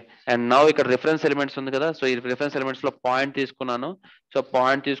 Okay. And now ఇక్కడ రిఫరెన్స్ ఎలిమెంట్స్ ఉంది కదా, సో ఈ రిఫరెన్స్ ఎలిమెంట్స్ లో పాయింట్ తీసుకున్నాను. సో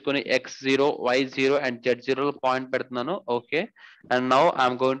పాయింట్ తీసుకుని x0 y0 అండ్ z0 లో పాయింట్ పెడుతున్నాను. Okay. And now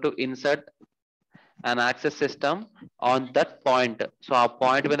I'm going to insert and access system on that point. So ఆ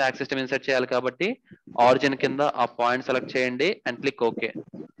పాయింట్ మీద యాక్సెస్ సిస్టమ్ ఇన్సర్ట్ చేయాలి కాబట్టి ఆరిజిన్ కింద ఆ పాయింట్ సెలెక్ట్ చేయండి అండ్ క్లిక్ ఓకే.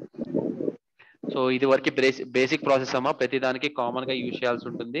 సో ఇది వరకు బేసిక్ ప్రాసెస్ అమ్మా, ప్రతి దానికి కామన్ గా యూజ్ చేయాల్సి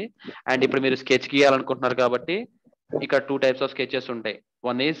ఉంటుంది. అండ్ ఇప్పుడు మీరు స్కెచ్ గీయాలనుకుంటున్నారు కాబట్టి ఇక్కడ 2 టైప్స్ ఆఫ్ స్కెచెస్ ఉంటాయి.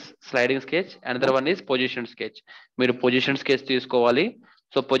 One is sliding sketch, another one is position sketch. మీరు పొజిషన్ స్కెచ్ తీసుకోవాలి.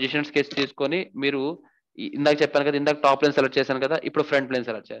 సో పొజిషన్ స్కెచ్ తీసుకొని మీరు ఇందాక చెప్పాను కదా, ఇందాక టాప్ ప్లేన్ సెలెక్ట్ చేశాను కదా, ఇప్పుడు ఫ్రంట్ ప్లేన్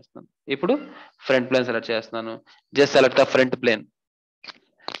సెలెక్ట్ చేస్తున్నాను. ఇప్పుడు ఫ్రంట్ ప్లేన్ సెలెక్ట్ చేస్తున్నాను, just select the front plane.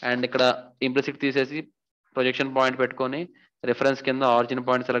 And ఇక్కడ ఇంప్లిసిట్ తీసేసి ప్రొజెక్షన్ పాయింట్ పెట్టుకొని రిఫరెన్స్ కింద ఆరిజిన్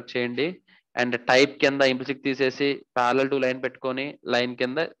పాయింట్ సెలెక్ట్ చేయండి. అండ్ టైప్ కింద ఇంప్లిసిట్ తీసేసి ప్యారలల్ టు లైన్ పెట్టుకొని లైన్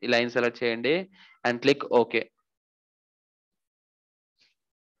కింద ఈ లైన్ సెలెక్ట్ చేయండి అండ్ క్లిక్ ఓకే.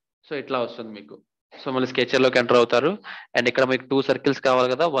 సో ఇట్లా వస్తుంది మీకు. సో మళ్ళీ స్కెచర్ లోకి ఎంటర్ అవుతారు. అండ్ ఇక్కడ మీకు 2 సర్కిల్స్ కావాలి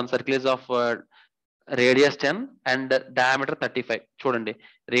కదా, 1 circle is of radius 10 and diameter 35. చూడండి,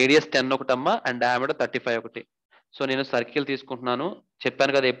 రేడియస్ 10 ఒకటమ్మా అండ్ డయామీటర్ 35 ఒకటి. సో నేను సర్కిల్ తీసుకుంటున్నాను,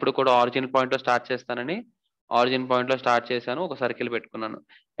 చెప్పాను కదా ఎప్పుడు కూడా ఆరిజిన్ పాయింట్ లో స్టార్ట్ చేస్తానని. ఆరిజిన్ పాయింట్ లో స్టార్ట్ చేశాను, ఒక సర్కిల్ పెట్టుకున్నాను.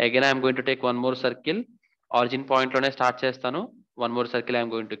 Again I'm going to take 1 more circle, origin point లోనే స్టార్ట్ చేస్తాను, 1 more circle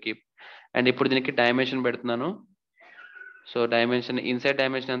I'm going to keep. And ఇప్పుడు దీనికి డైమెన్షన్ పెడుతున్నాను. సో డైమెన్షన్, ఇన్సైడ్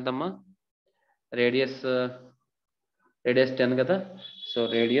డైమెన్షన్ ఎంతమ్మా, రేడియస్ 10 కదా, so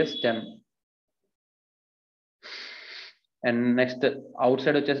radius 10. And next out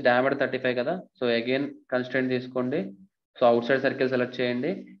side వచ్చేసి డయామీటర్ 35 కదా, సో అగైన్ కన్స్ట్రెంట్ తీసుకోండి. So out side circle select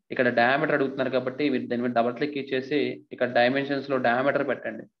చేయండి. ఇక్కడ డయామీటర్ అడుగుతున్నారు కాబట్టి దాని మీద డబల్ క్లిక్ ఇచ్చేసి ఇక్కడ డైమెన్షన్స్ లో డయామీటర్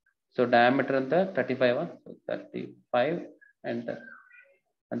పెట్టండి. సో డయామీటర్ అంతా 35, సో 35 అండ్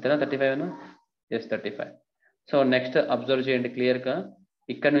అంతేనా, 35 ఎస్ 35. సో నెక్స్ట్ అబ్జర్వ్ చేయండి క్లియర్ గా,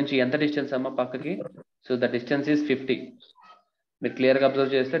 ఇక్కడ నుంచి ఎంత డిస్టెన్స్ అమ్మా పక్కకి, సో ద డిస్టెన్స్ ఈస్ 50. మీరు క్లియర్ గా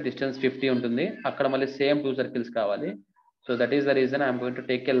అబ్జర్వ్ చేస్తే డిస్టెన్స్ 50 ఉంటుంది. అక్కడ మళ్ళీ సేమ్ 2 సర్కిల్స్ కావాలి. So that is the reason I'm going to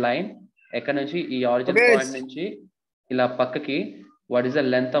take a line. ఎక్కడ నుంచి, ఈ ఆరిజిన్ పాయింట్ నుంచి ఇలా పక్కకి, వాట్ ఈస్ ద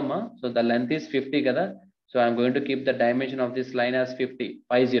లెంత్ అమ్మా, సో ద లెంత్ ఈస్ 50 కదా, so I'm going to keep the dimension of this line as 50.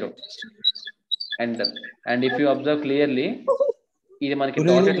 And if you observe clearly, ఇది మనకి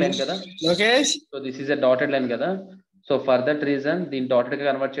డాటెడ్ లైన్ కదా, so this is a dotted line కదా. So for that reason దీన్ని dotted గా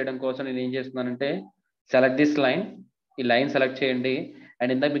convert చేయడం కోసం నేను ఏం చేస్తున్నానంటే, సెలెక్ట్ దిస్ లైన్, ఈ లైన్ సెలెక్ట్ చేయండి.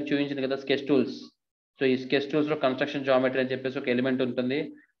 అండ్ ఇందాక మీకు చూపించింది కదా స్కెచ్ టూల్స్, సో ఈ స్కెచ్ టూల్స్ లో కన్స్ట్రక్షన్ జామెట్రీ అని చెప్పేసి ఒక ఎలిమెంట్ ఉంటుంది.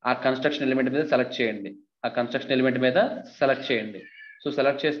 ఆ కన్స్ట్రక్షన్ ఎలిమెంట్ మీద సెలెక్ట్ చేయండి, ఆ కన్స్ట్రక్షన్ ఎలిమెంట్ మీద సెలెక్ట్ చేయండి. సో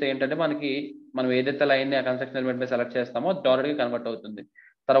సెలెక్ట్ చేస్తే ఏంటంటే మనకి, మనం ఏదైతే లైన్ ఆ కన్స్ట్రక్షన్ ఎలిమెంట్ మీద సెలెక్ట్ చేస్తామో డాటెడ్ గా కన్వర్ట్ అవుతుంది.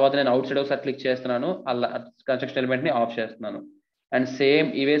 తర్వాత నేను అవుట్ సైడ్ ఒకసారి క్లిక్ చేస్తున్నాను, అలా కన్స్ట్రక్షన్ ఎలిమెంట్ ని ఆఫ్ చేస్తున్నాను. అండ్ సేమ్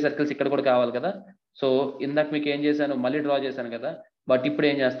ఇవే సర్కిల్స్ ఇక్కడ కూడా కావాలి కదా. సో ఇందాక మీకు ఏం చేశాను, మళ్ళీ డ్రా చేశాను కదా, బట్ ఇప్పుడు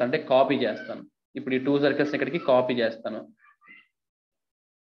ఏం చేస్తాను అంటే కాపీ చేస్తాను. ఇప్పుడు ఈ 2 సర్కిల్స్ ఇక్కడికి కాపీ చేస్తాను.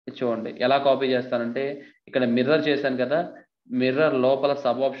 చూడండి ఎలా కాపీ చేస్తానంటే, ఇక్కడ మిర్రర్ చేశాను కదా, మిర్రర్ లోపల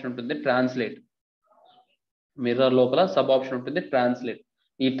సబ్ ఆప్షన్ ఉంటుంది ట్రాన్స్లేట్. మిర్రర్ లోపల సబ్ ఆప్షన్ ఉంటుంది ట్రాన్స్లేట్.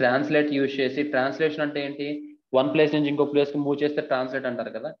 ఈ ట్రాన్స్లేట్ యూజ్ చేసి, ట్రాన్స్లేషన్ అంటే ఏంటి, 1 ప్లేస్ నుంచి ఇంకో ప్లేస్ కి మూవ్ చేస్తే ట్రాన్స్లేట్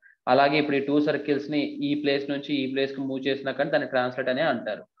అంటారు కదా, అలాగే ఇప్పుడు ఈ 2 సర్కిల్స్ ని ఈ ప్లేస్ నుంచి ఈ ప్లేస్ కి మూవ్ చేసినా కానీ దాన్ని ట్రాన్స్లేట్ అనే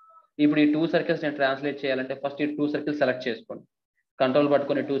అంటారు. ఇప్పుడు ఈ 2 సర్కిల్స్ నేను ట్రాన్స్లేట్ చేయాలంటే ఫస్ట్ ఈ 2 సర్కిల్స్ సెలెక్ట్ చేసుకోండి, కంట్రోల్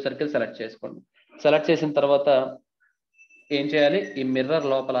పట్టుకొని 2 సర్కిల్స్ సెలెక్ట్ చేసుకోండి. సెలెక్ట్ చేసిన తర్వాత ఏం చేయాలి, ఈ మిర్రర్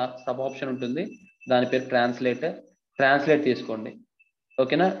లోపల సబ్ ఆప్షన్ ఉంటుంది, దాని పేరు ట్రాన్స్లేట్ తీసుకోండి.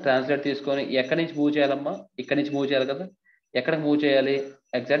 ఓకేనా? ట్రాన్స్లేట్ తీసుకొని ఎక్కడి నుంచి మూవ్ చేయాలమ్మా? ఇక్కడి నుంచి మూవ్ చేయాలి కదా. ఎక్కడికి మూవ్ చేయాలి?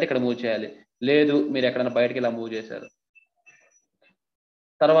 ఎగ్జాక్ట్ ఇక్కడ మూవ్ చేయాలి. లేదు మీరు ఎక్కడైనా బయటకి ఇలా మూవ్ చేశారు,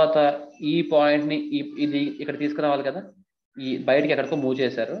 తర్వాత ఈ పాయింట్ ని ఇది ఇక్కడ తీసుకురావాలి కదా. ఈ బయటకి ఎక్కడికో మూవ్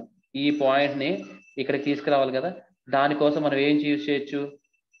చేశారు, ఈ పాయింట్ ని ఇక్కడికి తీసుకురావాలి కదా. దానికోసం మనం ఏం యూజ్ చేయొచ్చు?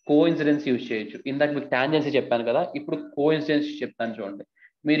 కోఇన్సిడెన్స్ యూజ్ చేయొచ్చు. ఇందాక మీకు టాంజెన్సీ చెప్పాను కదా, ఇప్పుడు కోఇన్సిడెన్స్ చెప్తాను చూడండి.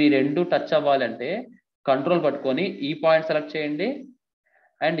 మీరు ఈ రెండు టచ్ అవ్వాలంటే కంట్రోల్ పట్టుకొని ఈ పాయింట్ సెలెక్ట్ చేయండి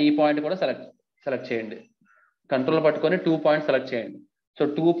అండ్ ఈ పాయింట్ కూడా సెలెక్ట్ చేయండి. కంట్రోల్ పట్టుకొని 2 పాయింట్స్ సెలెక్ట్ చేయండి. సో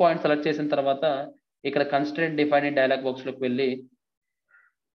 2 పాయింట్స్ సెలెక్ట్ చేసిన తర్వాత ఇక్కడ కన్స్ట్రెంట్ డిఫైన్ డైలాగ్ బాక్స్ లోకి వెళ్ళి,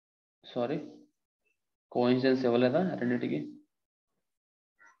 సారీ కోఇన్సిడెన్స్ ఇవ్వలేదా రెండింటికి?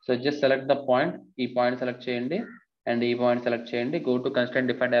 So just select the point, ఈ పాయింట్ సెలెక్ట్ చేయండి అండ్ ఈ పాయింట్ సెలెక్ట్ చేయండి. Go to constraint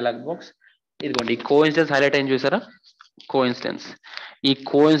define dialogue box. ఇదిగోండి ఈ కోఇన్సిడెన్స్ హైలైట్ అయింది చూసారా? కోఇన్సిడెన్స్, ఈ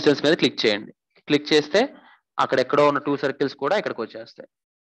కోఇన్సిడెన్స్ మీద క్లిక్ చేయండి. క్లిక్ చేస్తే అక్కడ ఎక్కడో ఉన్న 2 సర్కిల్స్ కూడా ఇక్కడికి వచ్చేస్తాయి.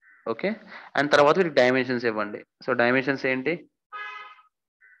 ఓకే, అండ్ తర్వాత మీరు డైమెన్షన్స్ ఇవ్వండి. సో డైమెన్షన్స్ ఏంటి?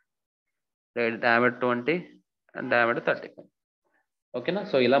 Diameter 20 and diameter 30. ఓకేనా?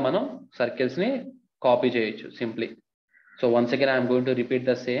 సో ఇలా మనం సర్కిల్స్ ని కాపీ చేయొచ్చు simply. So once again I'm going to repeat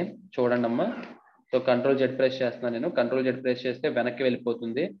the same. చూడండి అమ్మా. సో కంట్రోల్ జెడ్ ప్రెస్ చేస్తున్నాను నేను. కంట్రోల్ జెడ్ ప్రెస్ చేస్తే వెనక్కి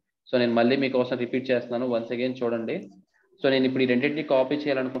వెళ్ళిపోతుంది. సో నేను మళ్ళీ మీకోసం రిపీట్ చేస్తున్నాను. వన్స్ అగైన్ చూడండి. సో నేను ఇప్పుడు ఈ రెండింటిని కాపీ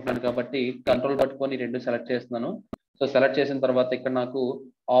చేయాలనుకుంటున్నాను కాబట్టి కంట్రోల్ పట్టుకొని రెండు సెలెక్ట్ చేస్తున్నాను. సో సెలెక్ట్ చేసిన తర్వాత ఇక్కడ నాకు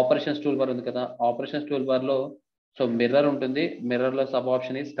ఆపరేషన్స్ టూల్ బార్ ఉంది కదా. ఆపరేషన్స్ టూల్ బార్ లో సో మిర్రర్ ఉంటుంది. మిర్రర్ లో sub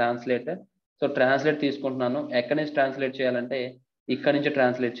option is translate. So translate తీసుకుంటున్నాను. ఎక్కడి నుంచి ట్రాన్స్లేట్ చేయాలంటే ఇక్కడ నుంచి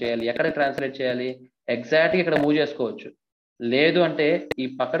ట్రాన్స్లేట్ చేయాలి. ఎక్కడ ట్రాన్స్లేట్ చేయాలి? ఎగ్జాక్ట్ గా ఇక్కడ మూవ్ చేసుకోవచ్చు. లేదు అంటే ఈ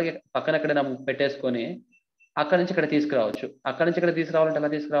పక్కన ఎక్కడైనా పెట్టేసుకొని అక్కడి నుంచి ఇక్కడ తీసుకురావచ్చు. అక్కడి నుంచి ఇక్కడ తీసుకురావాలంటే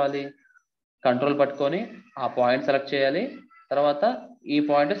ఎలా తీసుకురావాలి? కంట్రోల్ పట్టుకొని ఆ పాయింట్ సెలెక్ట్ చేయాలి, తర్వాత ఈ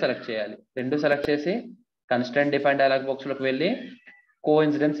పాయింట్ సెలెక్ట్ చేయాలి. రెండు సెలెక్ట్ చేసి కన్స్ట్రెంట్ డిఫైన్ డైలాగ్ బాక్స్ లోకి వెళ్ళి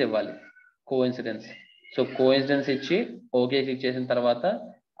కోఇన్సిడెన్స్ ఇవ్వాలి. కోఇన్సిడెన్స్, సో కోఇన్సిడెన్స్ ఇచ్చి ఓకే క్లిక్ చేసిన తర్వాత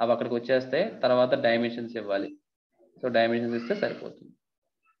అవి అక్కడికి వచ్చేస్తాయి. తర్వాత డైమెన్షన్స్ ఇవ్వాలి. సో డైమెన్షన్స్ ఇస్తే సరిపోతుంది.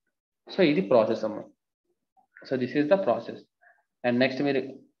 సో ఇది ప్రాసెస్ అమ్మ. So this is the process. And next మీరు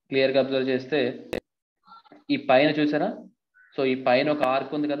క్లియర్గా అబ్జర్వ్ చేస్తే ఈ పైన చూసారా? సో ఈ పైన ఒక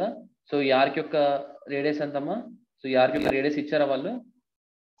ఆర్క్ ఉంది కదా. సో ఈ ఆర్క్ యొక్క రేడియస్ ఎంతమ్మా? సో ఈ ఆర్క్ యొక్క రేడియస్ ఇచ్చారా వాళ్ళు?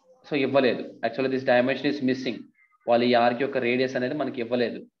 సో ఇవ్వలేదు. Actually this dimension is missing. వాళ్ళు ఈ ఆర్క్ యొక్క రేడియస్ అనేది మనకి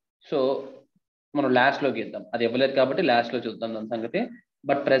ఇవ్వలేదు. సో మనం లాస్ట్ లోకి ఇద్దాం. అది ఇవ్వలేదు కాబట్టి లాస్ట్ లో చూద్దాం దాని సంగతి.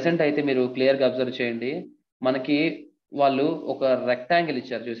 బట్ ప్రెసెంట్ అయితే మీరు క్లియర్గా అబ్జర్వ్ చేయండి. మనకి వాళ్ళు ఒక రెక్టాంగిల్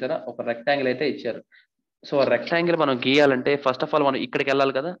ఇచ్చారు చూసారా? ఒక రెక్టాంగిల్ అయితే ఇచ్చారు. సో రెక్టాంగిల్ మనం గీయాలంటే ఫస్ట్ ఆఫ్ ఆల్ మనం ఇక్కడికి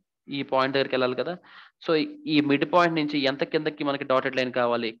వెళ్ళాలి కదా, ఈ పాయింట్ దగ్గరికి వెళ్ళాలి కదా. సో ఈ మిడ్ పాయింట్ నుంచి ఎంత కిందకి మనకి డాటెడ్ లైన్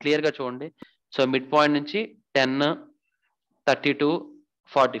కావాలి? క్లియర్ గా చూడండి. సో మిడ్ పాయింట్ నుంచి 10, 32,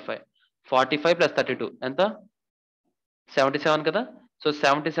 45. 45 ప్లస్ 32 ఎంత? 77 కదా. సో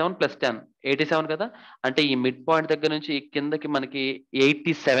 77 ప్లస్ 10 87 కదా. అంటే ఈ మిడ్ పాయింట్ దగ్గర నుంచి కిందకి మనకి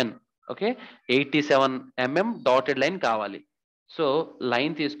 87. ఓకే, 87 mm డాటెడ్ లైన్ కావాలి. సో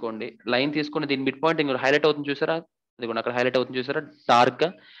లైన్ తీసుకోండి. లైన్ తీసుకొని దీని మిడ్ పాయింట్ ఇంకొక హైలైట్ అవుతుంది చూసారా? అది కూడా అక్కడ హైలైట్ అవుతుంది చూసారా డార్క్ గా?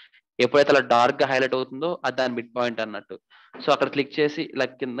 ఎప్పుడైతే అలా డార్క్ గా హైలైట్ అవుతుందో అది దాని మిడ్ పాయింట్ అన్నట్టు. సో అక్కడ క్లిక్ చేసి ఇలా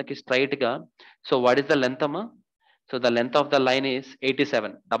కిందకి స్ట్రైట్ గా, so what is the length అమ్మా? So the length of the line is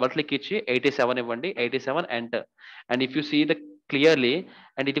 87. Double click ఇచ్చి 87 ఇవ్వండి. 87 enter. And if you see the clearly,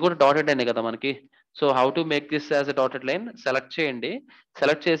 and ఇది కూడా డాటెడ్ లైన్ కదా మనకి. So how to make this as a dotted line? Select చేయండి.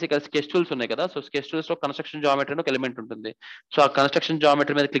 Select చేసి ఇక్కడ స్కెచ్ టూల్స్ ఉన్నాయి కదా. సో స్కెచ్ టూల్స్ లో కన్స్ట్రక్షన్ జామెట్రీ అని ఒక ఎలిమెంట్ ఉంటుంది. సో ఆ కన్స్ట్రక్షన్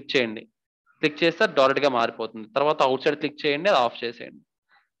జామెట్రీ మీద క్లిక్ చేయండి. క్లిక్ చేస్తే డాటెడ్ గా మారిపోతుంది. తర్వాత అవుట్ సైడ్ క్లిక్ చేయండి, అది ఆఫ్ చేసేయండి.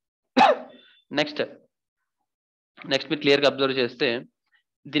 నెక్స్ట్ మీరు క్లియర్ గా అబ్జర్వ్ చేస్తే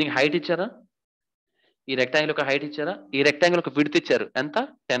దీనికి హైట్ ఇచ్చారా? ఈ రెక్టాంగిల్ యొక్క హైట్ ఇచ్చారా? ఈ రెక్టాంగిల్ యొక్క విడ్త్ ఇచ్చారు ఎంత?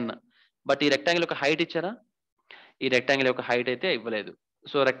 10. బట్ ఈ రెక్టాంగిల్ యొక్క హైట్ ఇచ్చారా? ఈ రెక్టాంగిల్ యొక్క హైట్ అయితే ఇవ్వలేదు.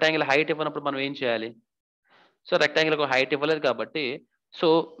 సో రెక్టాంగిల్ హైట్ ఇవ్వనప్పుడు మనం ఏం చేయాలి? సో రెక్టాంగిల్ యొక్క హైట్ ఇవ్వలేదు కాబట్టి సో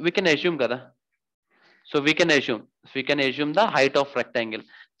వీ కెన్ అస్యూమ్ కదా. So we can assume the height of rectangle.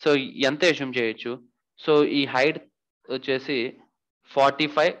 So ఎంత అస్యూమ్ చేయొచ్చు? సో ఈ హైట్ వచ్చేసి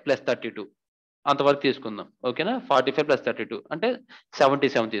 45 ప్లస్ 32 అంతవరకు తీసుకుందాం. ఓకేనా? 45 ప్లస్ 32 అంటే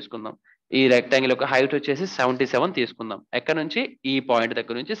 77 తీసుకుందాం. ఈ రెక్టాంగిల్ యొక్క హైట్ వచ్చేసి 77 తీసుకుందాం. ఎక్కడ నుంచి? ఈ పాయింట్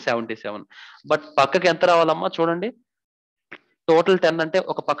దగ్గర నుంచి 77. బట్ పక్కకి ఎంత రావాలమ్మా? చూడండి, టోటల్ 10 అంటే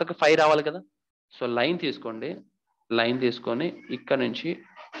ఒక పక్కకి 5 రావాలి కదా. సో లైన్ తీసుకోండి. లైన్ తీసుకొని ఇక్కడ నుంచి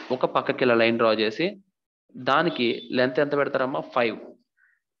ఒక పక్కకి ఇలా లైన్ డ్రా చేసి దానికి లెంత్ ఎంత పెడతారమ్మా?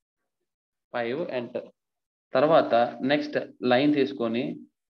 5 ఎంటర్. తర్వాత నెక్స్ట్ లైన్ తీసుకొని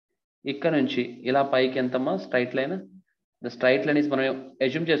ఇక్కడ నుంచి ఇలా పైకి ఎంతమ్మా? Straight line. The straight line is మనం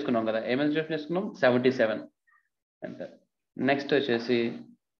అస్యూమ్ చేసుకున్నాం కదా. ఏమైనా అస్యూమ్ చేసుకున్నాం? 77 ఎంటర్. నెక్స్ట్ వచ్చేసి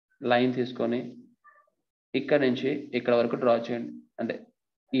లైన్ తీసుకొని ఇక్కడ నుంచి ఇక్కడ వరకు డ్రా చేయండి. అంటే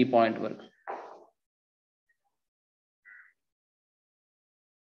ఈ పాయింట్ వరకు.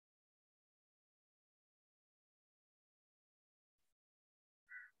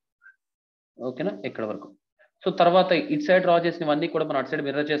 ఓకేనా, ఇక్కడ వరకు. సో తర్వాత ఇటు సైడ్ డ్రా చేసినవన్నీ కూడా మనం అటు సైడ్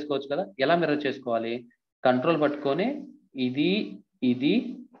మిర్రర్ చేసుకోవచ్చు కదా. ఎలా మిర్రర్ చేసుకోవాలి? కంట్రోల్ పట్టుకొని ఇది ఇది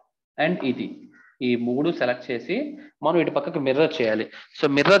అండ్ ఇది, ఈ మూడు సెలెక్ట్ చేసి మనం ఇటు పక్కకు మిర్రర్ చేయాలి. సో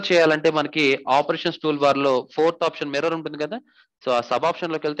మిర్రర్ చేయాలంటే మనకి ఆపరేషన్స్ టూల్ బార్ లో 4th ఆప్షన్ మిర్రర్ ఉంటుంది కదా. సో ఆ సబ్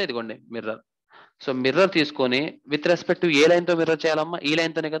ఆప్షన్ లోకి వెళ్తే ఇదిగోండి మిర్రర్. సో మిర్రర్ తీసుకొని with respect to A line తో మిర్రర్ చేయాలమ్మా? ఈ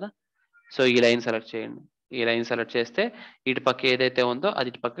లైన్ తోనే కదా. సో ఈ లైన్ సెలెక్ట్ చేయండి. ఈ లైన్ సెలెక్ట్ చేస్తే ఇటు పక్క ఏదైతే ఉందో అది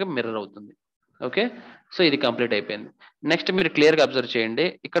ఇటు పక్క మిర్రర్ అవుతుంది. ఓకే, సో ఇది కంప్లీట్ అయిపోయింది. నెక్స్ట్ మీరు క్లియర్ గా అబ్జర్వ్ చేయండి.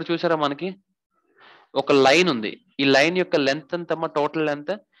 ఇక్కడ చూసారా మనకి ఒక లైన్ ఉంది. ఈ లైన్ యొక్క లెంత్ ఎంతమ్మా? Total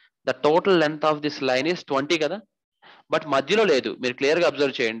length. The total length of this line is 20 కదా. బట్ మధ్యలో లేదు. మీరు క్లియర్ గా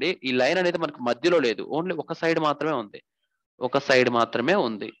అబ్జర్వ్ చేయండి. ఈ లైన్ అనేది మనకు మధ్యలో లేదు, ఓన్లీ ఒక సైడ్ మాత్రమే ఉంది. ఒక సైడ్ మాత్రమే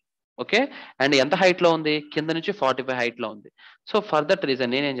ఉంది. ఓకే, అండ్ ఎంత హైట్ లో ఉంది? కింద నుంచి 45 హైట్ లో ఉంది. సో ఫర్ దట్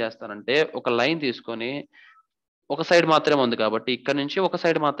రీజన్ నేనేం చేస్తానంటే ఒక లైన్ తీసుకొని, ఒక సైడ్ మాత్రమే ఉంది కాబట్టి ఇక్కడ నుంచి ఒక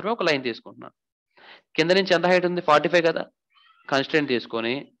సైడ్ మాత్రమే ఒక లైన్ తీసుకుంటున్నాను. కింద నుంచి ఎంత హైట్ ఉంది? 45 కదా. కన్స్టెంట్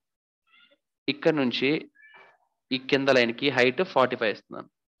తీసుకొని ఇక్కడ నుంచి ఈ కింద లైన్ కి హైట్ 45 ఇస్తున్నాను.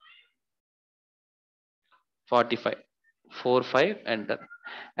 45 45 ఎంటర్.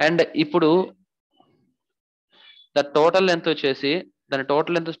 అండ్ ఇప్పుడు ద టోటల్ లెంత్ వచ్చేసి, దాని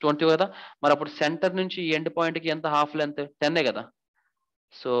టోటల్ లెంత్ 20 కదా. మరి అప్పుడు సెంటర్ నుంచి ఎండ్ పాయింట్ కి ఎంత హాఫ్ లెంత్? 10 కదా.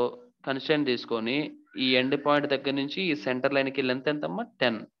 సో కన్స్టెంట్ తీసుకొని ఈ ఎండ్ పాయింట్ దగ్గర నుంచి ఈ సెంటర్ లైన్ కి లెంత్ ఎంతమ్మా?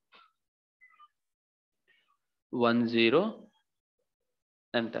 10 10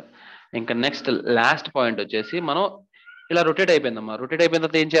 ఎంటర్. ఇంకా నెక్స్ట్ లాస్ట్ పాయింట్ వచ్చేసి మనం ఇలా రొటేట్ అయిపోయిందమ్మా. రొటేట్ అయిపోయిన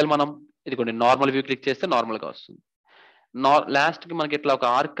తర్వాత ఏం చేయాలి మనం? ఇదిగోండి నార్మల్ వ్యూ క్లిక్ చేస్తే నార్మల్ గా వస్తుంది. లాస్ట్ కి మనకి ఇట్లా ఒక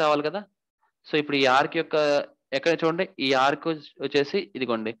ఆర్క్ కావాలి కదా. సో ఇప్పుడు ఈ ఆర్క్ యొక్క ఎక్కడ చూడండి, ఈ ఆర్క్ వచ్చేసి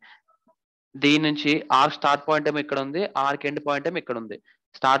ఇదిగోండి, దీని నుంచి ఆర్క్ స్టార్ట్ పాయింట్ ఏమో ఇక్కడ ఉంది, ఆర్క్ ఎండ్ పాయింట్ ఏమో ఇక్కడ ఉంది.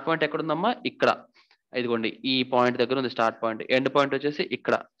 స్టార్ట్ పాయింట్ ఎక్కడ ఉందమ్మా? ఇక్కడ. ఇదిగోండి ఈ పాయింట్ దగ్గర ఉంది స్టార్ట్ పాయింట్. ఎండ్ పాయింట్ వచ్చేసి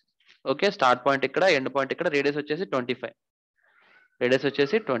ఇక్కడ. ఓకే, స్టార్ట్ పాయింట్ ఇక్కడ, ఎండ్ పాయింట్ ఇక్కడ. రేడియస్ వచ్చేసి 25. రేడియస్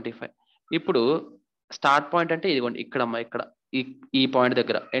వచ్చేసి 25. ఇప్పుడు స్టార్ట్ పాయింట్ అంటే ఇదిగోండి ఇక్కడమ్మా, ఇక్కడ ఈ ఈ పాయింట్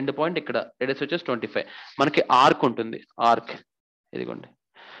దగ్గర. ఎండ్ పాయింట్ ఇక్కడ. రేడియస్ వచ్చేసి 25. మనకి ఆర్క్ ఉంటుంది, ఆర్క్ ఇదిగోండి.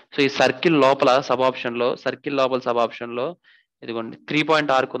 సో ఈ సర్కిల్ లోపల సబ్ ఆప్షన్ లో, సర్కిల్ లోపల సబ్ ఆప్షన్ లో ఇదిగోండి 3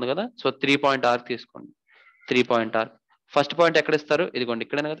 పాయింట్ ఆర్క్ ఉంది కదా. సో 3 పాయింట్ ఆర్క్ తీసుకోండి. 3 పాయింట్ ఆర్క్. ఫస్ట్ పాయింట్ ఎక్కడ ఇస్తారు? ఇదిగోండి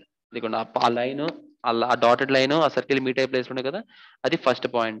ఇక్కడనే కదా. ఇదిగోండి ఆ లైన్, ఆ డాటెడ్ లైన్ ఆ సర్కిల్ మీట్ అయ్యే ప్లేస్ ఉండే కదా, అది first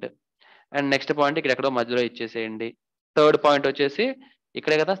point. And next point ఇక్కడ ఎక్కడో మధ్యలో ఇచ్చేసేయండి. థర్డ్ పాయింట్ వచ్చేసి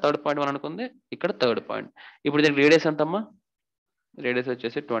ఇక్కడే కదా. థర్డ్ పాయింట్ మనం అనుకుంది ఇక్కడ థర్డ్ పాయింట్. ఇప్పుడు దీనికి రేడియస్ ఎంతమ్మా? రేడియస్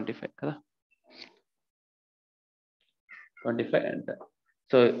వచ్చేసి 25 కదా. 25 ఎంటర్.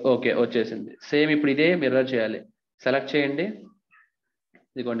 సో ఓకే వచ్చేసింది. సేమ్ ఇప్పుడు ఇదే మిర్రర్ చేయాలి. సెలెక్ట్ చేయండి.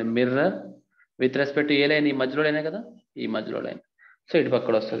 ఇదిగోండి mirror with respect A line? ఈ మధ్యలో లైనే కదా, ఈ మధ్యలో లైన్. సో ఇటు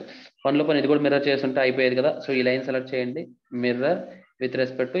పక్కడ వస్తుంది. పనిలో పని ఇది కూడా మిర్రర్ చేస్తుంటే అయిపోయేది కదా. సో ఈ లైన్ సెలెక్ట్ చేయండి. మిర్రర్ విత్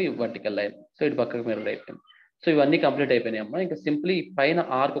రెస్పెక్ట్ ఈ వర్టికల్ లైన్. సో ఇటు పక్కకు మిర్రర్ అయిపోయింది. సో ఇవన్నీ కంప్లీట్ అయిపోయినాయి అమ్మా. ఇంకా సింప్లీ పైన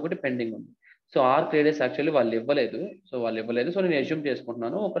ఆర్క్ ఒకటి పెండింగ్ ఉంది. సో ఆర్క్ రేడియస్ యాక్చువల్లీ వాళ్ళు ఇవ్వలేదు. సో నేను అస్యూమ్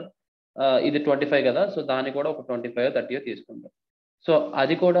చేసుకుంటున్నాను ఒక ఇది 25 కదా. సో దాన్ని కూడా ఒక 25 30 తీసుకుంటాం. సో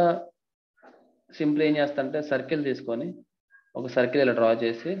అది కూడా సింపుల్ ఏం చేస్తానంటే సర్కిల్ తీసుకొని ఒక సర్కిల్ ఇలా డ్రా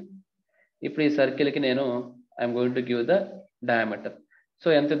చేసి, ఇప్పుడు ఈ సర్కిల్కి నేను I'm going to give the diameter. So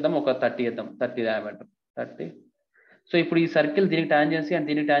ఎంత ఇద్దాం? ఒక 30 ఇద్దాం. 30 డయామీటర్ 30. సో ఇప్పుడు ఈ సర్కిల్ దీనికి టాంజెన్సీ అండ్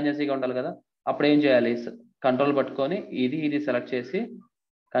దీనికి టాంజెన్సీగా ఉండాలి కదా. అప్పుడు ఏం చేయాలి? కంట్రోల్ పట్టుకొని ఇది సెలెక్ట్ చేసి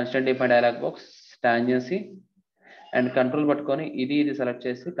constant define dialogue box tangency, and control పట్టుకొని ఇది సెలెక్ట్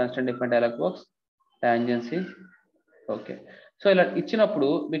చేసి constant define dialogue box tangency. Okay, so ఇలా ఇచ్చినప్పుడు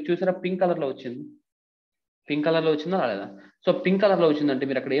మీకు చూసారా పింక్ కలర్ లో వచ్చింది. పింక్ కలర్ లో వచ్చిందా రాలేదా? సో పింక్ కలర్ లో వచ్చిందంటే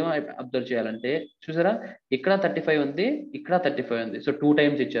మీరు అక్కడ ఏం అబ్జర్వ్ చేయాలంటే చూసారా, ఇక్కడ 35 ఉంది, ఇక్కడ 35 ఉంది. సో 2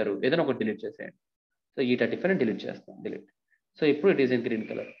 టైమ్స్ ఇచ్చారు. ఏదైనా ఒకటి డిలీట్ చేసేయండి. సో ఈ 35 డిలీట్ చేస్తాం. డిలీట్. సో ఇప్పుడు it is in green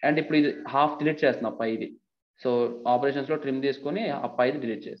colour. And ఇప్పుడు ఇది హాఫ్ డిలీట్ చేస్తున్నాం పైది. సో ఆపరేషన్స్ లో ట్రిమ్ తీసుకొని ఆ పైది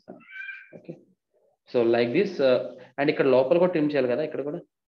డిలీట్ చేస్తాను. Okay, so like this. And ఇక్కడ లోపల కూడా ట్రిమ్ చేయాలి కదా, ఇక్కడ కూడా.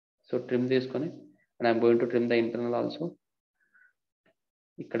 సో ట్రిమ్ తీసుకొని and I'm going to trim the internal also.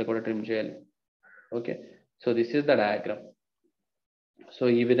 ఇక్కడ కూడా ట్రిమ్ చేయాలి. Okay, so this is the diagram. So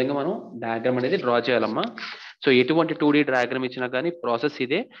ఈ విధంగా మనం డయాగ్రామ్ అనేది డ్రా చేయాలమ్మా. సో ఎటువంటి 2D డయాగ్రామ్ ఇచ్చినా కానీ ప్రాసెస్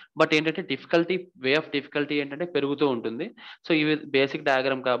ఇదే. బట్ ఏంటంటే వే ఆఫ్ డిఫికల్టీ ఏంటంటే పెరుగుతూ ఉంటుంది. సో ఇవి బేసిక్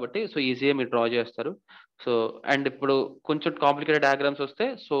డయాగ్రామ్ కాబట్టి సో ఈజీగా మీరు డ్రా చేస్తారు. సో అండ్ ఇప్పుడు కొంచెం కాంప్లికేటెడ్ డయాగ్రామ్స్ వస్తే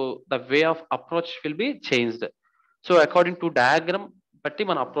so the way of approach will be changed. So according to diagram బట్టి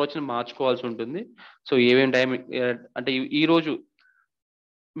మన అప్రోచ్ ని మార్చుకోవాల్సి ఉంటుంది. సో ఏమేమి అంటే ఈ రోజు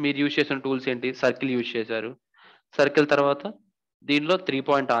మీరు యూజ్ చేసిన టూల్స్ ఏంటి? సర్కిల్ యూజ్ చేశారు. సర్కిల్ తర్వాత దీనిలో 3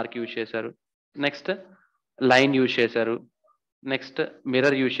 పాయింట్ ఆర్క్ యూజ్ చేశారు. నెక్స్ట్ లైన్ యూజ్ చేశారు. నెక్స్ట్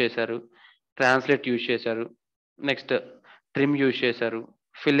మిర్రర్ యూజ్ చేశారు. ట్రాన్స్లేట్ యూజ్ చేశారు. నెక్స్ట్ ట్రిమ్ యూజ్ చేశారు.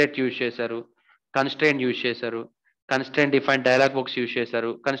 ఫిల్లెట్ యూజ్ చేశారు. కన్స్ట్రెయింట్ యూజ్ చేశారు. Constraint define dialogue box use చేశారు.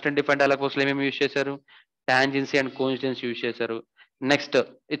 కన్స్ట్రెయింట్ డిఫైన్ డైలాగ్ బాక్స్లో ఏమేమి యూజ్ చేశారు? టాంజెన్సీ అండ్ కోఇన్సిడెన్స్ యూజ్ చేశారు. నెక్స్ట్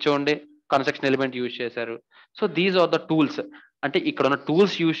ఇది చూడండి, కన్స్ట్రక్షన్ ఎలిమెంట్ యూజ్ చేశారు. So these are the tools. అంటే ఇక్కడ ఉన్న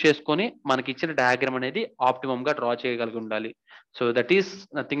టూల్స్ యూజ్ చేసుకొని మనకి ఇచ్చిన డయాగ్రామ్ అనేది ఆప్టిమమ్ గా డ్రా చేయగలిగి ఉండాలి. So that is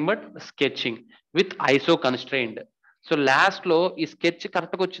nothing but sketching with ఐసో constraint. So last లో ఈ స్కెచ్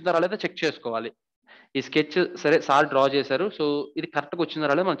కరెక్ట్గా వచ్చిందా రాలేదా చెక్ చేసుకోవాలి. ఈ స్కెచ్ సరే సార్ డ్రా చేశారు, సో ఇది కరెక్ట్గా వచ్చిందా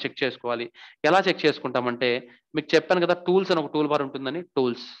రాలేదా మనం చెక్ చేసుకోవాలి. ఎలా చెక్ చేసుకుంటామంటే మీకు చెప్పాను కదా, టూల్స్ అని ఒక టూల్ బార్ ఉంటుందని.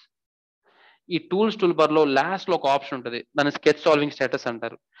 టూల్స్, ఈ టూల్స్ టూల్ బార్ లో లాస్ట్ లో ఒక ఆప్షన్ ఉంటుంది, దాన్ని స్కెచ్ సాల్వింగ్ స్టేటస్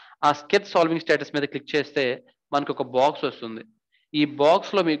అంటారు. ఆ స్కెచ్ సాల్వింగ్ స్టేటస్ మీద క్లిక్ చేస్తే మనకు ఒక బాక్స్ వస్తుంది. ఈ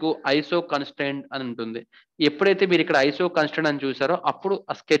బాక్స్ లో మీకు ఐసో కన్స్ట్రెయింట్ అని ఉంటుంది. ఎప్పుడైతే మీరు ఇక్కడ ఐసో కన్స్ట్రెయింట్ అని చూసారో అప్పుడు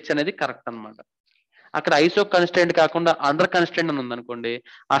ఆ స్కెచ్ అనేది కరెక్ట్ అన్నమాట. అక్కడ ఐసో కన్స్ట్రెయింట్ కాకుండా అండర్ కన్స్ట్రెయింట్ అని ఉందనుకోండి,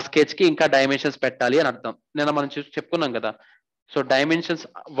 ఆ స్కెచ్ కి ఇంకా డైమెన్షన్స్ పెట్టాలి అని అర్థం. నేను మనం చెప్పుకున్నాం కదా. సో డైమెన్షన్స్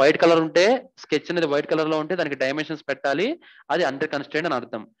వైట్ కలర్ ఉంటే, స్కెచ్ అనేది వైట్ కలర్ లో ఉంటే దానికి డైమెన్షన్స్ పెట్టాలి, అది అండర్ కన్స్ట్రెయింట్ అని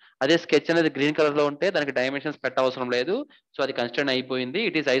అర్థం. అదే స్కెచ్ అనేది గ్రీన్ కలర్ లో ఉంటే దానికి డైమెన్షన్స్ పెట్టవసరం లేదు, సో అది కన్స్ట్రెయింట్ అయిపోయింది,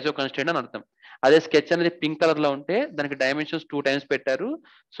 ఇట్ ఈస్ ఐసో కన్స్ట్రెయింట్ అని అర్థం. అదే స్కెచ్ అనేది పింక్ కలర్ లో ఉంటే దానికి డైమెన్షన్స్ 2 టైమ్స్ పెట్టారు,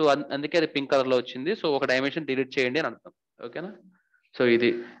 సో అందుకే అది పింక్ కలర్ లో వచ్చింది, సో ఒక డైమెన్షన్ డిలీట్ చేయండి అని అర్థం. ఓకేనా? సో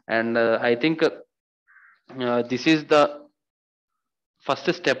ఇది, and I think this is the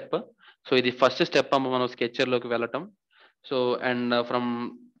first step. So ఇది ఫస్ట్ స్టెప్ అమ్మ మనం స్కెచర్ లోకి వెళ్ళటం. So and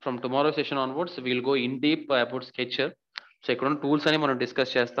from tomorrow session onwards will go in deep about sketcher. So ఇక్కడ ఉన్న టూల్స్ అని మనం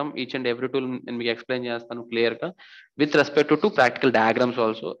డిస్కస్ చేస్తాం. ఈచ్ అండ్ ఎవ్రీ టూల్ నేను మీకు ఎక్స్ప్లెయిన్ చేస్తాను క్లియర్ గా, with respect to practical diagrams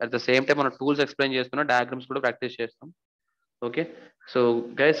also. At the same time మనం టూల్స్ ఎక్స్ప్లెయిన్ చేస్తున్నా, డయాగ్రామ్స్ కూడా ప్రాక్టీస్ చేస్తాం. Okay, so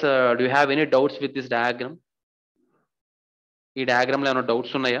guys do you have any doubts with this diagram? ఈ diagram లో ఏమైనా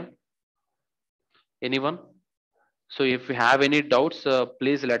డౌట్స్ ఉన్నాయా? Anyone? So if you have any doubts,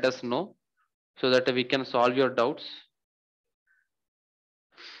 please let us know so that we can solve your doubts.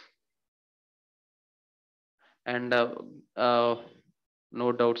 And uh, no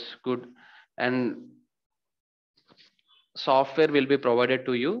doubts, good. And software will be provided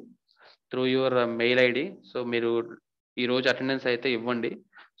to you through your mail ID. So మీరు ఈ రోజు attendance అయితే ఇవ్వండి.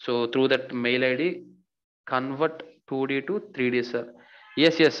 So through that mail ID convert 2D to 3D, sir.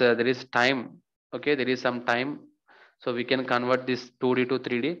 Yes, sir, there is time. Okay, there is some time, so we can convert this 2D to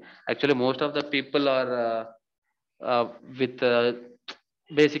 3D. Actually most of the people are with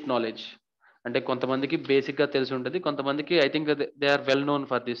basic knowledge. అంటే కొంతమందికి basic గా తెలిసి ఉంటుంది, కొంతమందికి I think they are well known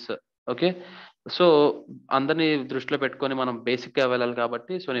for this. Okay, so అందరినీ దృష్టిలో పెట్టుకొని మనం బేసిక్ గా వెళ్ళాలి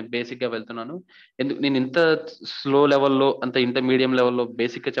కాబట్టి, సో నేను బేసిక్ గా వెళ్తున్నాను. ఎందుకు నేను ఇంత స్లో లెవెల్లో, అంత ఇంటర్మీడియం లెవెల్లో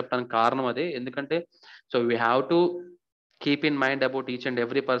బేసిక్ గా చెప్పడానికి కారణం అదే. ఎందుకంటే so we have to keep in mind about each and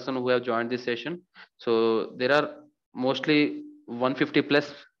every person who have joined this session. So there are mostly 150 plus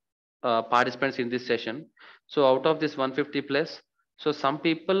participants in this session. So out of this 150 plus, so some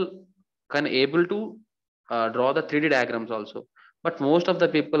people can able to draw the 3D diagrams also, but most of the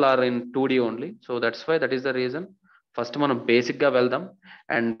people are in 2D only. So that's why, that is the reason first మనం basic గా వెళ్దాం,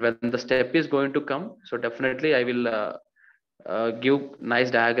 and when the step is going to come, so definitely I will give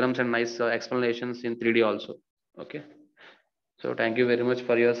nice diagrams and nice explanations in 3D also. Okay, so thank you very much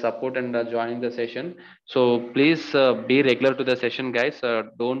for your support and joining the session. So please be regular to the session, guys.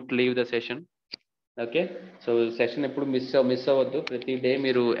 Don't leave the session. Okay, so session ఎప్పుడు miss అవ్వద్దు. ప్రతి day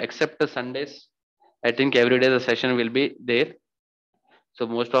మీరు except Sundays, I think every day the session will be there. So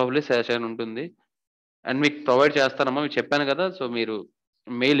most probably session ఉంటుంది, and మీకు provide చేస్తానమ్మా, మీకు చెప్పాను కదా. సో మీరు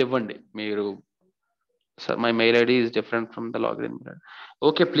మెయిల్ ఇవ్వండి. మీరు sir, my mail id is different from the login.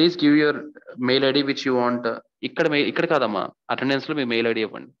 Okay, please give your mail id which you want. ఇక్కడ కాదమ్మా, అటెండెన్స్ లో మీ మెయిల్ ఐడి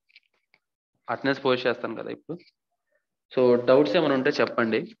ఇవ్వండి. అటెండెన్స్ పోస్ట్ చేస్తాను కదా ఇప్పుడు. సో డౌట్స్ ఏమైనా ఉంటే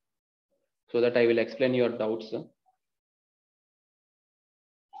చెప్పండి, so that I will explain your doubts.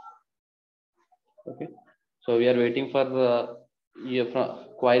 Okay, so we are waiting for your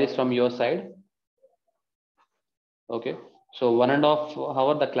queries from your side. Okay, so 1.5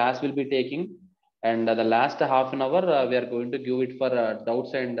 hour the class will be taking, and the last half an hour we are going to give it for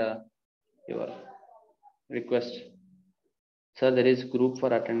doubts and your request. Sir, there is group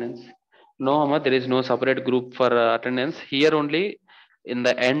for attendance. No amma, there is no separate group for attendance here. Only in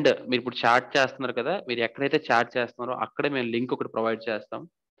the end మీరు ఇప్పుడు chat చేస్తున్నారు కదా, మీరు ఎక్కడైతే chat చేస్తున్నారో అక్కడే మేము link ఒకటి ప్రొవైడ్ చేస్తాం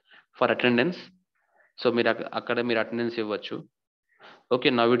ఫర్ అటెండెన్స్. సో మీరు అక్కడ మీరు అటెండెన్స్ ఇవ్వచ్చు. Okay,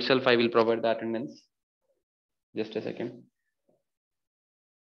 now it self I will provide the attendance. Just a second.